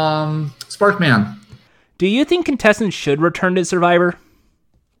 Sparkman. Do you think contestants should return to Survivor?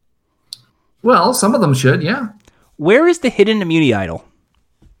 Well, some of them should, yeah. Where is the hidden immunity idol?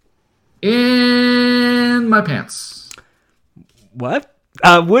 In my pants. What?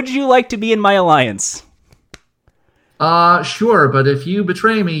 Would you like to be in my alliance? Sure, but if you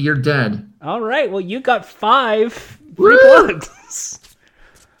betray me, you're dead. All right, well, you got 5 free plugs.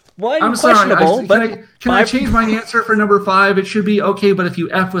 One I'm questionable, sorry. Can I change my answer for number 5? It should be okay, but if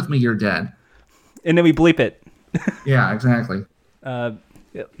you F with me, you're dead. And then we bleep it. Yeah, exactly.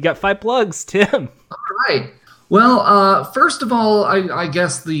 You got 5 plugs, Tim. All right. Well, first of all, I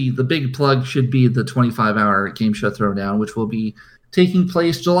guess the big plug should be the 25-hour game show throwdown, which will be taking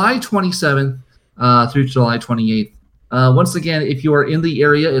place July 27th through July 28th. Once again, if you are in the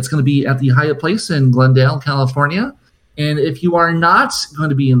area, it's going to be at the Hyatt Place in Glendale, California. And if you are not going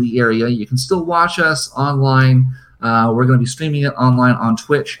to be in the area, you can still watch us online. We're going to be streaming it online on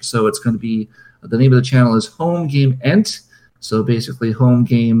Twitch. So it's going to be, the name of the channel is Home Game Ent. So basically Home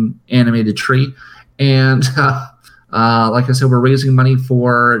Game Animated Tree. And like I said, we're raising money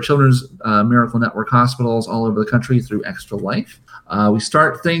for Children's Miracle Network hospitals all over the country through Extra Life. We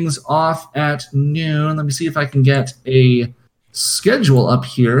start things off at noon. Let me see if I can get a schedule up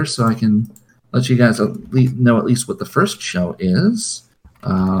here so I can let you guys know at least what the first show is.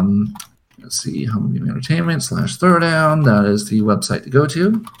 Let's see, Home Game Entertainment /Throwdown. That is the website to go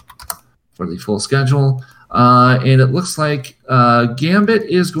to for the full schedule. And it looks like Gambit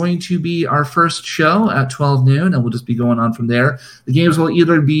is going to be our first show at 12 noon, and we'll just be going on from there. The games will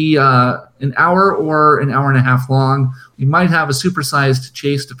either be an hour or an hour and a half long. We might have a supersized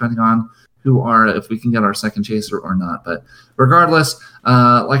chase, depending on if we can get our second chaser or not. But regardless,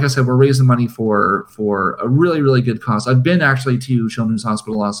 like I said, we're raising money for a really, really good cause. I've been actually to Children's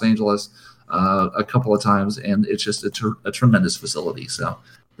Hospital Los Angeles a couple of times, and it's just a tremendous facility. So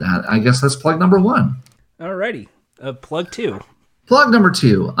I guess that's plug number one. Alrighty. Plug two. Plug number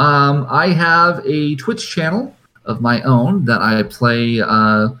two. I have a Twitch channel of my own that I play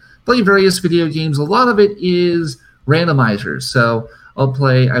various video games. A lot of it is randomizers. So I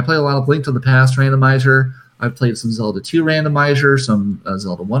play a lot of Link to the Past randomizer. I've played some Zelda 2 randomizer, some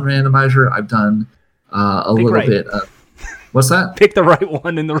Zelda 1 randomizer. I've done bit of... What's that? Pick the right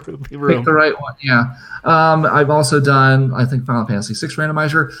one in the room. Pick the right one, yeah. I've also done, I think, Final Fantasy VI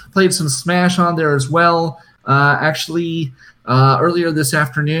randomizer. Played some Smash on there as well. Earlier this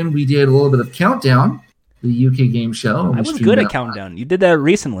afternoon, we did a little bit of Countdown, the UK game show. I was good at Countdown. You did that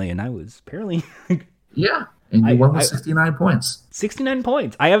recently, and I was apparently... Yeah, and you won with 69 points. 69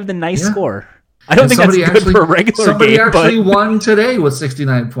 points. I have the nice score. I don't think that's good for a regular game. Somebody actually won today with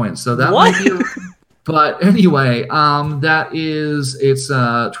 69 points, so that might be... But anyway, it's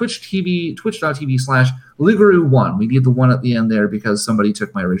twitch.tv/Lugaroo1. We need the one at the end there because somebody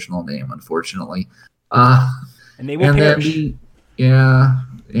took my original name, unfortunately. And they will perish.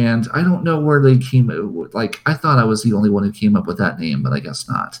 And I don't know where they came. I thought I was the only one who came up with that name, but I guess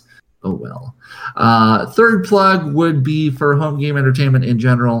not. Oh well. Third plug would be for Home Game Entertainment in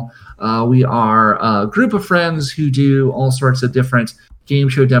general. We are a group of friends who do all sorts of different game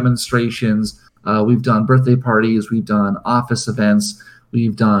show demonstrations. We've done birthday parties, we've done office events,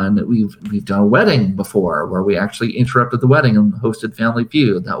 we've done a wedding before where we actually interrupted the wedding and hosted Family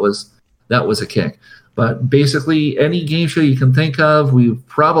Feud. That was a kick. But basically, any game show you can think of, we've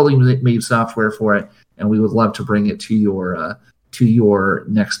probably made software for it, and we would love to bring it to your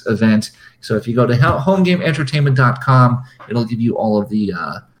next event. So if you go to homegameentertainment.com, it'll give you all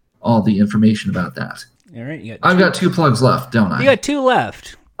the information about that. All right, I've got 2 plugs left, don't I? You got 2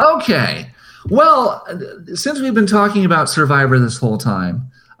 left. Okay. Well, since we've been talking about Survivor this whole time,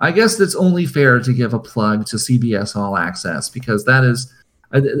 I guess it's only fair to give a plug to CBS All Access because that is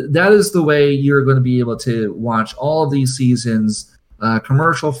the way you're going to be able to watch all of these seasons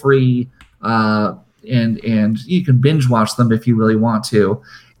commercial free, and you can binge watch them if you really want to.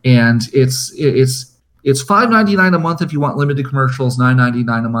 And it's $5.99 a month if you want limited commercials,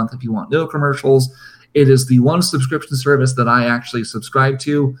 $9.99 a month if you want no commercials. It is the one subscription service that I actually subscribe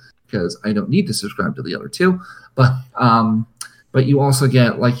to, because I don't need to subscribe to the other 2. But you also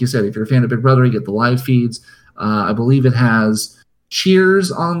get, like you said, if you're a fan of Big Brother, you get the live feeds. I believe it has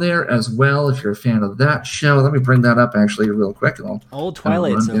Cheers on there as well, if you're a fan of that show. Let me bring that up actually real quick. And old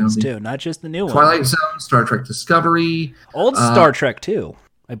Twilight Zones too, not just the new one. Twilight Zone, Star Trek Discovery. Old Star Trek too.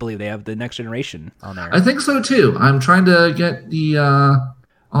 I believe they have the Next Generation on there. I think so too. I'm trying to get the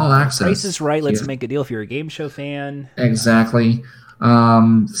All Access. Price is Right. Let's make a deal if you're a game show fan. Exactly.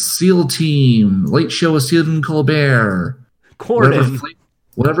 SEAL Team, Late Show with Stephen Colbert. Gordon.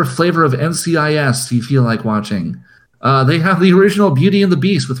 Whatever flavor of NCIS you feel like watching. They have the original Beauty and the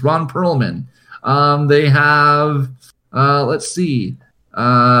Beast with Ron Perlman. They have, let's see,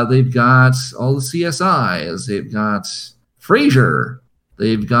 they've got all the CSIs. They've got Frasier.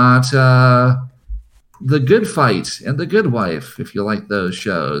 They've got The Good Fight and The Good Wife, if you like those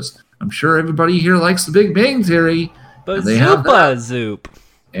shows. I'm sure everybody here likes The Big Bang Theory. Bazoopa Zoop.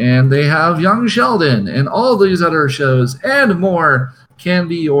 And they have Young Sheldon and all these other shows and more can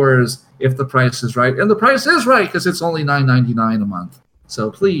be yours if the price is right. And the price is right because it's only $9.99 a month. So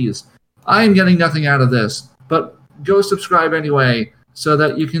please, I'm getting nothing out of this, but go subscribe anyway so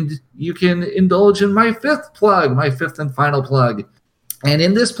that you can indulge in my 5th plug, my 5th and final plug. And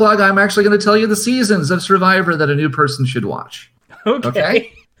in this plug, I'm actually going to tell you the seasons of Survivor that a new person should watch.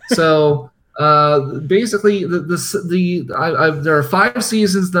 Okay? So basically, there are 5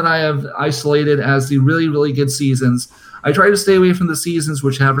 seasons that I have isolated as the really, really good seasons. I try to stay away from the seasons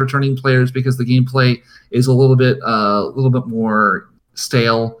which have returning players because the gameplay is a little bit more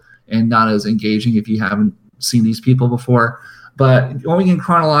stale and not as engaging if you haven't seen these people before. But going in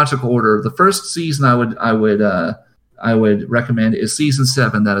chronological order, the first season I would recommend is season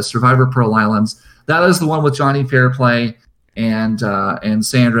 7. That is Survivor Pearl Islands. That is the one with Johnny Fairplay and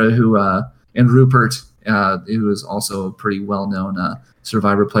Sandra and Rupert, who is also a pretty well-known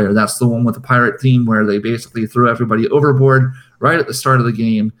Survivor player. That's the one with the pirate theme where they basically throw everybody overboard right at the start of the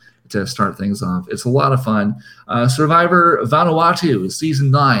game. to start things off. It's a lot of fun. Survivor Vanuatu,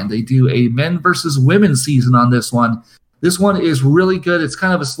 season 9. They do a men versus women season on this one. This one is really good. It's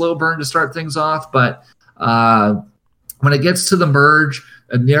kind of a slow burn to start things off, but when it gets to the merge,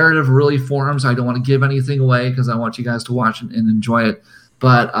 a narrative really forms. I don't want to give anything away because I want you guys to watch it and enjoy it,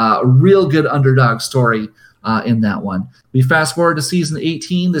 but a real good underdog story in that one. We fast forward to season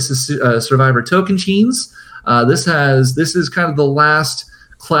 18. This is Survivor Tocantins. This is kind of the last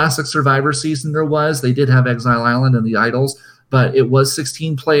classic Survivor season there was. They did have Exile Island and the Idols, but it was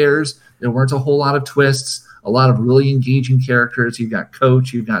 16 players. There weren't a whole lot of twists, a lot of really engaging characters. You've got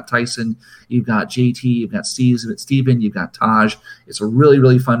Coach, you've got Tyson, you've got JT, you've got Steven, you've got Taj. It's a really,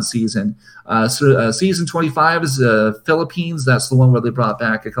 really fun season. Season 25 is Philippines. That's the one where they brought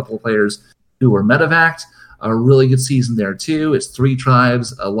back a couple of players who were medevacked. A really good season there, too. It's 3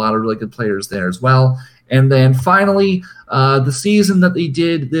 tribes, a lot of really good players there as well. And then finally, the season that they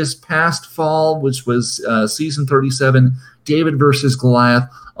did this past fall, which was season 37, David versus Goliath.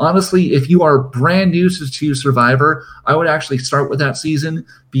 Honestly, if you are brand new to Survivor, I would actually start with that season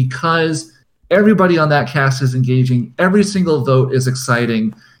because everybody on that cast is engaging. Every single vote is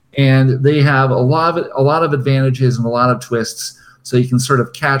exciting, and they have a lot of advantages and a lot of twists, so you can sort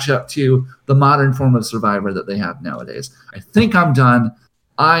of catch up to the modern form of Survivor that they have nowadays. I think I'm done.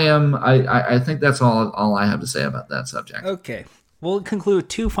 I think that's all I have to say about that subject. Okay. We'll conclude with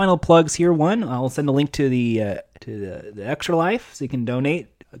 2 final plugs here. One, I'll send a link to the Extra Life so you can donate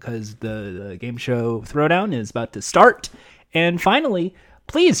because the game show Throwdown is about to start. And finally,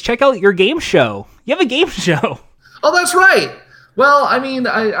 please check out your game show. You have a game show. Oh, that's right. Well, I mean,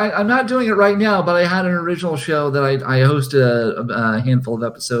 I'm not doing it right now, but I had an original show that I hosted a handful of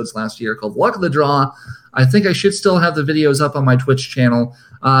episodes last year called Luck of the Draw. I think I should still have the videos up on my Twitch channel.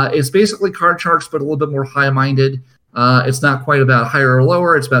 It's basically card sharks, but a little bit more high-minded. It's not quite about higher or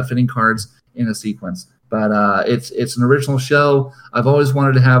lower. It's about fitting cards in a sequence. But it's an original show. I've always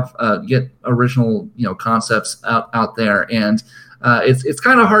wanted to have get original concepts out there, and it's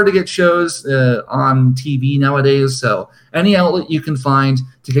kind of hard to get shows on TV nowadays. So any outlet you can find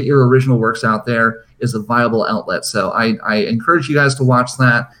to get your original works out there is a viable outlet. So I encourage you guys to watch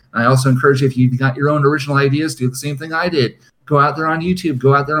that. I also encourage you, if you've got your own original ideas, do the same thing I did. Go out there on YouTube,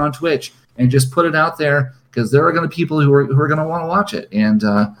 go out there on Twitch, and just put it out there because there are going to be people who are going to want to watch it. And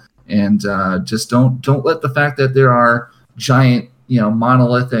just don't let the fact that there are giant,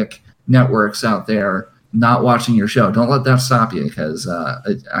 monolithic networks out there not watching your show. Don't let that stop you because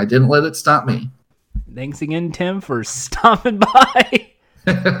I didn't let it stop me. Thanks again, Tim, for stopping by.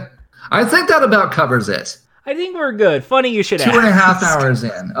 I think that about covers it. I think we're good. Funny you should ask. 2.5 hours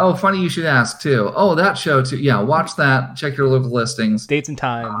in. Oh, funny you should ask, too. Oh, that show, too. Yeah, watch that. Check your local listings. Dates and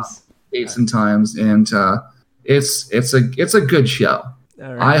times. And it's a good show.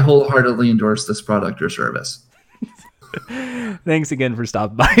 Right. I wholeheartedly endorse this product or service. Thanks again for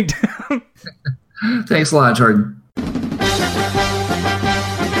stopping by. Thanks a lot, Jordan.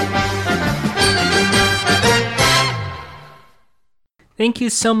 Thank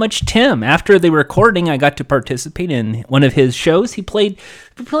you so much, Tim. After the recording, I got to participate in one of his shows. We played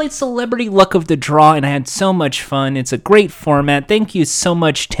Celebrity Luck of the Draw, and I had so much fun. It's a great format. Thank you so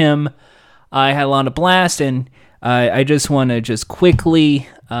much, Tim. I had a lot of blast, and I just want to quickly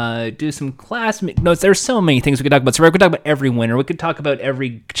do some class notes. There's so many things we could talk about. So we could talk about every winner. We could talk about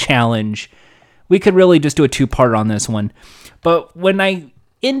every challenge. We could really just do a 2-parter on this one. But when I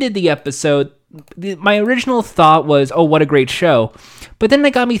ended the episode, my original thought was, oh, what a great show. But then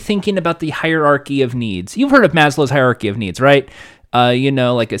it got me thinking about the hierarchy of needs. You've heard of Maslow's hierarchy of needs, right?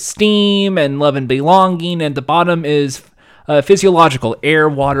 Like esteem and love and belonging. At the bottom is physiological, air,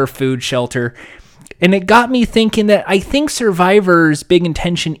 water, food, shelter. And it got me thinking that I think Survivor's big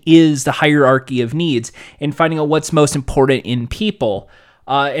intention is the hierarchy of needs and finding out what's most important in people.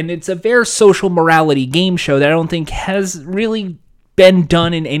 And it's a very social morality game show that I don't think has really been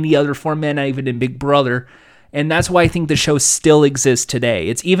done in any other format, not even in Big Brother. And that's why I think the show still exists today.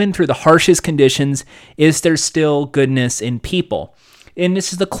 It's even through the harshest conditions, is there still goodness in people? And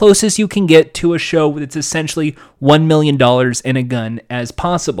this is the closest you can get to a show that's essentially $1 million and a gun as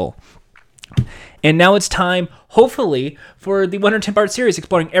possible. And now it's time, hopefully, for the 110-part series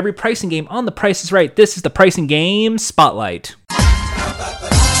exploring every pricing game on The Price is Right. This is the Pricing Game Spotlight.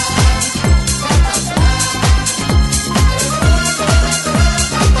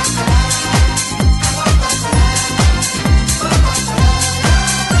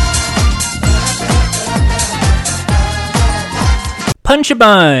 Punch a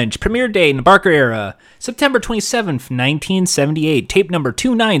Bunch, premiere date in the Barker era, September 27th, 1978. Tape number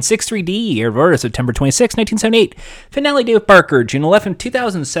 2963D. Air of Order, September 26th, 1978. Finale day with Barker, June 11th,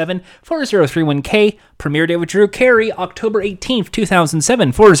 2007. 4031K. Premiere day with Drew Carey, October 18th,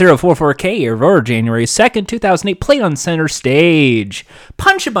 2007. 4044K. Air of Order, January 2nd, 2008. Played on center stage.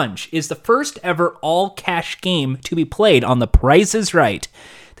 Punch-a-Bunch is the first ever all-cash game to be played on The Price is Right.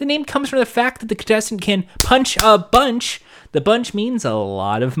 The name comes from the fact that the contestant can punch a bunch. The bunch means a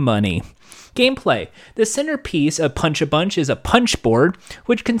lot of money. Gameplay. The centerpiece of Punch-a-Bunch is a punch board,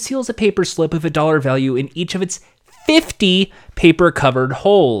 which conceals a paper slip with a dollar value in each of its 50 paper-covered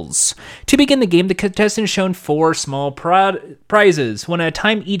holes. To begin the game, the contestant is shown 4 small prizes, one at a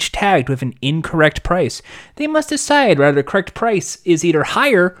time, each tagged with an incorrect price. They must decide whether the correct price is either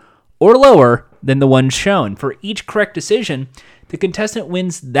higher or lower than the one shown. For each correct decision, the contestant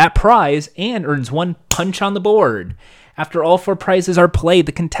wins that prize and earns 1 punch on the board. After all 4 prizes are played,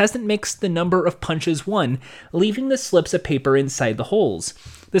 the contestant makes the number of punches won, leaving the slips of paper inside the holes.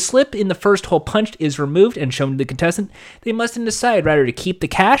 The slip in the first hole punched is removed and shown to the contestant. They must then decide whether to keep the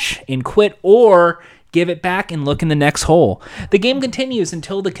cash and quit or give it back and look in the next hole. The game continues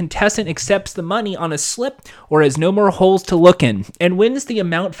until the contestant accepts the money on a slip or has no more holes to look in and wins the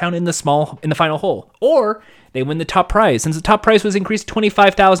amount found in the final hole. Or they win the top prize. Since the top prize was increased to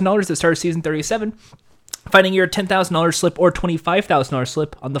 $25,000 at the start of season 37, finding your $10,000 slip or $25,000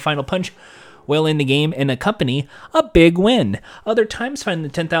 slip on the final punch will end the game and accompany a big win. Other times, finding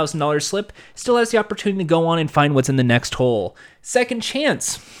the $10,000 slip still has the opportunity to go on and find what's in the next hole. Second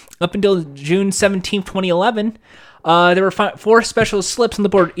chance. Up until June 17, 2011, there were 4 special slips on the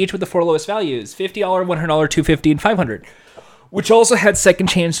board, each with the 4 lowest values, $50, $100, $250, and $500, which also had second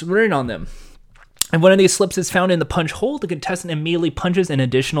chance written on them. If one of these slips is found in the punch hole, the contestant immediately punches an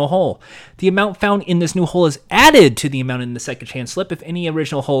additional hole. The amount found in this new hole is added to the amount in the second chance slip. If any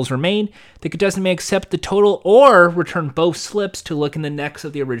original holes remain, the contestant may accept the total or return both slips to look in the next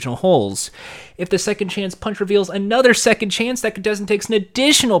of the original holes. If the second chance punch reveals another second chance, that contestant takes an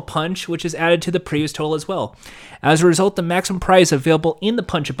additional punch, which is added to the previous total as well. As a result, the maximum prize available in the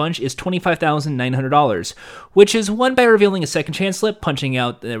Punch-a-Bunch is $25,900, which is won by revealing a second chance slip, punching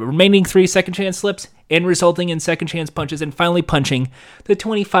out the remaining 3 second chance slips, and resulting in second chance punches, and finally punching the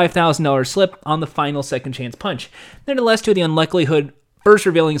 $25,000 slip on the final second chance punch. Nonetheless, to the unlikelihood first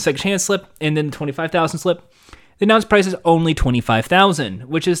revealing a second chance slip and then the $25,000 slip, the announced price is only $25,000,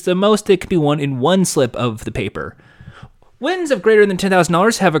 which is the most that could be won in one slip of the paper. Wins of greater than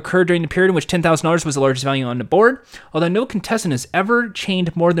 $10,000 have occurred during the period in which $10,000 was the largest value on the board, although no contestant has ever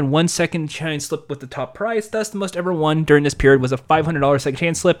chained more than 1 second chance slip with the top prize. Thus, the most ever won during this period was a $500 second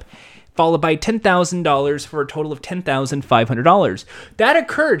chance slip, followed by $10,000 for a total of $10,500. That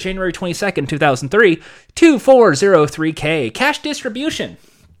occurred January 22nd, 2003, 2403K. Cash distribution.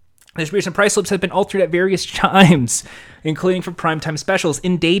 Distribution price slips have been altered at various times, including for primetime specials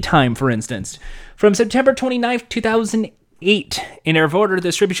in daytime, for instance. From September 29th, 2008, in Air of Order, the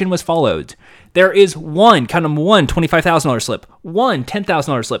distribution was followed. There is one, count them, one $25,000 slip, one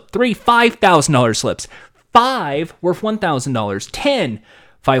 $10,000 slip, 3 $5,000 slips, 5 worth $1,000, 10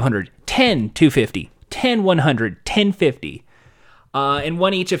 $500, 10 $250, 10 $100, 10 $50, and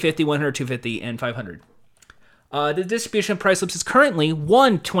one each of $50, $100, $250, and $500. The distribution of price slips is currently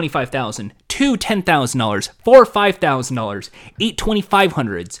 1 $25,000, 2 $10,000, 4 $5,000, 8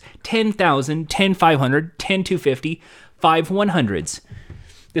 $2,500s, 10,000, 10 $500, 10 $250, 5 $100s.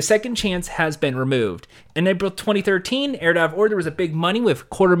 The second chance has been removed. In April 2013, Air Out of Order was a big money with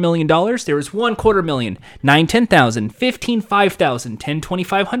 $250,000. There was 1 $250,000, 9 $10,000, 15 $5,000, 10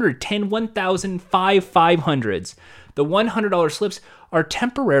 $2,500, 10 $1,000, 5 $500s. The $100 slips are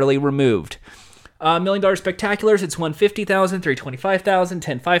temporarily removed. $1 million spectaculars, it's 1 $50,000, 3 $25,000,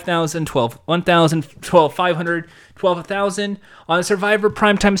 10 $5,000, 12 $1,000, 12 $500, 12 $1,000. On a Survivor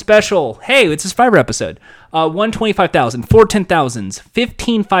Primetime Special, hey, it's a Survivor episode. 1 $25,000, 4 $10,000s,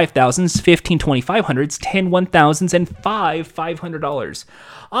 15 $5,000s, 15 $2,500s, 10 $1,000s, and 5 $500.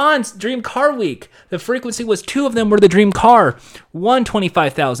 On Dream Car Week, the frequency was 2 of them were the Dream Car. 1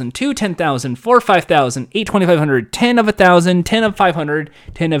 $25,000, 2 $10,000, 4 $5,000, 8 $2,500, 10 of $1,000, 10 of $500,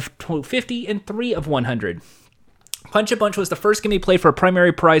 10 of $250, and 3 of $100. Punch-a-Bunch was the first game they played for a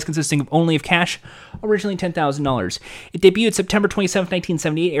primary prize consisting only of cash, originally $10,000. It debuted September 27,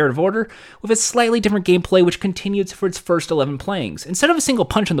 1978, Air of Order, with a slightly different gameplay which continued for its first 11 playings. Instead of a single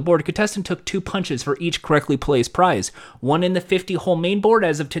punch on the board, a contestant took 2 punches for each correctly placed prize, one in the 50-hole main board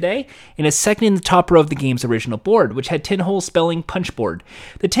as of today, and a second in the top row of the game's original board, which had 10 holes spelling punch board.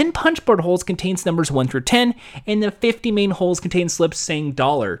 The 10 punch board holes contains numbers 1 through 10, and the 50 main holes contain slips saying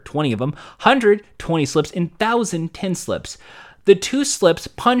 $, 20 of them, 100, 20 slips, and 1,000, 10 slips. The two slips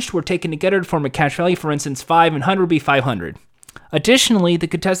punched were taken together to form a cash value. For instance, 5 and 100 would be 500. Additionally, the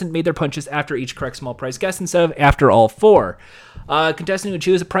contestant made their punches after each correct small price guess instead of after all four. Contestant would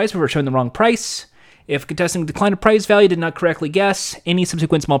choose a price before showing the wrong price. If a contestant declined a prize value, did not correctly guess any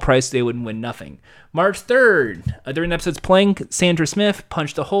subsequent small price, they would win nothing. March 3rd, during the episode's playing, Sandra Smith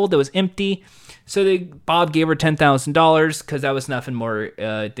punched a hole that was empty. So Bob gave her $10,000 because that was nothing more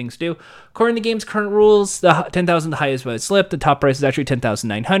things to do. According to the game's current rules, the $10,000 the highest by a slip. The top price is actually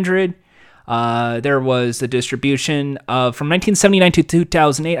 $10,900. There was the distribution from 1979 to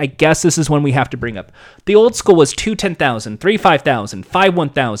 2008. I guess this is one we have to bring up. The old school was 2 $10,000, 3 $5,000, 5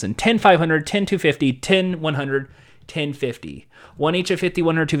 $1,000, 10 $500, 10 $250, 10 $100, 10 $50. One each of 50,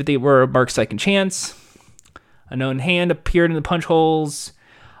 100, 250 were marked second chance. A known hand appeared in the punch holes.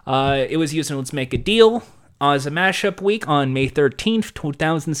 It was used in Let's Make a Deal as a mashup week on May 13th,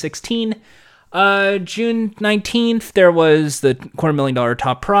 2016. June 19th, there was the $250,000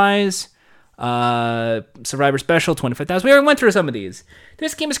 top prize. Survivor Special, 25,000. We already went through some of these.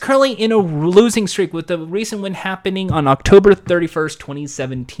 This game is currently in a losing streak, with the recent win happening on October 31st,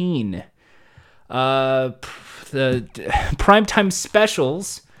 2017. The primetime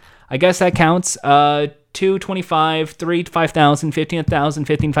specials, I guess that counts. 2, 25, 3, 5,000, 15,000,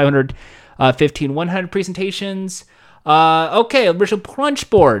 15,500, 15,100 presentations. Okay, original Punch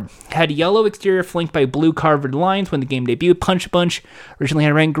Board had yellow exterior flanked by blue carved lines when the game debuted. Punch Bunch originally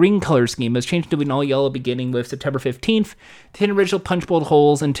had a red green color scheme. It was changed to an all yellow beginning with September 15th. 10 original Punch Board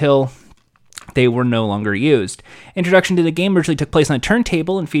holes until they were no longer used. Introduction to the game originally took place on a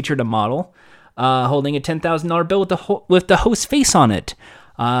turntable and featured a model holding a $10,000 bill with the host face on it.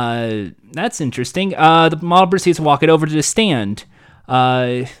 That's interesting. The model proceeds to walk it over to the stand.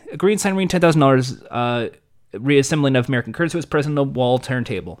 A green sign reading $10,000 reassembling of American currency was present on the wall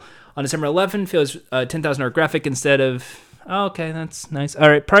turntable. On December 11th, it was a $10,000 graphic instead of... Oh, okay, that's nice. All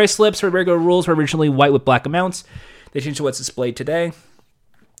right, price slips for regular rules were originally white with black amounts. They changed to what's displayed today.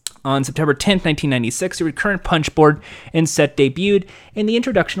 On September 10th, 1996, the recurrent punch board and set debuted, and the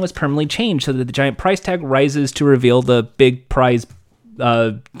introduction was permanently changed so that the giant price tag rises to reveal the big prize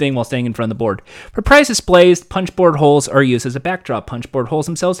thing while staying in front of the board. For prize displays, punch board holes are used as a backdrop. Punch board holes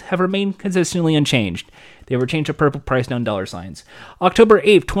themselves have remained consistently unchanged. They were changed to purple price down dollar signs. October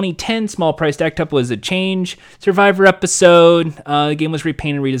 8th, 2010, small price decked up was a change. Survivor episode. The game was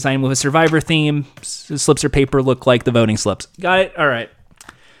repainted and redesigned with a Survivor theme. The slips or paper look like the voting slips. Got it? All right.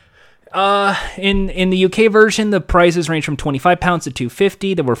 In the UK version, the prizes range from £25 to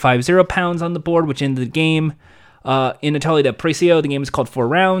 £250. There were 50 pounds on the board, which ended the game. In Italia del Precio, the game is called 4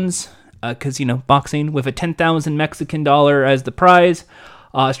 rounds, because, boxing, with a 10,000 Mexican dollar as the prize.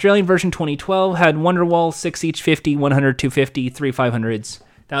 Australian version 2012 had Wonderwall, 6 each, 50, 100, 250, 3 500s,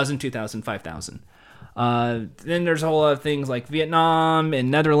 1,000, 2,000, 5,000. Then there's a whole lot of things like Vietnam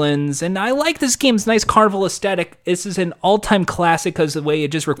and Netherlands, and I like this game's nice carnival aesthetic. This is an all-time classic because of the way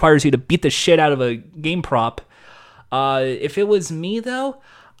it just requires you to beat the shit out of a game prop. If it was me, though,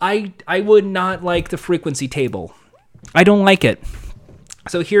 I would not like the frequency table. I don't like it.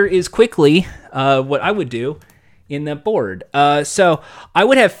 So here is quickly what I would do in the board. So I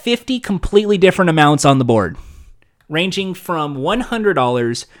would have 50 completely different amounts on the board, ranging from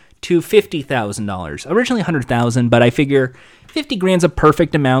 $100 to $50,000. Originally $100,000, but I figure 50 grand's a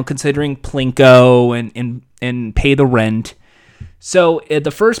perfect amount considering Plinko and pay the rent. So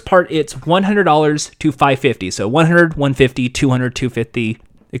the first part, it's $100 to $550. So 100, 150, 200, 250,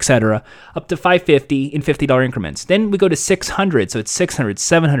 etc. Up to $550 in $50 increments. Then we go to 600. So it's 600,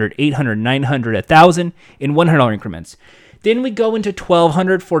 700, 800, 900, 1,000 in $100 increments. Then we go into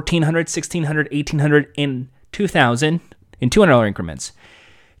 1,200, 1,400, 1,600, 1,800, and 2,000 in $200 increments.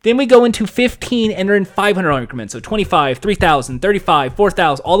 Then we go into 15 and they're in $500 increments. So 25, 3,000, 35,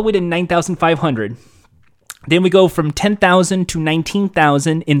 4,000, all the way to 9,500. Then we go from 10,000 to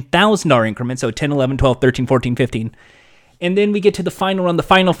 19,000 in $1,000 increments. So 10, 11, 12, 13, 14, 15. And then we get to the final run, the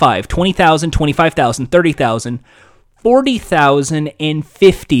final 5, 20,000, 25,000, 30,000, 40,000, and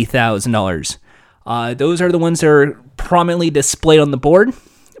 $50,000. Those are the ones that are prominently displayed on the board.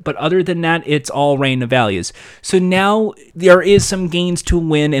 But other than that, it's all range of values. So now there is some gains to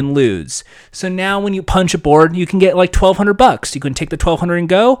win and lose. So now when you punch a board, you can get like $1,200. You can take the $1,200 and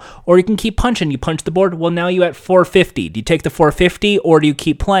go, or you can keep punching. You punch the board. Well, now you're at $450. Do you take the $450 or do you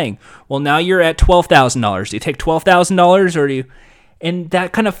keep playing? Well, now you're at $12,000. Do you take $12,000 or do you? And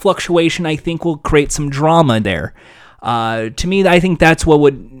that kind of fluctuation, I think, will create some drama there. To me, I think that's what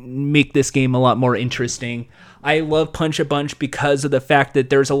would make this game a lot more interesting. I love Punch a Bunch because of the fact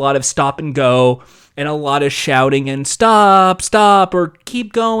that there's a lot of stop and go and a lot of shouting and stop, or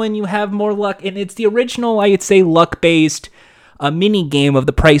keep going, you have more luck. And it's the original, I'd say, luck-based a mini game of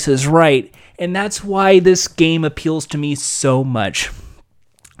The Price is Right. And that's why this game appeals to me so much.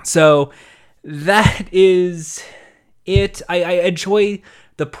 So that is it. I enjoy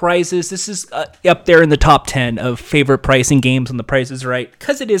the prizes. This is up there in the top 10 of favorite pricing games on The Price is Right,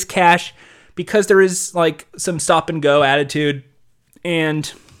 because it is cash, because there is like some stop and go attitude,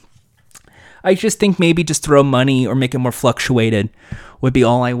 and I just think maybe just throw money or make it more fluctuated would be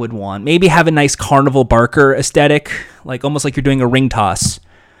all I would want. Maybe have a nice Carnival Barker aesthetic, like almost like you're doing a ring toss.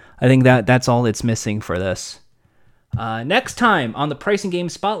 I think that's all it's missing for this. Next time on the Pricing Game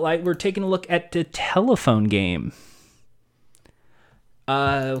Spotlight, we're taking a look at the telephone game.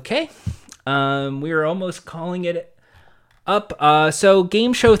 Okay. We are almost calling it up. So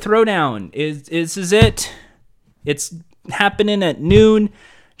Game Show Throwdown is it. It's happening at noon,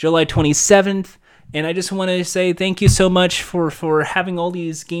 July 27th. And I just want to say thank you so much for having all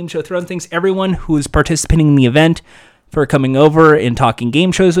these Game Show Throwdown things. Everyone who is participating in the event, for coming over and talking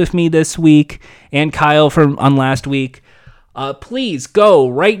game shows with me this week, and Kyle on last week. Please go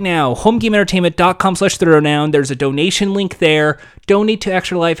right now, homegameentertainment.com/throwdown. There's a donation link there. Donate to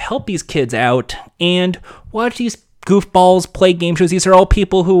Extra Life, help these kids out, and watch these goofballs play game shows. These are all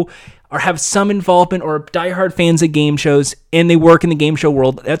people who have some involvement or diehard fans of game shows, and they work in the game show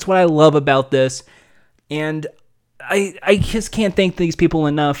world. That's what I love about this. And I just can't thank these people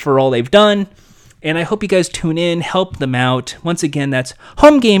enough for all they've done. And I hope you guys tune in, help them out. Once again, that's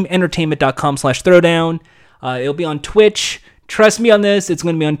homegameentertainment.com/throwdown. It'll be on Twitch. Trust me on this. It's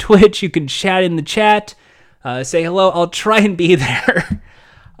going to be on Twitch. You can chat in the chat. Say hello. I'll try and be there.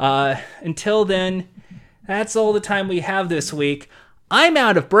 Until then, that's all the time we have this week. I'm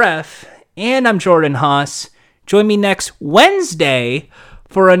out of breath, and I'm Jordan Haas. Join me next Wednesday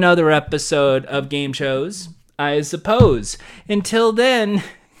for another episode of Game Shows, I suppose. Until then,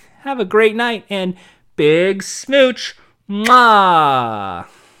 have a great night, and big smooch. Mwah!